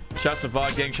 baby. Shouts to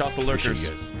VOD Gang. Shouts to Lurkers.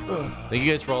 Thank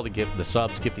you guys for all the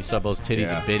subs, gifty subbos, titties,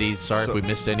 Yeah. and biddies. Sorry if we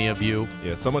missed any of you.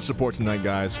 Yeah, so much support tonight,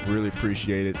 guys. Really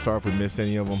appreciate it. Sorry if we missed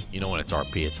any of them. You know when it's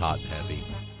RP, it's hot and heavy.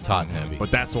 It's hot and heavy.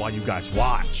 But that's why you guys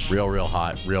watch. Real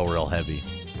hot, real heavy.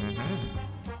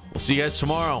 We'll see you guys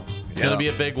tomorrow. It's going to be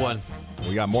a big one.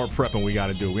 We got more prepping we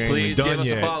got to do. We ain't Please even give done us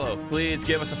yet. a follow. Please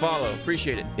give us a follow.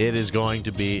 Appreciate it. It is going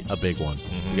to be a big one.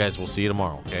 You guys will see you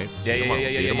tomorrow, okay? See you tomorrow.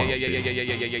 See you tomorrow. See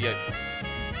you tomorrow.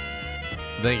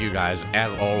 Yeah. Thank you guys,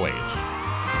 as always.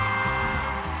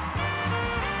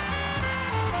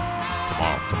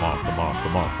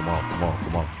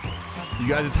 Tomorrow. You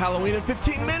guys, it's Halloween in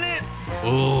 15 minutes.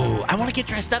 Ooh, I want to get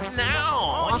dressed up now.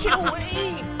 Oh, I can't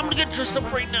wait. I'm gonna get dressed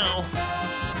up right now.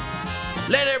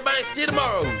 Let everybody see you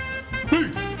tomorrow.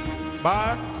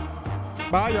 Bye.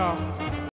 Bye, y'all.